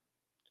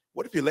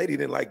 What if your lady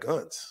didn't like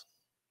guns?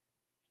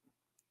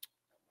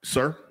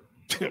 Sir?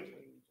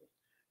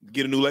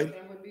 Get a new lady?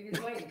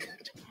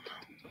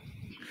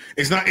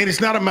 It's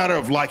not a matter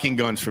of liking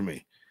guns for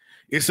me.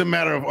 It's a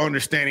matter of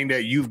understanding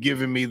that you've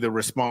given me the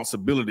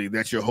responsibility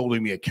that you're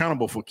holding me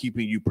accountable for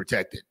keeping you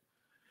protected.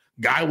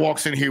 Guy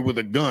walks in here with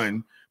a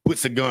gun,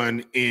 puts a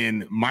gun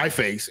in my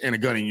face and a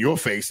gun in your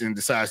face and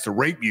decides to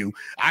rape you.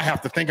 I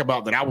have to think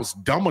about that I was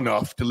dumb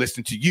enough to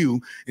listen to you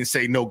and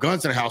say no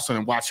guns in the house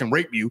and watch him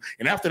rape you.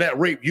 And after that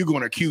rape, you're going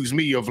to accuse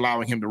me of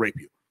allowing him to rape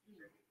you.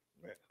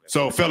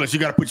 So fellas, you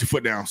got to put your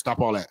foot down. Stop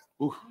all that.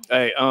 Ooh.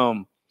 Hey,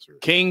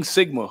 King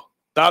Sigma,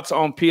 thoughts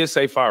on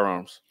PSA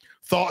firearms?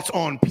 Thoughts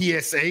on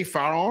PSA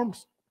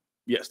firearms?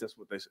 Yes, that's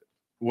what they said.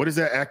 What is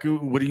that, Aku?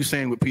 What are you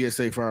saying with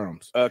PSA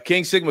firearms?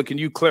 King Sigma, can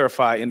you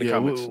clarify in the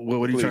comments?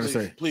 What are you trying to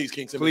say? Please,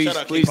 King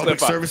Sigma. Please Public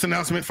service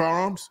announcement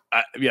firearms?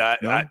 I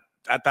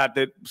thought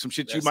that some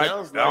shit you might.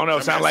 I don't know.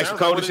 Sound like some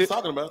code shit.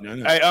 Talking about. No.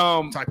 Hey,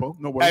 typo.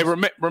 No worries.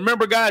 Hey,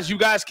 remember, guys, you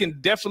guys can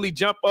definitely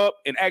jump up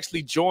and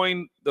actually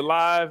join the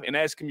live and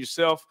ask him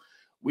yourself.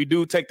 We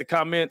do take the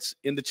comments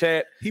in the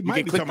chat. He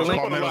might be talking about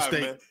Palmetto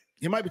State.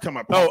 He might be talking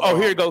about.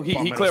 Here you go.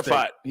 He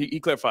clarified.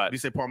 He clarified. Did he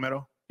say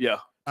Palmetto? Yeah.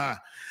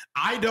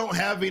 I don't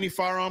have any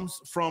firearms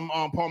from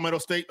Palmetto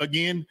State.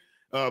 Again,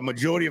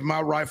 majority of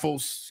my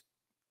rifles,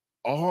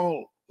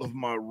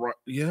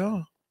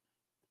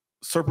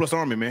 surplus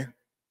Army, man.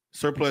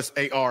 Surplus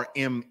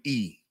ARME,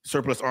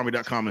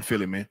 surplusarmy.com in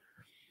Philly, man.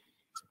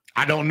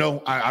 I don't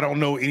know. I don't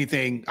know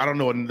anything. I don't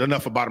know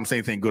enough about them to say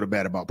anything good or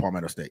bad about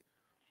Palmetto State.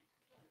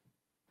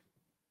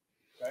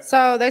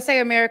 So they say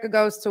America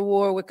goes to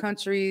war with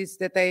countries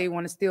that they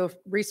want to steal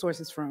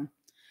resources from.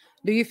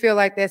 Do you feel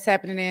like that's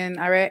happening in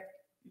Iraq?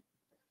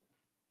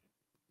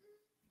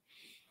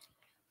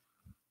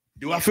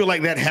 Do I feel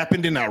like that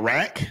happened in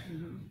Iraq?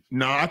 Mm-hmm.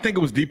 No, I think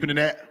it was deeper than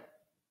that.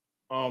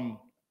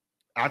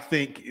 I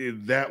think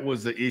that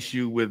was the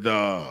issue with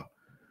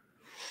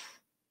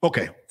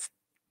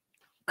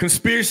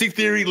conspiracy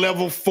theory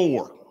level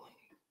 4.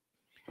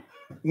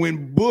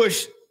 When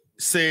Bush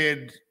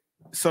said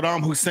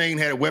Saddam Hussein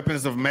had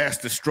weapons of mass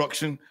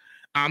destruction,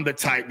 I'm the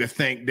type to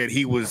think that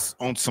he was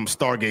on some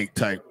Stargate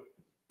type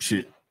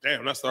shit.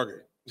 Damn, not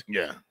Stargate.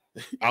 Yeah,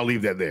 I'll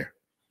leave that there.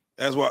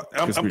 That's why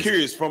I'm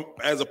curious.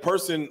 As a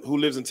person who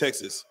lives in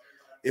Texas,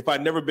 if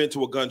I'd never been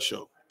to a gun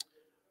show,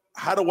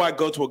 how do I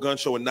go to a gun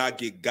show and not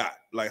get got?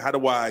 Like, how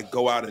do I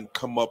go out and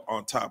come up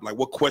on top? Like,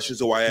 what questions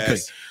do I ask?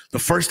 Okay. The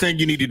first thing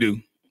you need to do,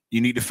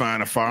 you need to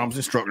find a firearms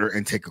instructor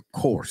and take a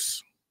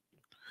course.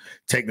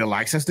 Take the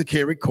license to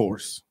carry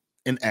course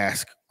and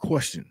ask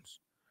questions.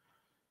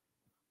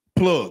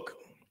 Plug.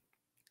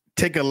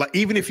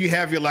 Even if you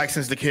have your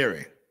license to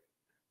carry,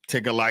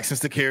 take a license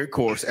to carry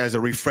course as a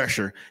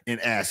refresher, and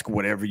ask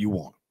whatever you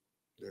want.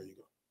 There you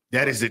go.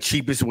 That is the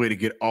cheapest way to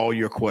get all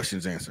your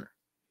questions answered.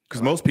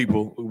 Because most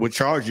people would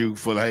charge you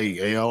for,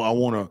 hey, I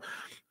want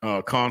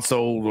a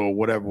console or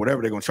whatever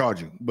they're going to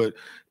charge you. But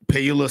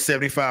pay your little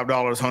 $75,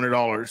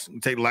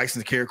 $100, take the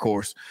license to carry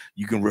course.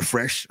 You can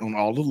refresh on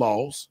all the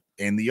laws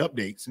and the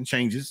updates and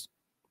changes,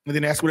 and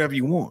then ask whatever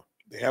you want.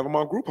 They have them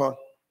on Groupon.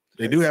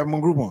 They do have them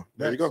on Groupon.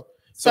 There you go.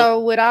 So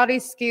with all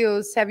these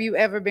skills, have you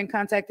ever been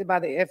contacted by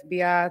the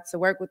FBI to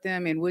work with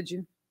them, and would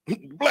you?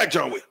 Black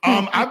John Wick.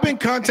 I've been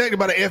contacted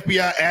by the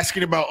FBI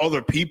asking about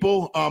other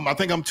people. I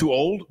think I'm too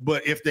old,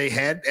 but if they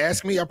had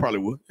asked me, I probably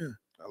would. Yeah.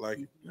 I like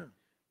it. Yeah.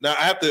 Now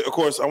I have to, of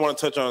course, I want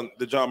to touch on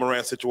the John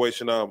Morant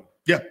situation.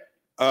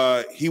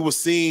 He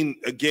was seen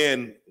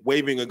again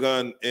waving a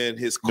gun in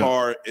his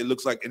car. It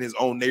looks like in his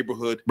own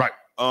neighborhood. Right.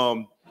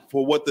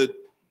 For what the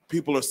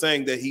people are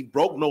saying, that he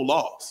broke no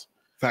laws.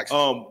 Facts.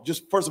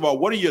 Just first of all,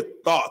 what are your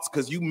thoughts?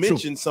 Because you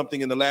mentioned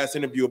something in the last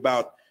interview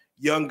about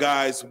young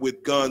guys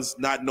with guns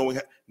not knowing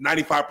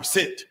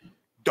 95%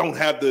 don't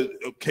have the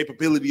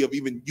capability of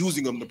even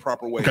using them the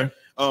proper way.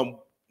 Okay.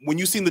 When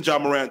you seen the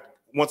John Morant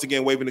once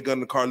again waving the gun in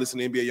the car,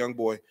 listening to NBA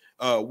Youngboy,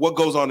 what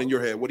goes on in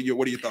your head? What are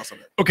your thoughts on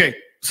that? Okay,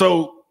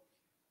 so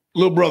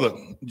little brother,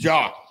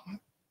 Ja,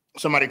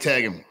 somebody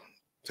tag him.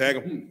 Tag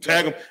him.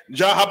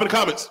 Ja, hop in the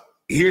comments.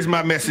 Here's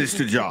my message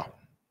to Ja.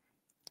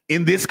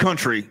 In this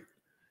country,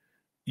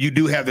 you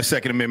do have the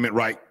Second Amendment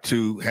right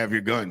to have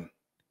your gun.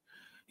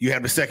 You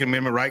have the Second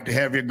Amendment right to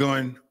have your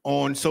gun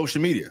on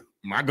social media.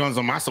 My gun's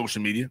on my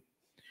social media.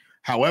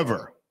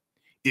 However,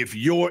 if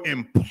your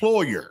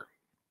employer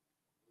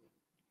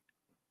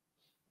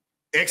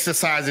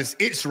exercises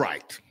its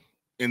right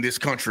in this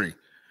country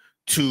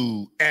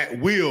to at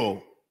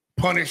will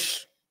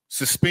punish,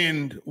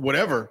 suspend,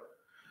 whatever,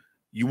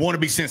 you want to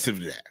be sensitive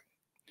to that.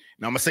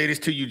 Now, I'm going to say this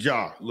to you,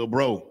 Ja, little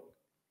bro.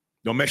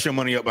 Don't mess your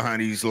money up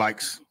behind these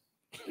likes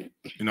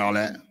and all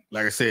that.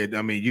 Like I said,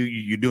 I mean,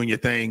 you're doing your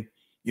thing.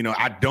 You know,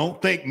 I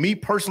don't think, me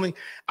personally,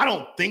 I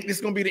don't think this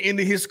is going to be the end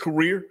of his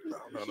career.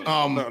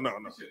 No.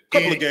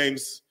 Couple of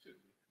games.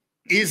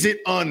 Is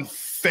it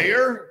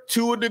unfair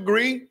to a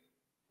degree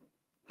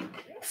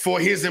for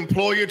his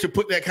employer to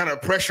put that kind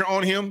of pressure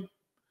on him?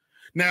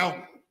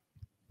 Now,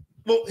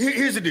 well,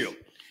 here's the deal.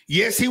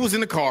 Yes, he was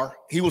in the car.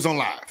 He was on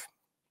live.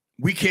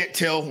 We can't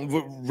tell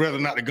whether or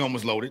not the gun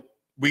was loaded.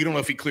 We don't know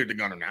if he cleared the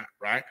gun or not,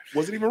 right?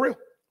 Was it even real?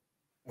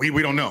 We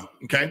don't know,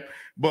 okay?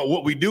 But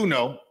what we do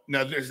know,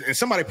 now, and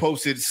somebody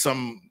posted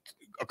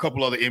a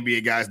couple other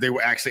NBA guys, they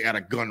were actually at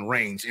a gun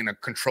range in a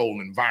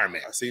controlled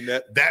environment. I seen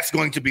that. That's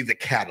going to be the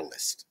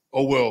catalyst.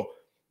 Oh, well,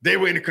 they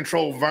were in a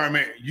controlled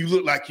environment. You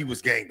look like you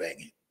was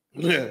gangbanging.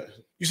 Yeah.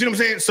 You see what I'm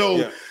saying?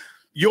 So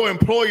your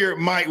employer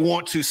might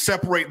want to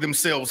separate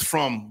themselves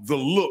from the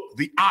look,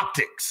 the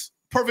optics.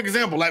 Perfect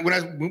example, like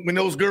when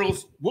those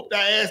girls whooped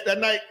our ass that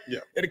night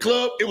at the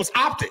club, it was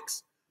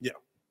optics. Yeah.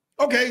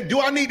 Okay, do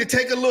I need to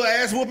take a little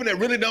ass whooping that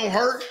really don't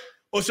hurt?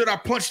 Or should I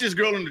punch this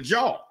girl in the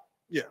jaw?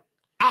 Yeah.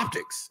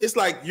 Optics. It's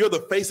like you're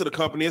the face of the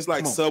company. It's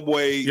like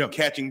Subway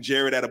catching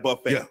Jared at a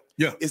buffet.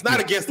 Yeah. It's not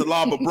against the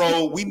law, but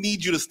bro, we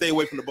need you to stay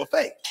away from the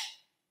buffet.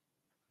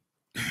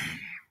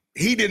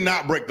 He did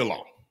not break the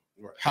law.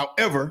 Right.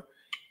 However,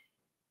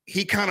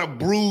 he kind of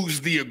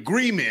bruised the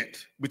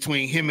agreement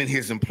between him and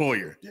his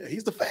employer. Yeah,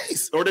 he's the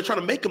face. Or they're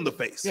trying to make him the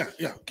face.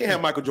 Yeah. Can't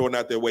have Michael Jordan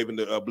out there waving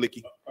the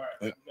blicky. All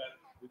right.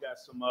 We got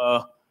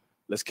some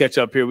let's catch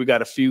up here. We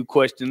got a few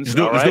questions.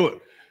 Let's do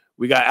it.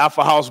 We got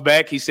Alpha House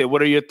back. He said,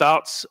 what are your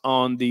thoughts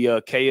on the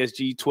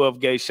KSG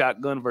 12-gauge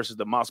shotgun versus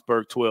the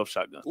Mossberg 12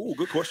 shotgun? Ooh,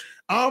 good question.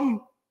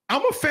 I'm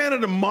a fan of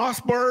the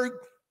Mossberg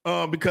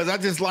because I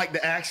just like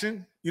the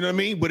action. You know what I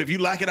mean? But if you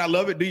like it, I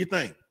love it. Do your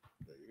thing.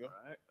 There you go.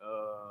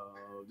 All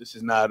right. This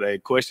is not a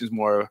question. It's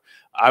more,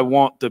 I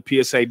want the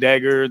PSA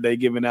dagger. They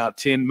giving out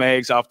 10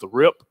 mags off the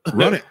rip.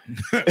 Run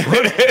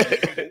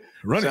it.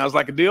 Run Sounds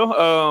like a deal.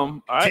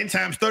 All right. 10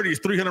 times 30 is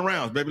 300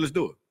 rounds, baby. Let's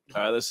do it.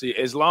 All right, let's see.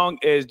 As long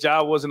as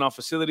Ja wasn't on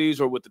facilities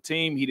or with the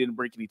team, he didn't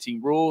break any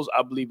team rules.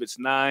 I believe it's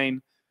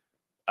 9.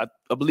 I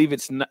believe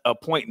it's a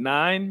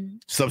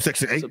 0.9.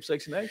 Subsection 8.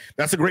 Subsection 8.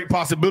 That's a great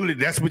possibility.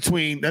 That's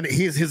between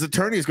his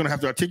attorney is going to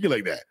have to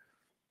articulate that.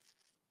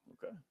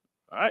 Okay.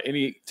 All right.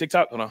 Any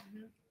TikTok? Hold on.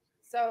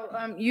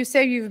 So you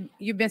say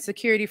you've been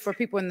security for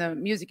people in the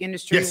music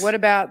industry. Yes. What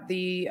about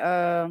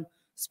the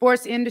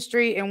sports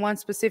industry? And one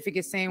specific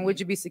is saying, would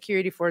you be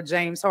security for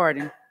James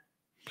Harden?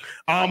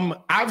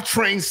 I've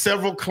trained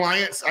several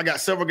clients. I got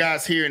several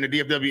guys here in the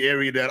DFW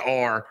area that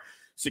are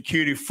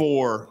security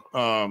for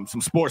some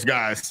sports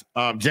guys.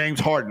 James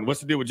Harden. What's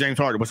the deal with James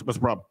Harden? What's the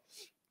problem?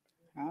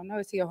 I don't know.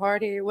 Is he a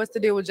hard head? What's the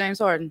deal with James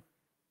Harden?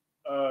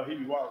 He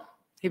be wild.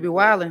 He be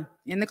wilding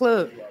in the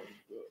club.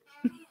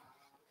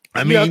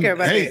 I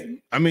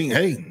mean,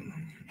 hey.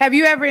 Have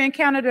you ever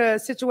encountered a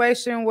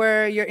situation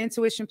where your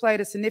intuition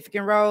played a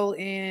significant role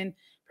in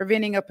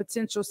preventing a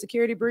potential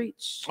security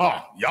breach?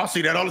 Oh, y'all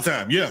see that all the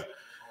time. Yeah.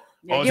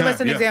 Give us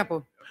an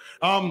example.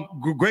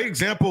 Great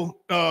example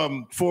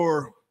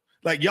for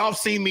like y'all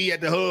seen me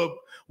at the hub,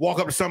 walk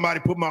up to somebody,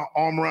 put my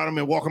arm around them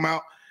and walk them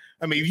out.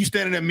 I mean, if you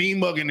standing there mean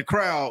mugging the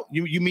crowd,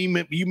 you mean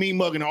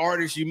mugging the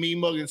artist, you mean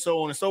mugging so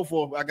on and so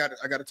forth. I got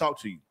to talk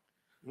to you.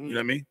 You know what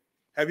I mean?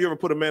 Have you ever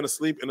put a man to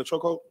sleep in a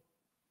chokehold?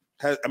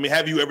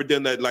 Have you ever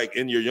done that, like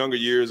in your younger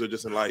years or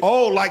just in life?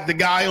 Oh, like the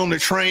guy on the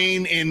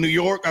train in New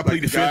York. I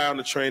plead the fifth. Guy on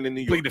the train in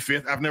New York. Plead the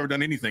fifth. I've never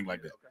done anything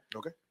like that.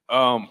 Okay.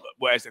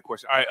 We'll ask that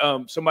question. All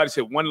right. Somebody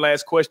said one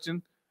last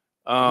question.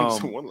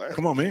 Come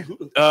on, man.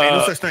 Ain't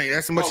no such thing.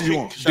 Ask as much as you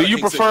want. Do you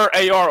prefer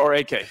AR or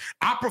AK?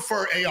 I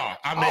prefer AR.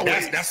 I mean,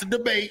 that's a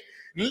debate.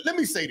 Let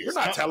me say this. You're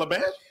not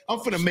Taliban. I'm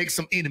finna make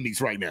some enemies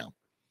right now.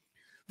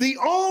 The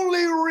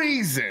only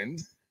reason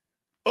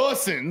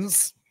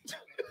Ussins,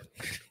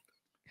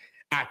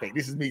 I think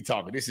this is me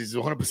talking. This is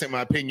 100%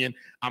 my opinion.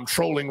 I'm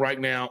trolling right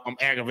now. I'm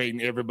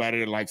aggravating everybody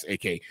that likes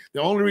AK.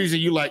 The only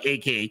reason you like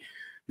AK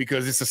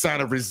because it's a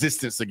sign of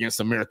resistance against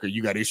America.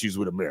 You got issues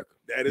with America.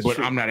 That is true.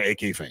 But I'm not an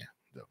AK fan.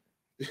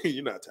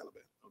 You're not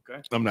Taliban.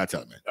 Okay. I'm not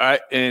Taliban. All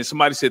right. And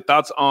somebody said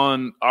thoughts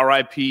on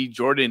RIP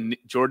Jordan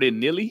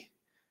Neely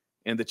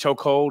and the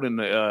chokehold in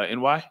the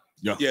NY?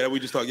 Yeah, we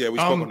just talked. Yeah, we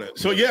spoke on that.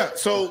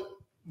 So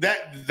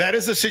that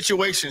is a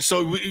situation.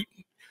 So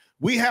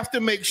we have to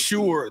make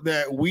sure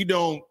that we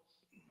don't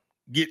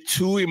get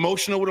too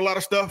emotional with a lot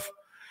of stuff.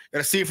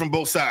 Gotta see it from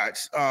both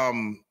sides.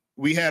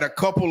 We had a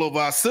couple of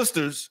our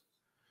sisters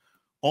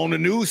on the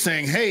news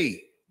saying,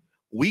 hey,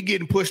 we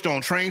getting pushed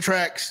on train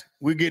tracks,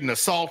 we're getting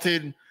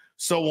assaulted,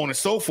 so on and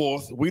so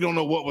forth. We don't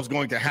know what was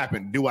going to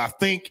happen. Do I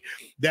think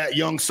that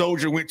young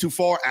soldier went too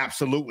far?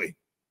 Absolutely.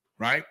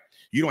 Right?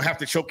 You don't have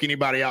to choke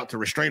anybody out to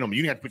restrain them.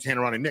 You have to put your hand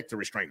around their neck to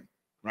restrain them.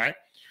 Right?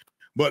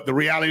 But the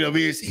reality of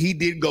it is he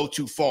did go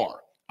too far.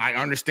 I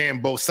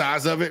understand both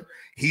sides of it.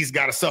 He's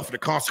got to suffer the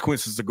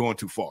consequences of going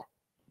too far.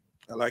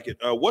 I like it.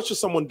 What should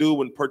someone do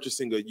when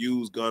purchasing a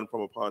used gun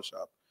from a pawn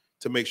shop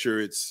to make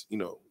sure it's,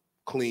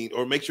 clean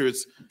or make sure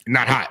it's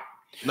not hot?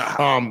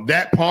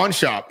 That pawn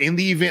shop, in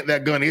the event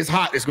that gun is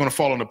hot, it's going to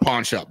fall on the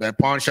pawn shop. That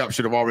pawn shop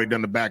should have already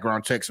done the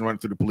background checks and run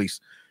it through the police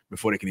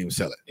before they can even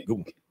sell it. Good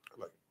one.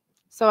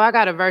 So I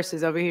got a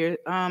versus over here.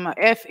 A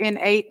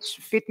FNH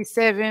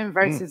 57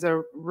 versus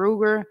a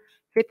Ruger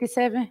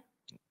 57.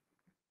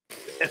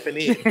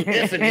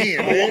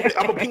 FNN.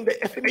 I'm gonna ping the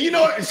FN. You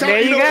know what?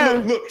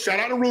 Look, shout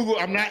out to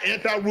Ruger. I'm not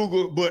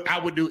anti-Ruger, but I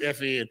would do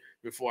FN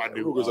before I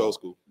do. Ruger's old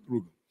school.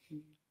 Ruger.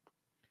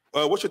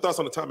 What's your thoughts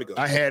on the Tommy gun?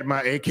 I had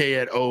my AK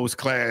at O's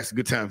class.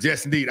 Good times.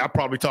 Yes, indeed. I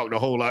probably talked a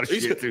whole lot of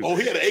shit too. Oh,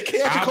 he had an AK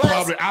at your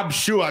class? I'm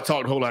sure I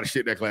talked a whole lot of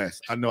shit in that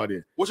class. I know I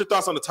did. What's your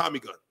thoughts on the Tommy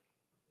gun?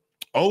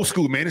 Old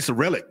school, man. It's a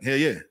relic. Hell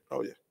yeah.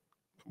 Oh, yeah.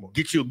 Come on.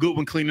 Get you a good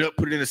one, clean it up,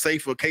 put it in a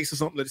safe or a case or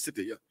something. Let it sit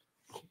there. Yeah.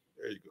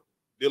 There you go.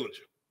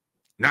 Dillinger.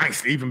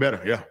 Nice. Even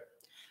better. Yeah.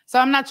 So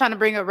I'm not trying to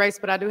bring up race,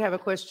 but I do have a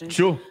question.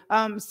 Sure.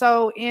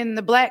 So in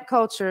the Black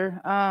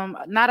culture,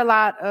 not a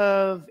lot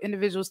of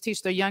individuals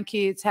teach their young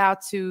kids how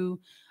to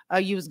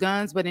use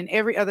guns, but in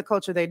every other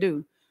culture they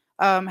do.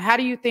 How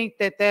do you think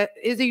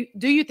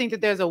do you think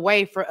that there's a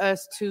way for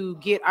us to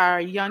get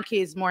our young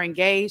kids more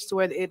engaged to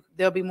where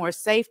there'll be more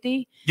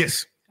safety?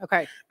 Yes.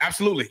 Okay.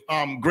 Absolutely.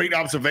 Great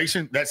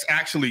observation. That's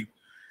actually,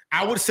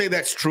 I would say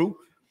that's true.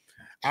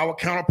 Our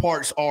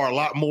counterparts are a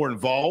lot more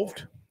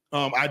involved.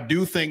 I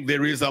do think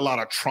there is a lot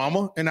of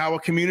trauma in our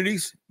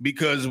communities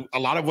because a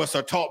lot of us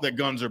are taught that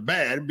guns are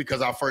bad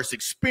because our first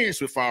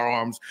experience with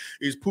firearms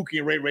is Pookie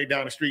and Ray Ray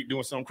down the street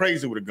doing something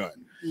crazy with a gun.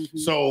 Mm-hmm.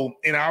 So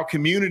in our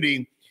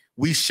community,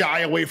 we shy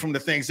away from the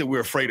things that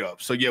we're afraid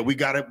of. So yeah, we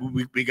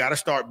gotta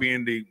start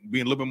being a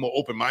little bit more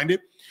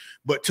open-minded.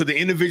 But to the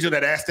individual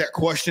that asked that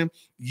question,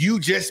 you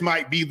just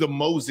might be the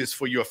Moses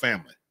for your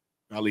family.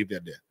 I'll leave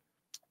that there.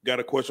 Got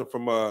a question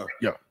from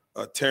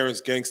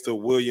Terrence Gangster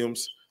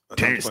Williams.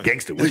 Terrence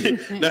Gangster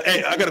Williams. Now,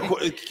 hey, I got a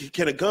question.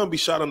 Can a gun be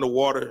shot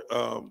underwater,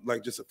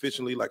 like just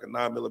efficiently, like a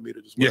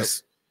 9mm? Just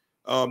yes.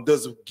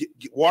 Does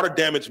water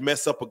damage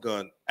mess up a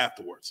gun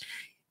afterwards?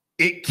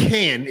 It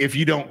can if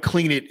you don't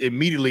clean it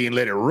immediately and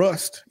let it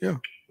rust. Yeah,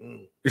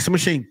 it's a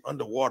machine.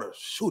 Underwater,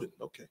 shoot it.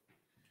 Okay.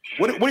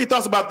 What are your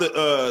thoughts about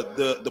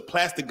the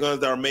plastic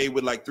guns that are made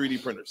with like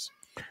 3D printers?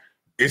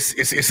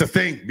 It's a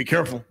thing. Be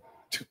careful.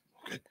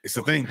 It's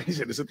a thing. He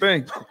said it's a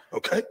thing.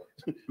 Okay.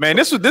 Man,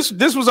 this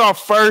was our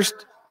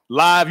first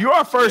live. You're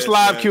our first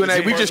live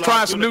Q&A. We just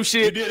trying some new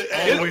shit.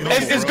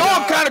 It's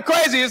going kind of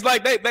crazy. It's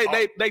like they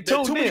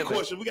tuned too many in.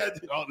 Questions. We got.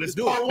 Let's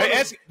do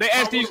it. They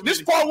asked these. This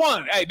is part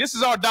one. Hey, this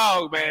is our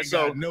dog, man.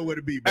 So nowhere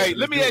to be. Hey,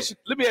 let me ask you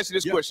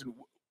this question.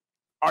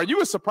 Are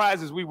you as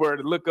surprised as we were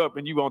to look up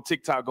and you on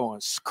TikTok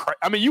going?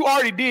 I mean, you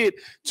already did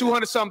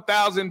 200-some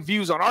thousand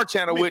views on our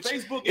channel, which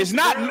is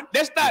not.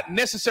 That's not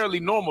necessarily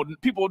normal.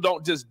 People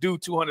don't just do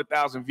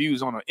 200,000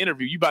 views on an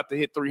interview. You about to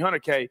hit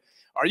 300K.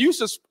 Are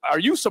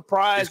you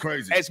surprised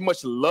as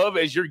much love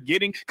as you're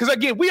getting? Because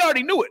again, we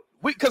already knew it.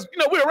 Because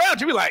we're around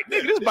you. We like,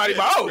 nigga, this body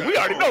my own. We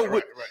already know.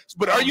 Right.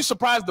 But are you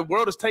surprised the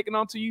world is taking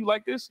on to you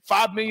like this?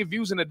 5 million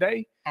views in a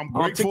day. I'm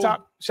grateful. On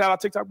TikTok. Shout out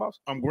TikTok boss.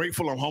 I'm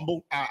grateful. I'm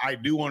humble. I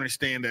do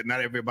understand that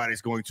not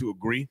everybody's going to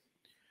agree.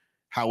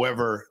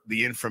 However,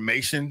 the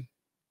information,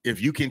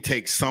 if you can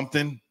take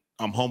something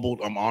I'm humbled.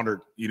 I'm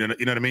honored. You know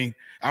what I mean?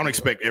 I don't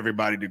expect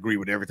everybody to agree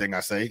with everything I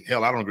say.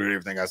 Hell, I don't agree with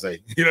everything I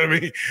say. You know what I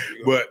mean?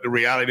 But the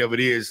reality of it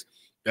is,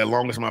 as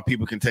long as my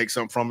people can take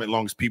something from it, as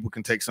long as people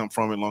can take something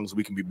from it, as long as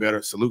we can be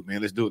better, salute,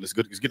 man. Let's do it. Let's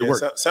get to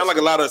work. Sound like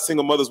a lot of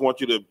single mothers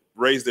want you to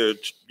raise their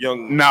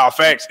young.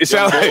 Facts. It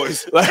sounds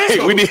like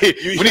So we need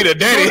a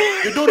daddy.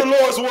 You're doing the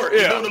Lord's work.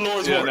 Yeah. You're doing the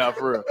Lord's work. Nah,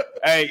 for real.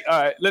 Hey,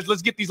 all right,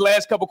 let's get these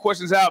last couple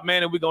questions out,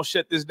 man, and we're gonna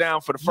shut this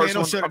down for the first Man, one.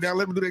 don't shut it down.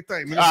 Let me do their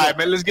thing, man. All right,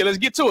 man. Let's get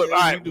to it. Yeah,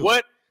 All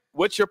right,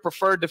 what's your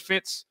preferred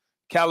defense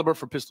caliber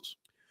for pistols?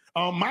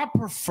 My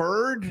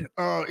preferred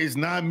is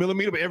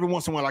 9mm, but every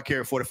once in a while I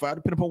carry 45,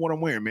 depending upon what I'm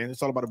wearing, man.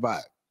 It's all about the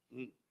vibe.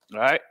 All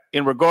right.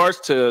 In regards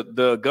to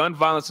the gun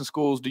violence in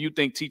schools, do you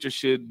think teachers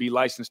should be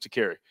licensed to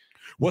carry?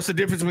 What's the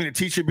difference between a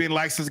teacher being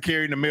licensed to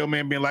carry and the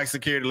mailman being licensed to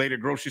carry, the lady at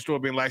the grocery store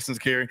being licensed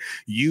to carry?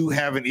 You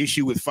have an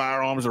issue with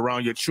firearms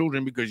around your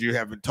children because you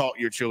haven't taught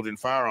your children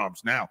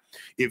firearms. Now,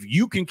 if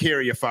you can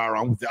carry a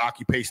firearm with the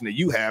occupation that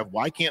you have,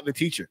 why can't the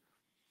teacher?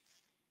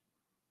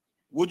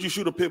 Would you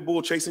shoot a pit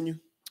bull chasing you?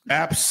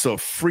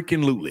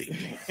 Absolutely.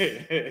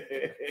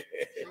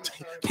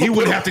 He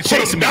wouldn't have to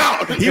chase me.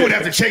 He wouldn't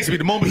have to chase me.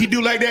 The moment he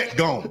do like that,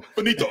 gone.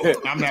 Finito.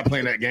 I'm not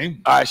playing that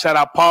game. All right, shout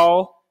out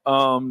Paul.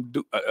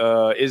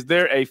 Is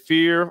there a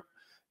fear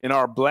in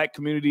our Black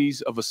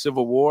communities of a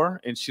civil war,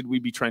 and should we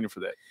be training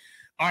for that?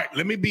 All right,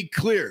 let me be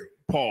clear,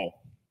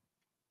 Paul.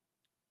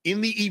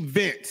 In the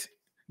event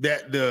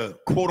that the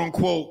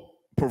quote-unquote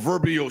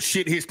proverbial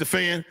shit hits the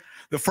fan,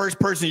 the first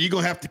person you're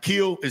going to have to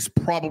kill is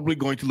probably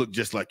going to look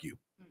just like you.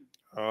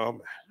 Oh,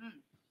 man.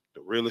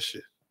 The realest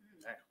shit.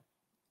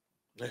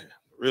 Man, the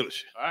realest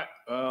shit.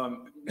 All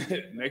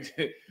right.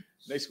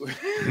 Next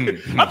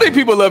question. I think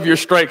people love your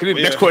strike.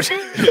 Next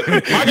question.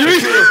 I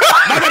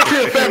got to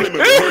kill a family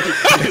member.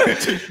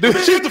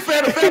 The shoot the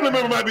family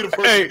member might be the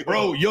first. Hey,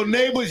 bro, your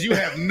neighbors, you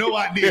have no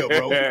idea,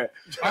 bro. All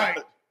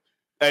right.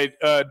 Hey,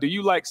 do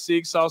you like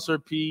Sig Saucer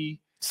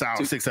P?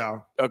 6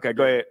 hour. Okay,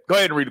 go ahead. Go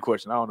ahead and read the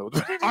question. I don't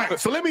know. All right,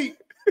 so let me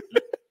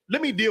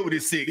deal with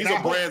this Sig. These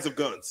are brands of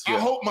guns. I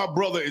hope my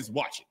brother is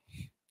watching.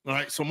 All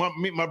right, so my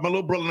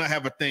little brother and I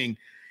have a thing.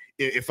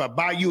 If I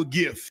buy you a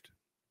gift,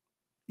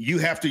 you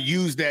have to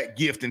use that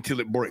gift until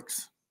it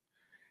breaks.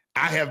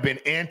 I have been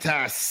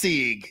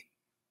anti-Sig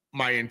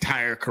my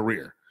entire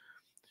career.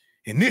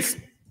 And this,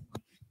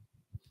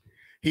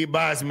 he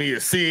buys me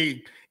a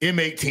Sig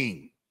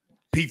M18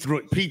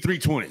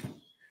 P320.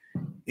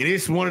 It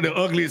is one of the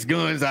ugliest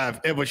guns I've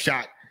ever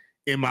shot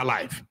in my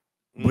life.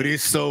 But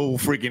it's so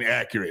freaking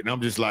accurate. And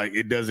I'm just like,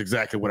 it does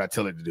exactly what I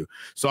tell it to do.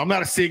 So I'm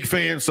not a Sig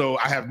fan, so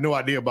I have no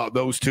idea about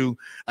those two.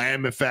 I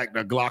am, in fact,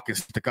 a Glock and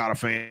Staccato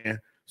fan.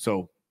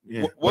 So,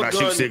 yeah, but I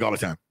shoot Sig all the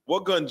time.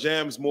 What gun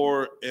jams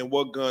more and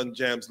what gun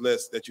jams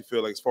less that you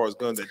feel like as far as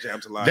guns that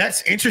jams a lot?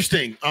 That's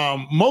interesting.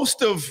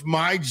 Most of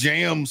my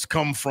jams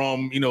come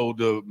from,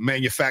 the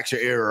manufacturer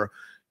error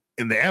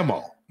in the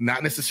ammo,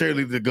 not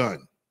necessarily the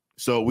gun.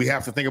 So we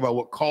have to think about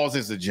what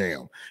causes a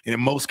jam. And in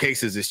most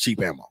cases, it's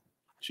cheap ammo.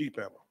 Cheap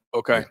ammo.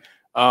 Okay.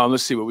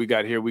 Let's see what we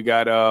got here. We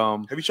got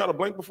Have you shot a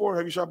blank before?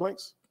 Have you shot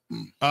blanks?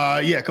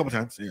 Yeah, a couple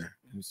times. Yeah.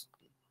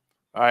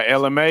 All right,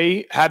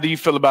 LMA. How do you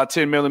feel about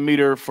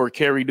 10mm for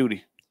carry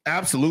duty?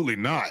 Absolutely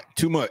not.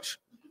 Too much.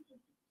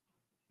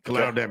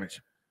 Collateral damage.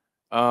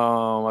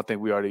 I think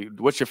we already.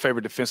 What's your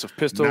favorite defensive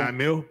pistol?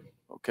 9mm.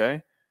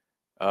 Okay.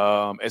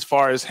 As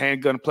far as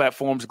handgun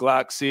platforms,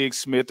 Glock, Sig,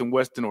 Smith and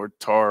Wesson, or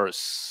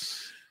Taurus?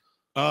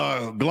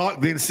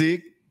 Glock, then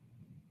Sig.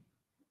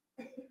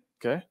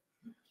 Okay.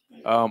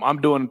 I'm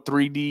doing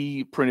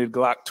 3D printed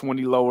Glock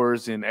 20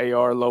 lowers and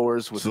AR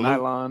lowers with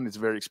nylon. It's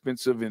very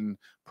expensive and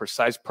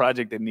precise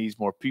project that needs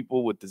more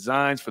people with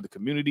designs for the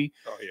community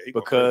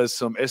because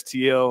some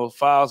STL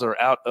files are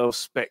out of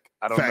spec.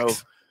 I don't know.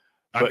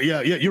 But yeah,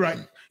 you're right.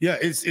 Yeah,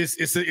 it's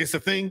a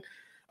thing.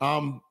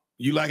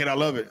 You like it, I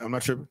love it. I'm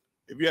not tripping.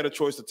 If you had a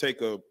choice to take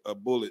a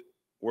bullet,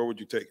 where would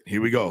you take it?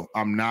 Here we go.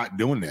 I'm not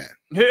doing that.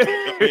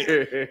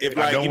 If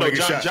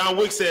like John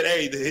Wick said,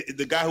 hey,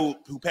 the guy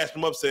who passed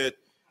him up said,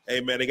 hey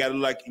man, they gotta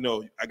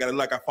I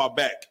gotta I fought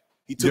back.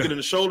 He took it in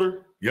the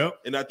shoulder. Yep.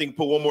 And I think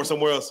put one more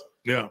somewhere else.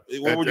 Yeah.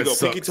 Where would you go?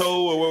 Pinky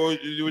toe or where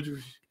would you?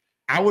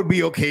 I would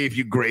be okay if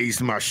you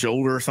grazed my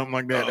shoulder or something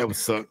like that. That would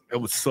suck. It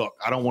would suck.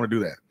 I don't want to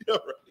do that.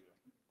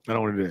 I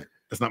don't want to do that.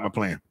 That's not my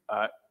plan.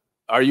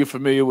 Are you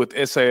familiar with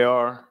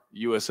SAR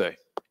USA?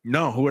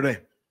 No. Who are they?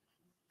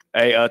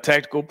 A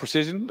tactical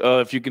precision.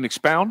 If you can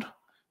expound,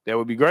 that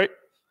would be great.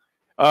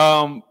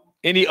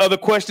 Any other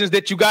questions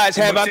that you guys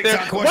have out there?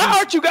 Why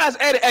aren't you guys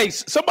at it? Hey,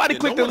 somebody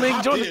click the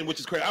link. Join which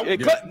is crazy.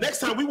 Next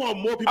time we want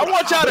more people. I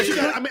want y'all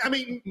to. I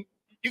mean,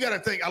 you got to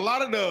think a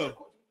lot of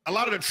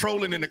the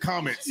trolling in the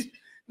comments.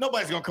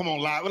 Nobody's gonna come on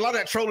live. A lot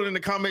of that trolling in the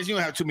comments. You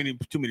don't have too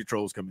many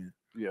trolls come in.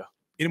 Yeah.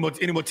 Any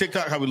more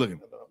TikTok? How we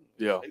looking?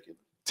 Yeah.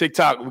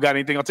 TikTok. We got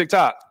anything on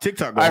TikTok?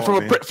 TikTok. All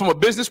right. From a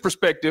business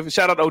perspective,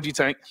 shout out to OG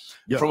Tank.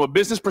 Yeah. From a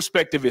business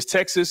perspective, is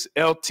Texas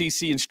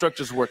LTC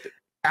instructors worth it?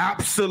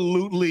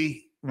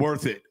 Absolutely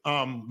worth it.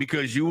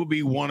 Because you will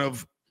be one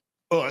of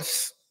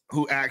us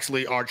who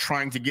actually are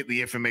trying to get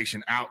the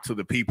information out to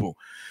the people.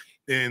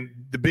 And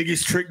the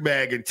biggest trick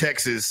bag in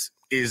Texas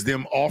is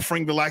them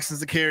offering the license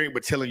to carry,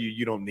 but telling you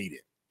you don't need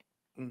it.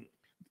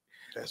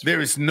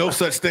 There is no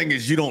such thing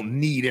as you don't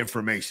need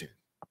information.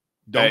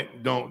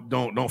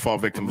 Don't fall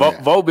victim to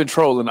that. Vo been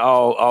trolling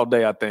all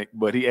day, I think,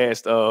 but he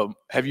asked,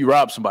 have you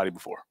robbed somebody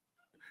before?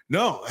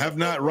 No, have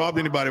not robbed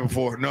anybody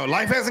before. No,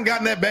 life hasn't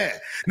gotten that bad.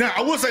 Now,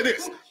 I will say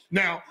this.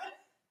 Now,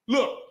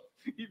 look,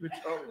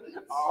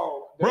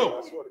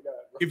 bro,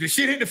 if the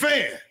shit hit the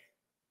fan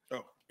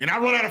and I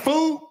run out of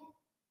food,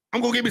 I'm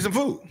gonna get me some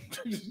food.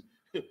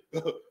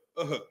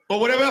 Or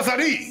whatever else I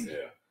need. Yeah.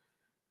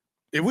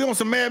 If we on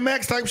some Mad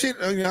Max type shit,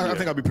 I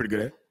think I'll be pretty good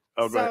at it.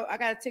 Oh, so I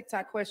got a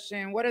TikTok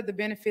question. What are the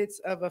benefits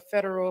of a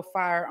federal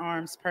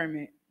firearms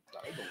permit?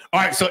 All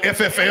right, so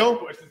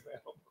FFL.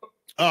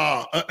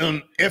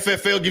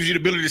 FFL gives you the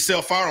ability to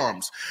sell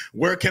firearms.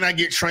 Where can I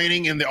get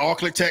training in the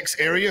Arklatex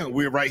area?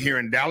 We're right here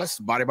in Dallas,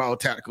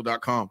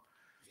 bodybiotactical.com.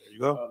 There you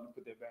go.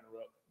 Put that banner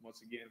up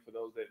once again for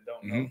those that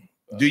don't know.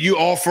 Do you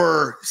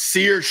offer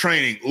sear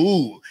training?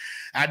 Ooh,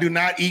 I do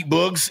not eat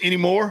bugs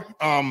anymore.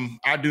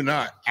 I do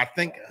not. I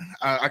think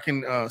I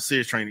can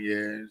sear training.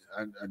 Yeah,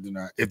 I do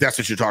not. If that's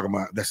what you're talking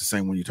about, that's the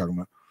same one you're talking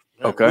about.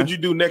 Okay. Would you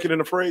do naked and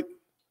afraid?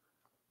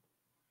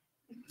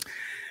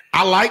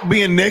 I like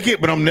being naked,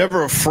 but I'm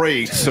never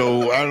afraid.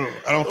 So I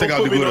don't think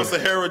I'll do good. Don't put me on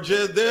Sahara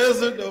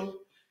Desert.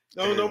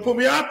 Don't put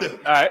me out there.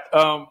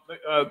 All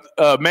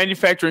right.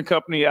 Manufacturing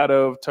company out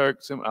of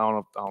Turks. I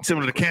don't know.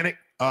 Similar to Canic.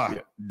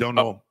 Don't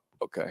know.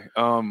 Okay.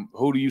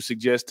 Who do you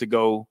suggest to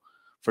go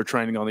for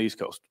training on the East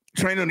Coast?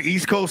 Training on the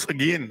East Coast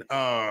again.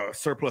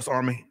 Surplus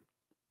Army.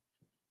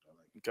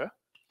 Okay.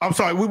 I'm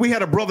sorry. We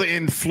had a brother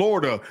in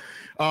Florida,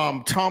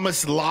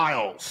 Thomas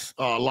Lyles,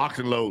 Locked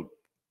and Load,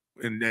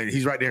 and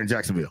he's right there in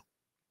Jacksonville.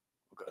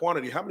 Okay.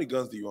 Quantity. How many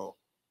guns do you own?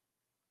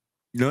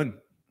 None.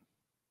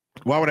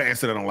 Why would I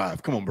answer that on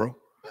live? Come on, bro.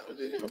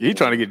 You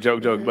trying to get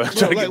joke, but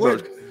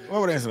why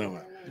would I answer that on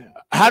live?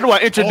 How do I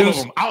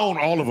introduce? I own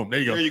all of them.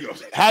 There you go.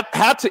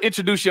 How to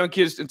introduce young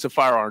kids into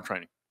firearm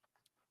training?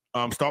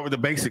 Start with the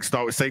basics.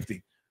 Start with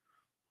safety.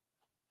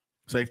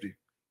 Safety.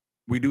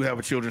 We do have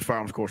a children's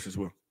firearms course as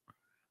well.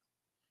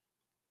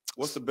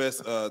 What's the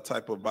best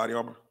type of body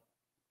armor?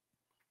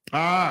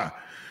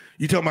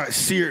 You talking about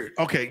sear?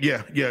 Okay,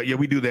 yeah.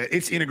 We do that.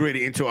 It's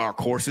integrated into our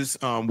courses.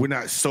 We're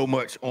not so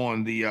much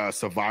on the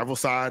survival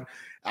side.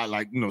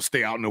 I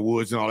stay out in the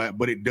woods and all that,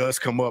 but it does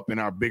come up in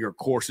our bigger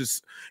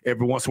courses.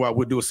 Every once in a while,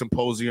 we'll do a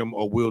symposium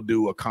or we'll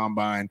do a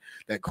combine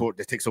that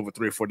takes over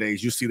 3 or 4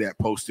 days. You'll see that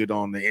posted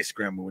on the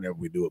Instagram or whenever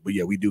we do it. But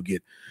yeah, we do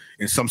get,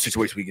 in some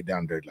situations, we get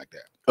down dirty like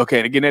that. Okay,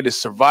 and again, that is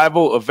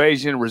survival,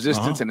 evasion,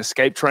 resistance, and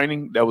escape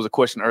training. That was a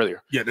question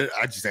earlier. Yeah,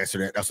 I just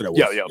answered that. That's what that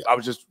was. Yeah. I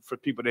was just, for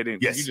people that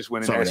didn't, you just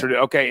went and answered that. it.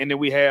 Okay, and then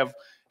we have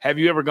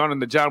you ever gone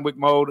into John Wick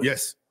mode?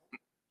 Yes.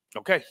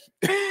 Okay.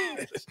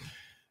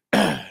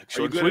 Are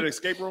you good at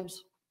escape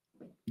rooms?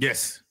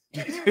 Yes.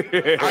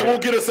 I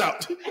won't get us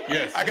out.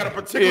 Yes. I got a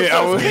particular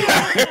All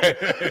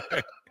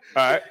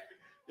right.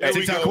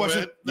 TikTok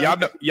question.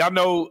 Y'all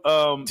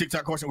know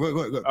TikTok question. Go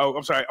ahead. Oh,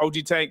 I'm sorry.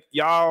 OG Tank.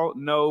 Y'all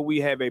know we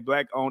have a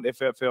black-owned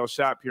FFL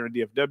shop here in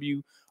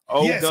DFW.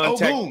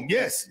 Ogun.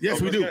 Yes,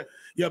 we do.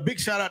 Yeah, big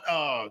shout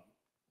out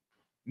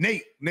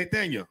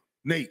Nathaniel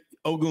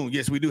Ogun.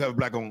 Yes, we do have a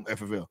black-owned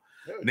FFL.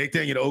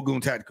 Nathaniel, the Ogun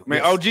Tactical.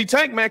 Man, yes. OG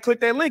Tank, man, click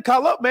that link.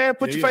 Call up, man.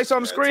 Put your face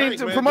on the screen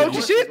to promote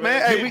your shit,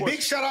 man. Hey,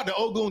 big shout out to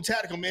Ogun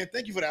Tactical, man.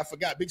 Thank you for that. I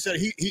forgot. Big shout out.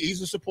 He's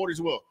a supporter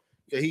as well.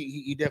 Yeah,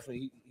 he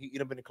definitely he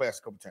been in class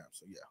a couple times.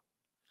 So yeah.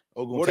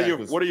 Ogun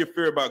what are your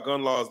fear about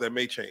gun laws that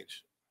may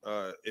change,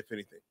 if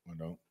anything? I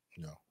don't.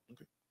 No.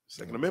 Okay.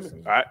 Second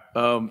Amendment. All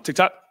right.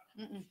 TikTok.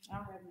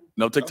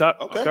 No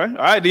TikTok. Okay. All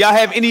right. Do y'all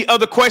have any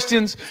other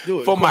questions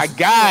for my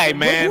guy,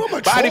 man?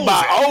 Body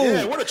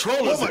by what a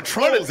troll is. What a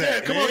troll is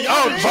that? Come on,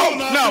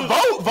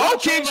 y'all.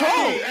 Vote King Troll.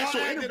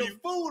 I did a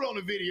food on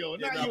the video.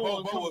 Now you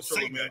want to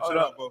say that? Shut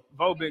up,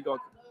 Vote been going.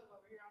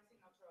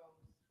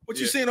 What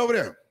you seeing over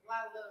there?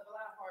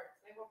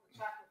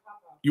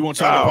 You want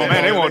chocolate? Oh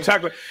man, they want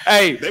chocolate.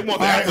 Hey, they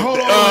want that. Hold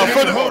on.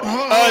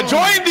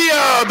 Join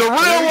the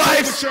real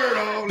life,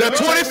 the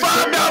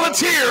 $25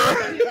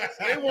 tier.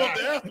 They want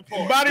the after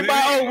party. Body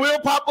by will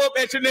pop up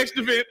at your next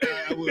event.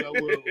 I will.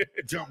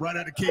 Jump right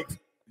out of the cake.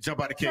 Jump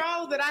out the cake.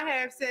 Troll that I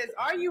have says,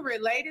 "Are you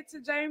related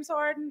to James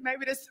Harden?"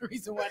 Maybe that's the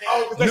reason why.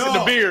 That's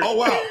the beard. Oh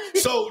wow.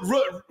 So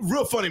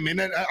real funny, man.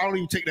 I don't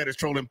even take that as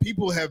trolling.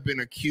 People have been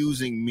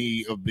accusing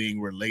me of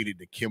being related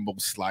to Kimbo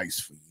Slice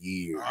for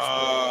years.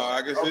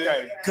 I can see.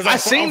 Okay. Because I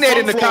seen that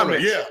in the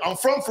comments. Yeah, I'm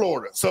from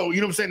Florida, so you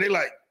know what I'm saying. They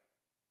like,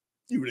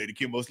 you related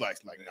to Kimbo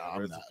Slice? Like, nah,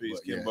 I'm rest not. In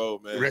peace, but, Kimbo,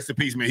 man. Rest in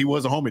peace, man. He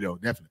was a homie though,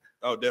 definitely.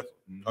 Oh, definitely.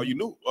 Mm-hmm. Oh, you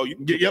knew. Oh, you.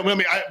 Yeah. Well,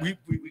 I mean,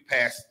 we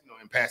passed.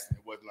 In passing,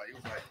 it was like.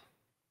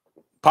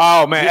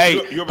 Paul,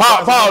 man,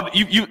 Paul,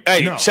 you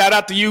no. Shout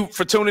out to you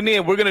for tuning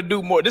in. We're gonna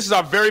do more. This is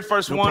our very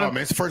first one. Problem,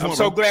 it's the first I'm one,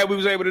 so bro. glad we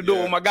was able to do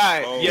it with my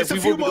guy. Oh, yes, we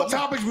will. A few more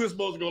topics we're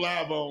supposed to go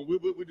live on. We'll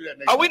do that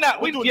next. Oh, we're not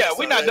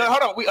done.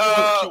 Hold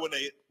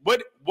on.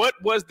 What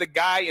was the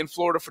guy in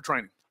Florida for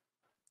training?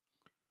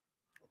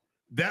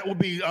 That would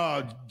be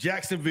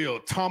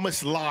Jacksonville.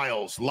 Thomas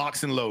Lyles,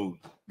 Locks and Load.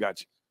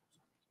 Gotcha.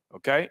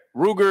 Okay.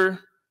 Ruger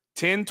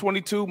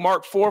 10-22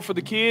 Mark IV for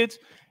the kids.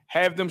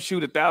 Have them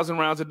shoot 1,000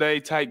 rounds a day,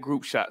 tight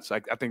group shots. I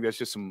think that's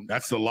just some.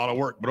 That's a lot of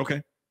work, but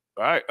okay.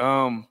 All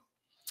right.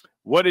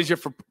 What is your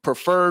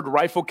preferred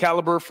rifle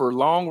caliber for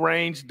long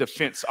range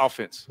defense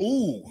offense?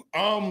 Ooh,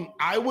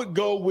 I would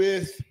go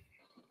with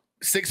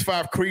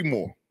 6.5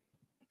 Creedmoor.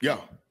 Yeah.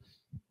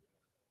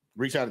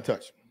 Reach out and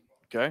touch.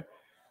 Okay.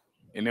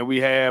 And then we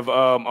have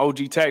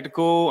OG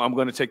Tactical. I'm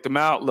going to take them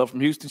out. Love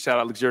from Houston. Shout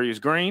out Luxurious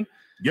Green.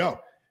 Yo.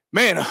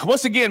 Man,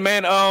 once again,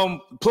 man,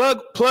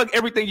 plug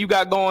everything you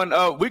got going.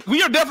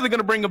 We are definitely going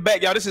to bring them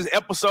back, y'all. This is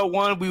episode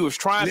 1. We was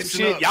trying some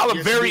shit. Y'all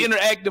are very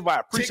interactive.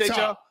 I appreciate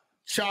y'all.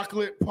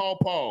 Chocolate Paw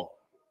Paw.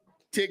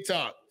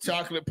 TikTok.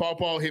 Chocolate Paw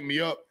Paw. Hit me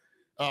up.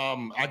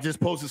 I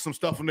just posted some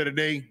stuff on there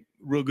today.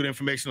 Real good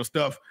informational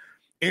stuff.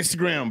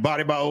 Instagram,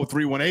 Body by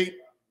 0318.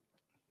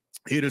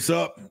 Hit us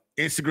up.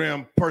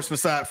 Instagram, personal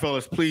side,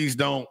 fellas. Please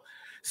don't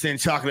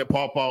send Chocolate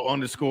Paw Paw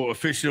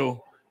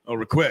 _official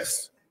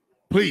requests.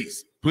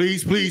 Please.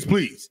 Please, please,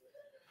 please.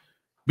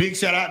 Big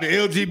shout out to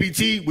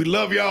LGBT. We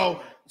love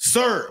y'all.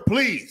 Sir,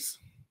 please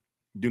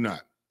do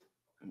not.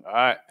 All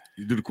right.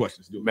 You do the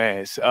questions. Do it.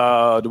 Man,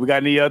 do we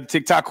got any other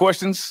TikTok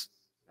questions?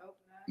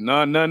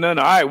 None. All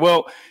right.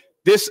 Well,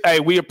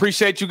 we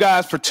appreciate you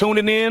guys for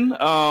tuning in.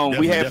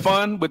 We had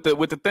fun with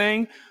the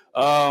thing.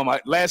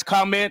 Last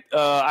comment.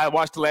 I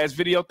watched the last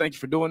video. Thank you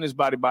for doing this,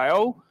 Body by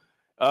O.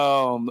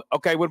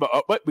 Okay, what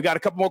about we got a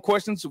couple more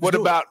questions. What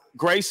about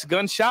Grace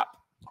Gun Shop?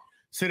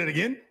 Say that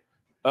again.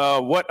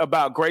 What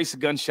about Grace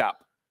Gun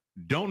Shop?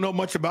 Don't know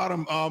much about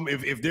them.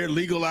 If they're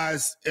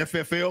legalized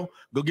FFL,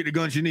 go get the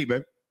guns you need,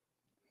 baby.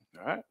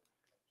 All right.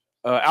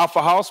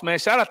 Alpha House, man,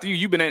 shout out to you.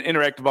 You've been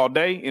interactive all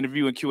day.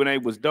 Interview and Q&A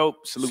was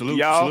dope. Salute to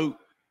y'all.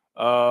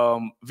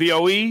 Salute.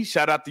 VOE,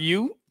 shout out to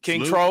you.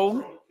 King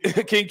Troll.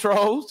 King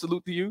Troll,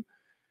 salute to you.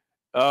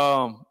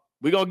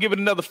 We're gonna give it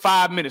another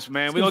 5 minutes,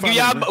 man. We're gonna give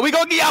y'all 5. We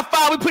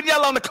putting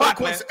y'all on the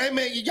clock, man. Hey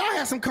man, y'all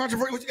have some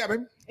controversy. What you got,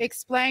 baby?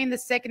 Explain the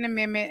Second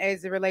Amendment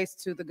as it relates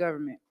to the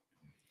government.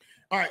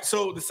 All right.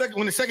 So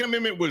when the Second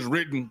Amendment was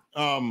written,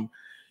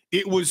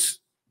 it was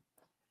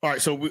all right.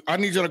 So I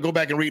need you to go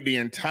back and read the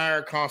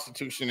entire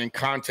Constitution in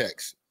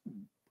context.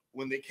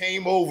 When they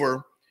came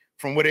over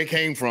from where they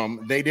came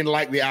from, they didn't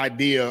like the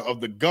idea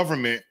of the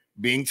government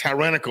being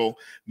tyrannical,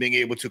 being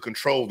able to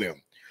control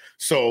them.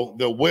 So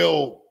the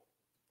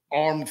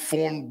armed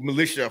formed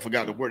militia, I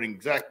forgot the wording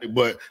exactly,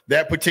 but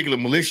that particular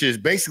militia is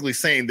basically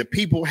saying the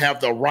people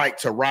have the right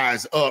to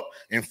rise up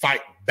and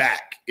fight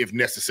back if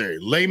necessary.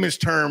 Layman's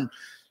term,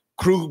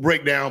 crew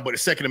breakdown, but the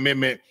Second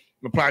Amendment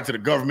applied to the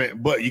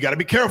government. But you got to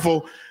be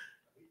careful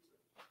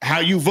how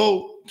you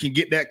vote can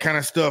get that kind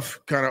of stuff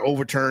kind of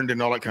overturned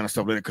and all that kind of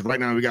stuff. Because right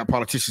now we got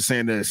politicians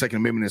saying that the Second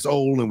Amendment is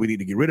old and we need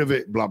to get rid of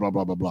it. Blah, blah,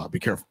 blah, blah, blah. Be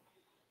careful.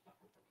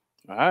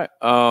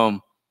 All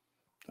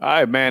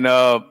right,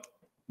 man.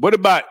 What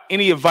about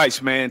any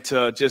advice, man,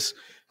 to just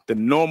the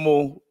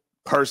normal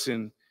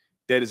person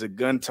that is a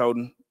gun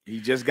toting? He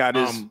just got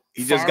his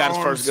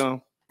first gun.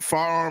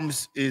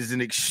 Firearms is an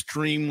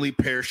extremely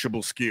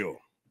perishable skill.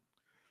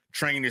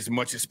 Train as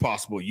much as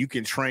possible. You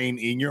can train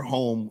in your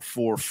home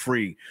for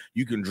free.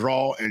 You can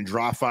draw and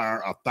dry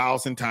fire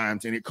 1,000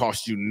 times, and it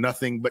costs you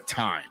nothing but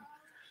time.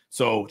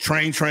 So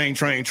train.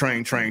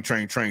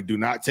 Do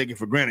not take it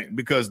for granted,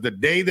 because the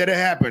day that it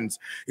happens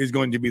is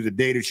going to be the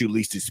day that you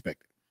least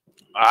expect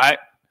it. All right.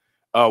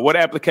 What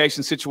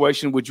application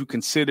situation would you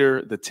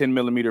consider the 10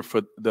 millimeter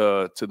to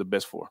the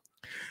best for?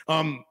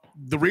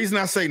 The reason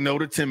I say no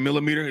to 10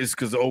 millimeter is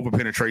because of over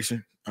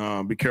penetration.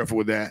 Be careful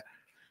with that.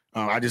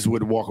 I just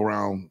wouldn't walk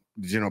around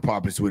the general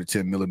populace with a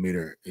 10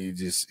 millimeter.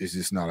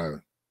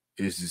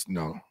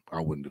 No,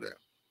 I wouldn't do that.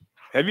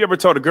 Have you ever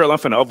told a girl I'm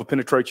finna over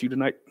penetrate you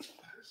tonight?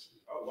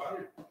 Oh, wow.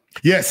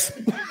 Yes.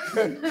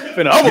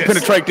 Finna over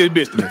penetrate this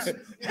business.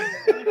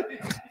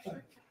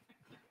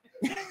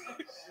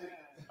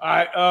 All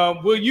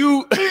right, will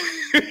you?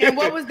 And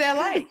what was that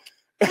like?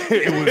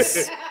 It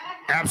was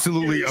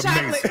absolutely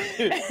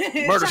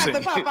amazing. Murder scene.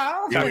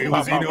 Yeah, it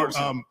was,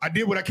 I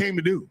did what I came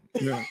to do.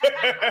 Yeah.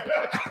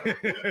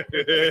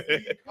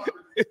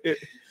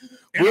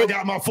 And I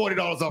got my $40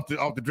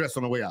 off the dress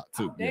on the way out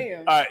too.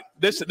 Damn. All right,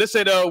 this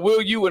said,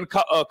 will you and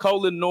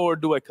Colin Noor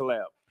do a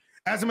collab?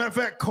 As a matter of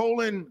fact,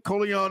 Colin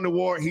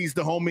Noir, he's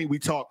the homie. We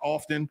talk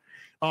often.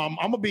 I'm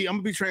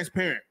gonna be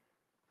transparent.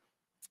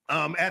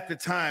 At the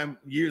time,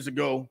 years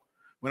ago,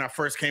 when I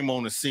first came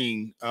on the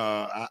scene,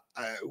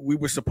 we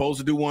were supposed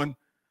to do one,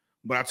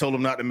 but I told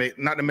him not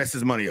to mess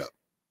his money up.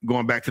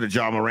 Going back to the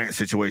Ja Morant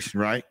situation,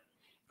 right?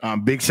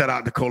 Big shout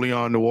out to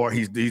Colin Noir.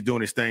 He's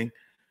doing his thing.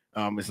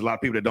 There's a lot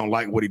of people that don't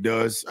like what he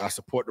does. I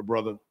support the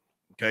brother.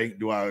 Okay,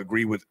 do I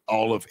agree with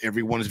all of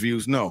everyone's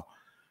views? No.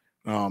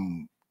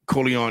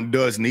 Colin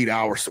does need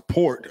our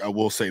support. I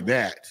will say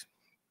that.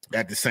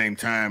 At the same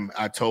time,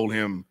 I told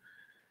him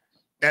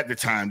at the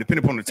time,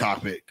 depending upon the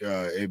topic,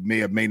 it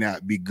may or may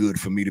not be good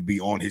for me to be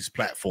on his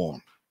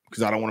platform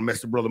because I don't want to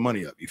mess the brother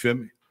money up. You feel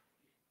me?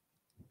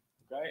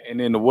 Okay. And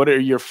then what are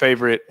your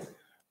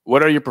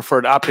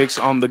preferred optics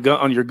on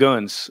your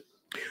guns?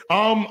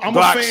 I'm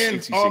Glocks, a fan.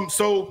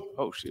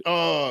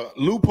 ETC.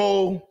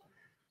 Lupo,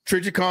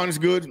 Trigicon is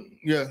good.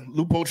 Yeah,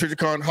 Lupo,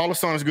 Trigicon,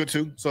 Holoston is good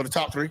too. So the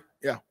top 3.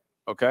 Yeah.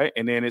 Okay,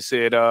 and then it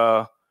said,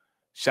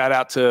 shout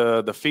out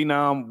to the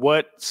Phenom.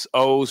 What's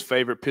O's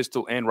favorite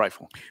pistol and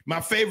rifle?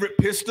 My favorite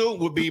pistol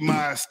would be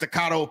my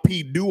Staccato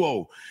P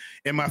Duo,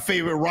 and my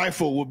favorite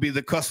rifle would be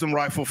the custom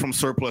rifle from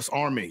Surplus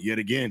Army. Yet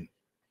again,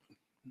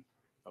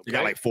 you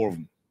got like 4 of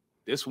them.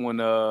 This one,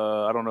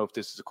 I don't know if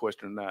this is a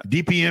question or not.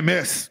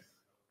 DPMS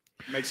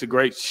makes a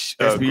great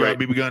SBR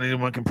BB gun.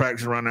 Anyone can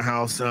practice around the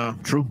house.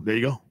 True. There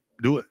you go.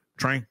 Do it.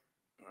 Train.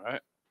 All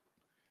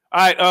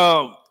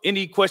right.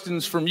 Any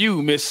questions from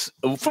you, Miss?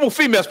 From a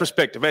female's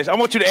perspective, I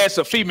want you to ask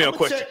a female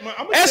question.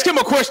 Ask him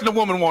a question a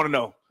woman want to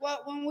know.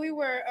 Well, when we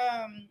were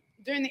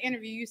during the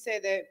interview, you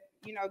said that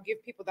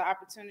give people the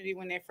opportunity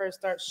when they first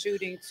start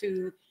shooting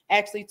to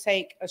actually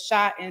take a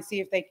shot and see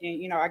if they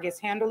can, I guess,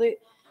 handle it.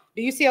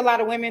 Do you see a lot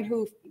of women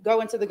who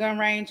go into the gun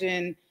range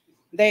and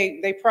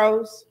they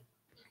pros?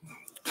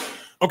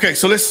 Okay,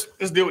 so let's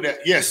deal with that.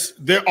 Yes,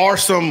 there are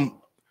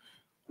some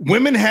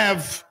women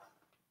have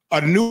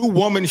a new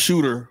woman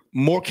shooter,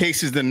 more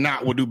cases than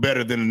not, will do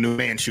better than a new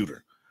man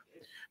shooter.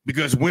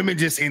 Because women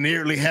just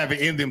innately have it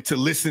in them to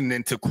listen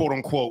and to quote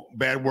unquote,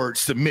 bad word,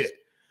 submit.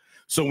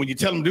 So when you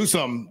tell them to do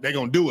something, they're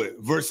gonna do it.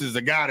 Versus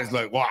a guy that's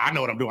like, well, I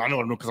know what I'm doing. I know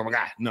what I'm doing because I'm a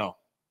guy. No,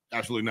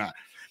 absolutely not.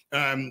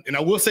 And I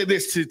will say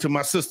this to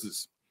my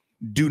sisters.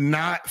 Do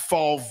not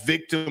fall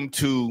victim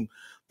to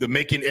the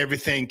making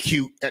everything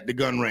cute at the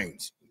gun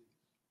range.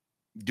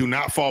 Do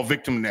not fall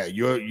victim to that.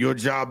 Your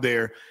job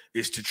there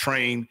is to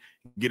train,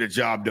 get a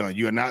job done.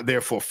 You are not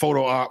there for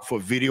photo op, for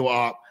video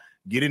op.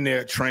 Get in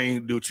there,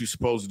 train, do what you're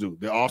supposed to do.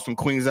 There are some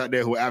queens out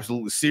there who are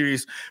absolutely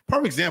serious.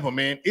 Perfect example,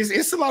 man.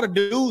 It's a lot of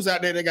dudes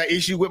out there that got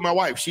issues with my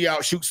wife. She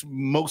outshoots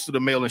most of the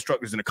male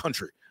instructors in the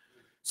country.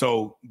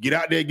 So get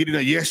out there, get it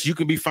done. Yes, you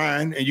can be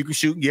fine and you can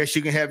shoot. Yes,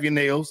 you can have your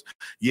nails.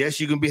 Yes,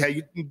 you can be how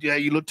your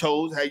little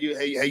toes, how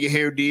your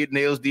hair did,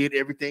 nails did,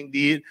 everything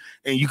did,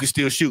 and you can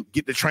still shoot.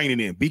 Get the training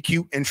in. Be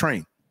cute and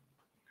train.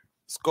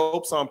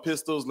 Scopes on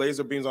pistols,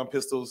 laser beams on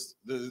pistols.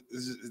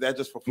 Is that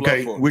just for fluff?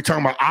 Okay, we're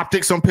talking about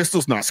optics on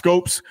pistols, not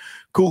scopes.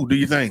 Cool, do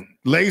you think?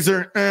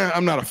 Laser,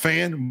 I'm not a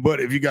fan, but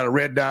if you got a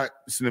red dot,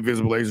 it's an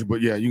invisible laser.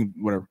 But yeah, you can,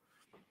 whatever.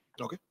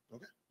 Okay.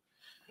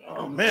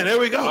 Oh man, there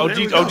we go.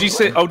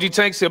 OG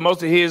Tank said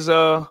most of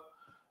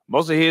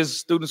his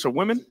students are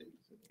women.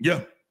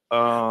 Yeah.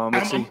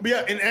 Let's see.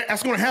 Yeah, and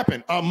that's going to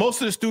happen.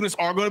 Most of the students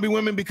are going to be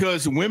women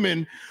because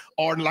women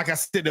are, like I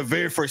said, the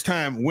very first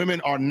time,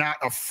 women are not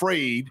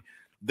afraid.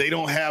 They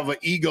don't have an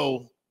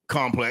ego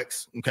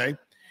complex, okay?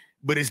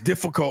 But it's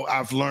difficult,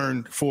 I've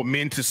learned, for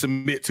men to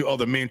submit to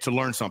other men to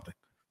learn something.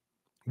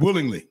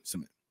 Willingly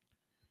submit.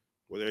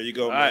 Well, there you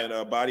go,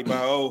 man. Body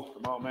by O.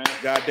 Come on, man.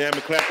 God damn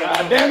it, clap.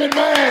 God damn it,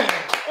 man.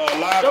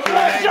 Live the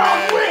Black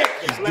John Wick.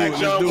 Black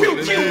John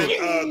Wick.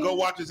 Go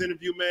watch this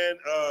interview, man.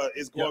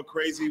 It's going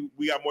crazy.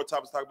 We got more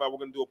topics to talk about. We're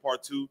going to do a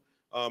part 2.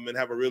 And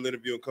have a real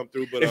interview and come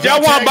through. But if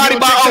y'all want Body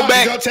by O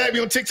back, y'all tag me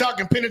on TikTok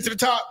and pin it to the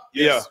top.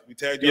 Yes, we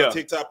tagged you on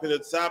TikTok, pin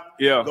it to the top.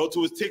 Yeah, go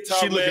to his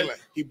TikTok, man.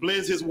 He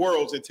blends his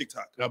worlds in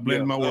TikTok. I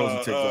blend my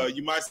worlds in TikTok.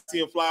 You might see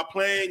him fly a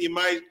plane. You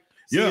might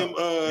see him.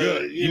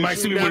 You might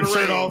see me with a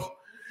shirt off.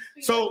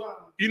 So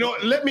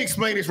let me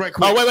explain this right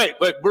quick. Oh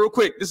wait, real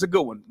quick. This is a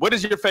good one. What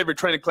is your favorite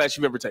training class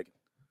you've ever taken?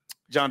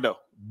 John Doe.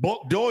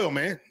 Buck Doyle,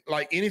 man.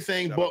 Like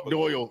anything Buck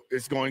Doyle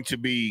is going to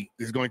be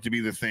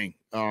the thing.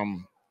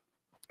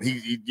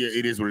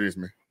 It is what it is,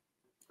 man.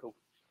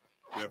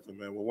 Definitely,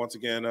 man. Well, once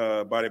again,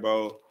 Body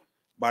Bowl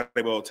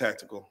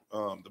Tactical,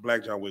 the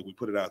Black John Wick, we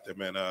put it out there,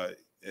 man.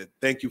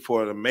 Thank you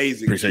for an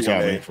amazing Appreciate y'all,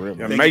 man, Q&A.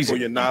 for Thank you for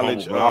your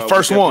knowledge. Our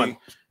first one.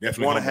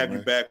 Definitely want to have you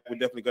back. We're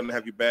definitely going to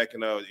have you back.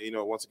 And,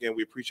 once again,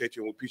 we appreciate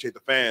you and we appreciate the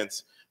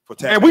fans for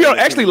tapping. And we are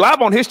actually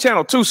live on his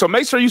channel, too. So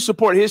make sure you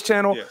support his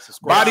channel,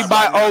 Body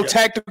by O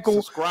Tactical.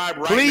 Subscribe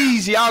right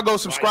Please, y'all go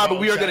subscribe.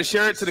 We are going to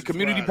share it to the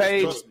community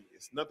page.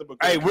 It's nothing but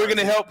hey, we're going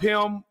to help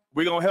him.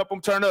 We're going to help him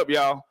turn up,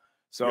 y'all.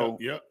 So,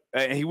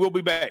 and he will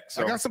be back.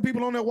 So. I got some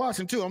people on there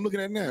watching, too. I'm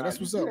looking at it now. That's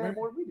what's up, man.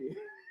 All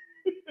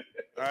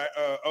right.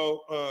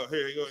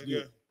 Here you go.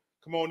 Yeah.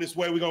 Come on this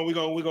way. We're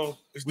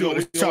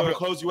gonna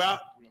close you out.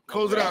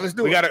 Close it out. Let's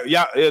do it. We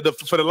gotta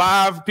for the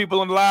live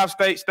people on the live,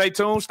 stay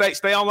tuned.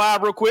 Stay on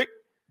live real quick.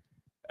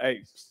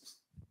 Hey,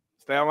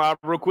 stay on live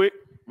real quick.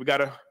 We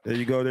gotta there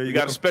you go. You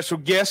got a special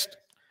guest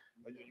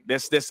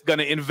that's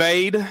gonna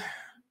invade.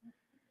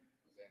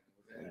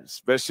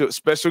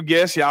 Special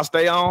guest. Y'all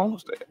stay on.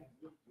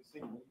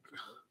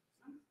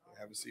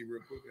 Have a seat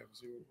real quick.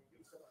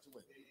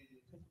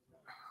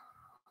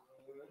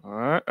 All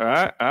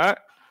right.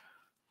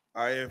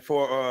 And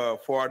for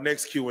our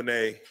next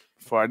Q&A.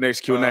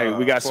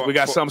 We got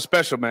something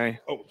special, man.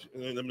 Oh,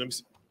 let me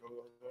see.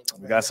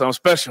 We got something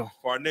special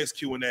for our next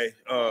Q&A.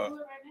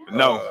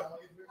 No,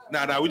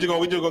 we're just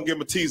gonna give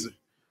him a teaser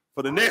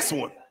for the next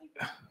one.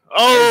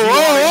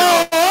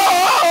 Oh,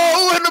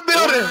 in the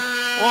building.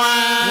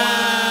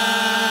 Wow.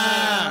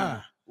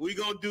 We're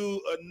gonna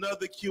do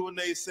another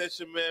Q&A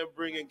session, man.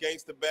 Bringing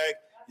Gangsta back.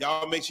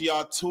 Y'all make sure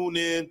y'all tune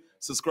in,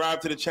 subscribe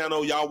to the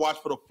channel. Y'all watch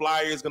for the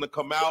flyer. It's gonna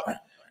come out.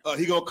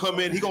 He gonna come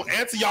in. He gonna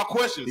answer y'all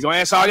questions. He gonna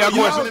answer all y'all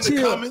questions in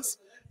the comments.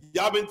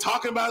 Y'all been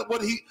talking about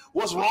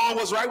what's wrong,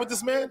 what's right with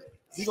this man.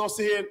 He gonna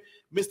sit here and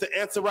Mr.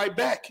 Answer right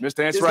back.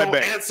 Mr. Answer right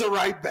back. Answer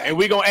right back. And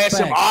we gonna ask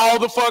him all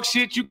the fuck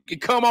shit. You can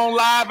come on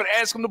live and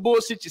ask him the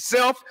bullshit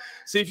yourself.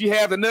 See if you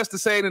have the nuts to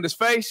say it in his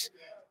face.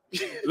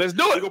 Let's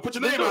do it. You gonna put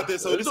your name out there,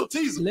 so this is a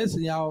teaser.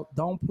 Listen, y'all,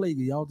 don't play.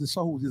 Y'all the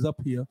souls is up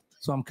here,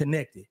 so I'm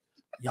connected.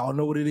 Y'all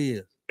know what it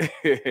is.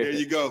 There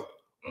you go.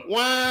 Wow.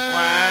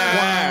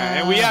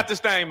 And we out this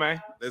thing,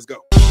 man. Let's go.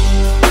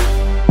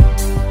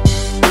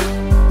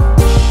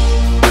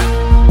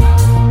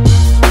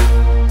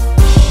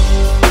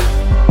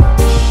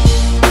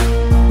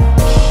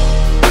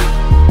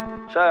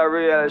 Shout out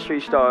Reality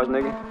Street Stars,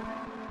 nigga.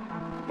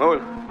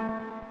 Moving.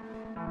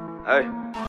 Hey.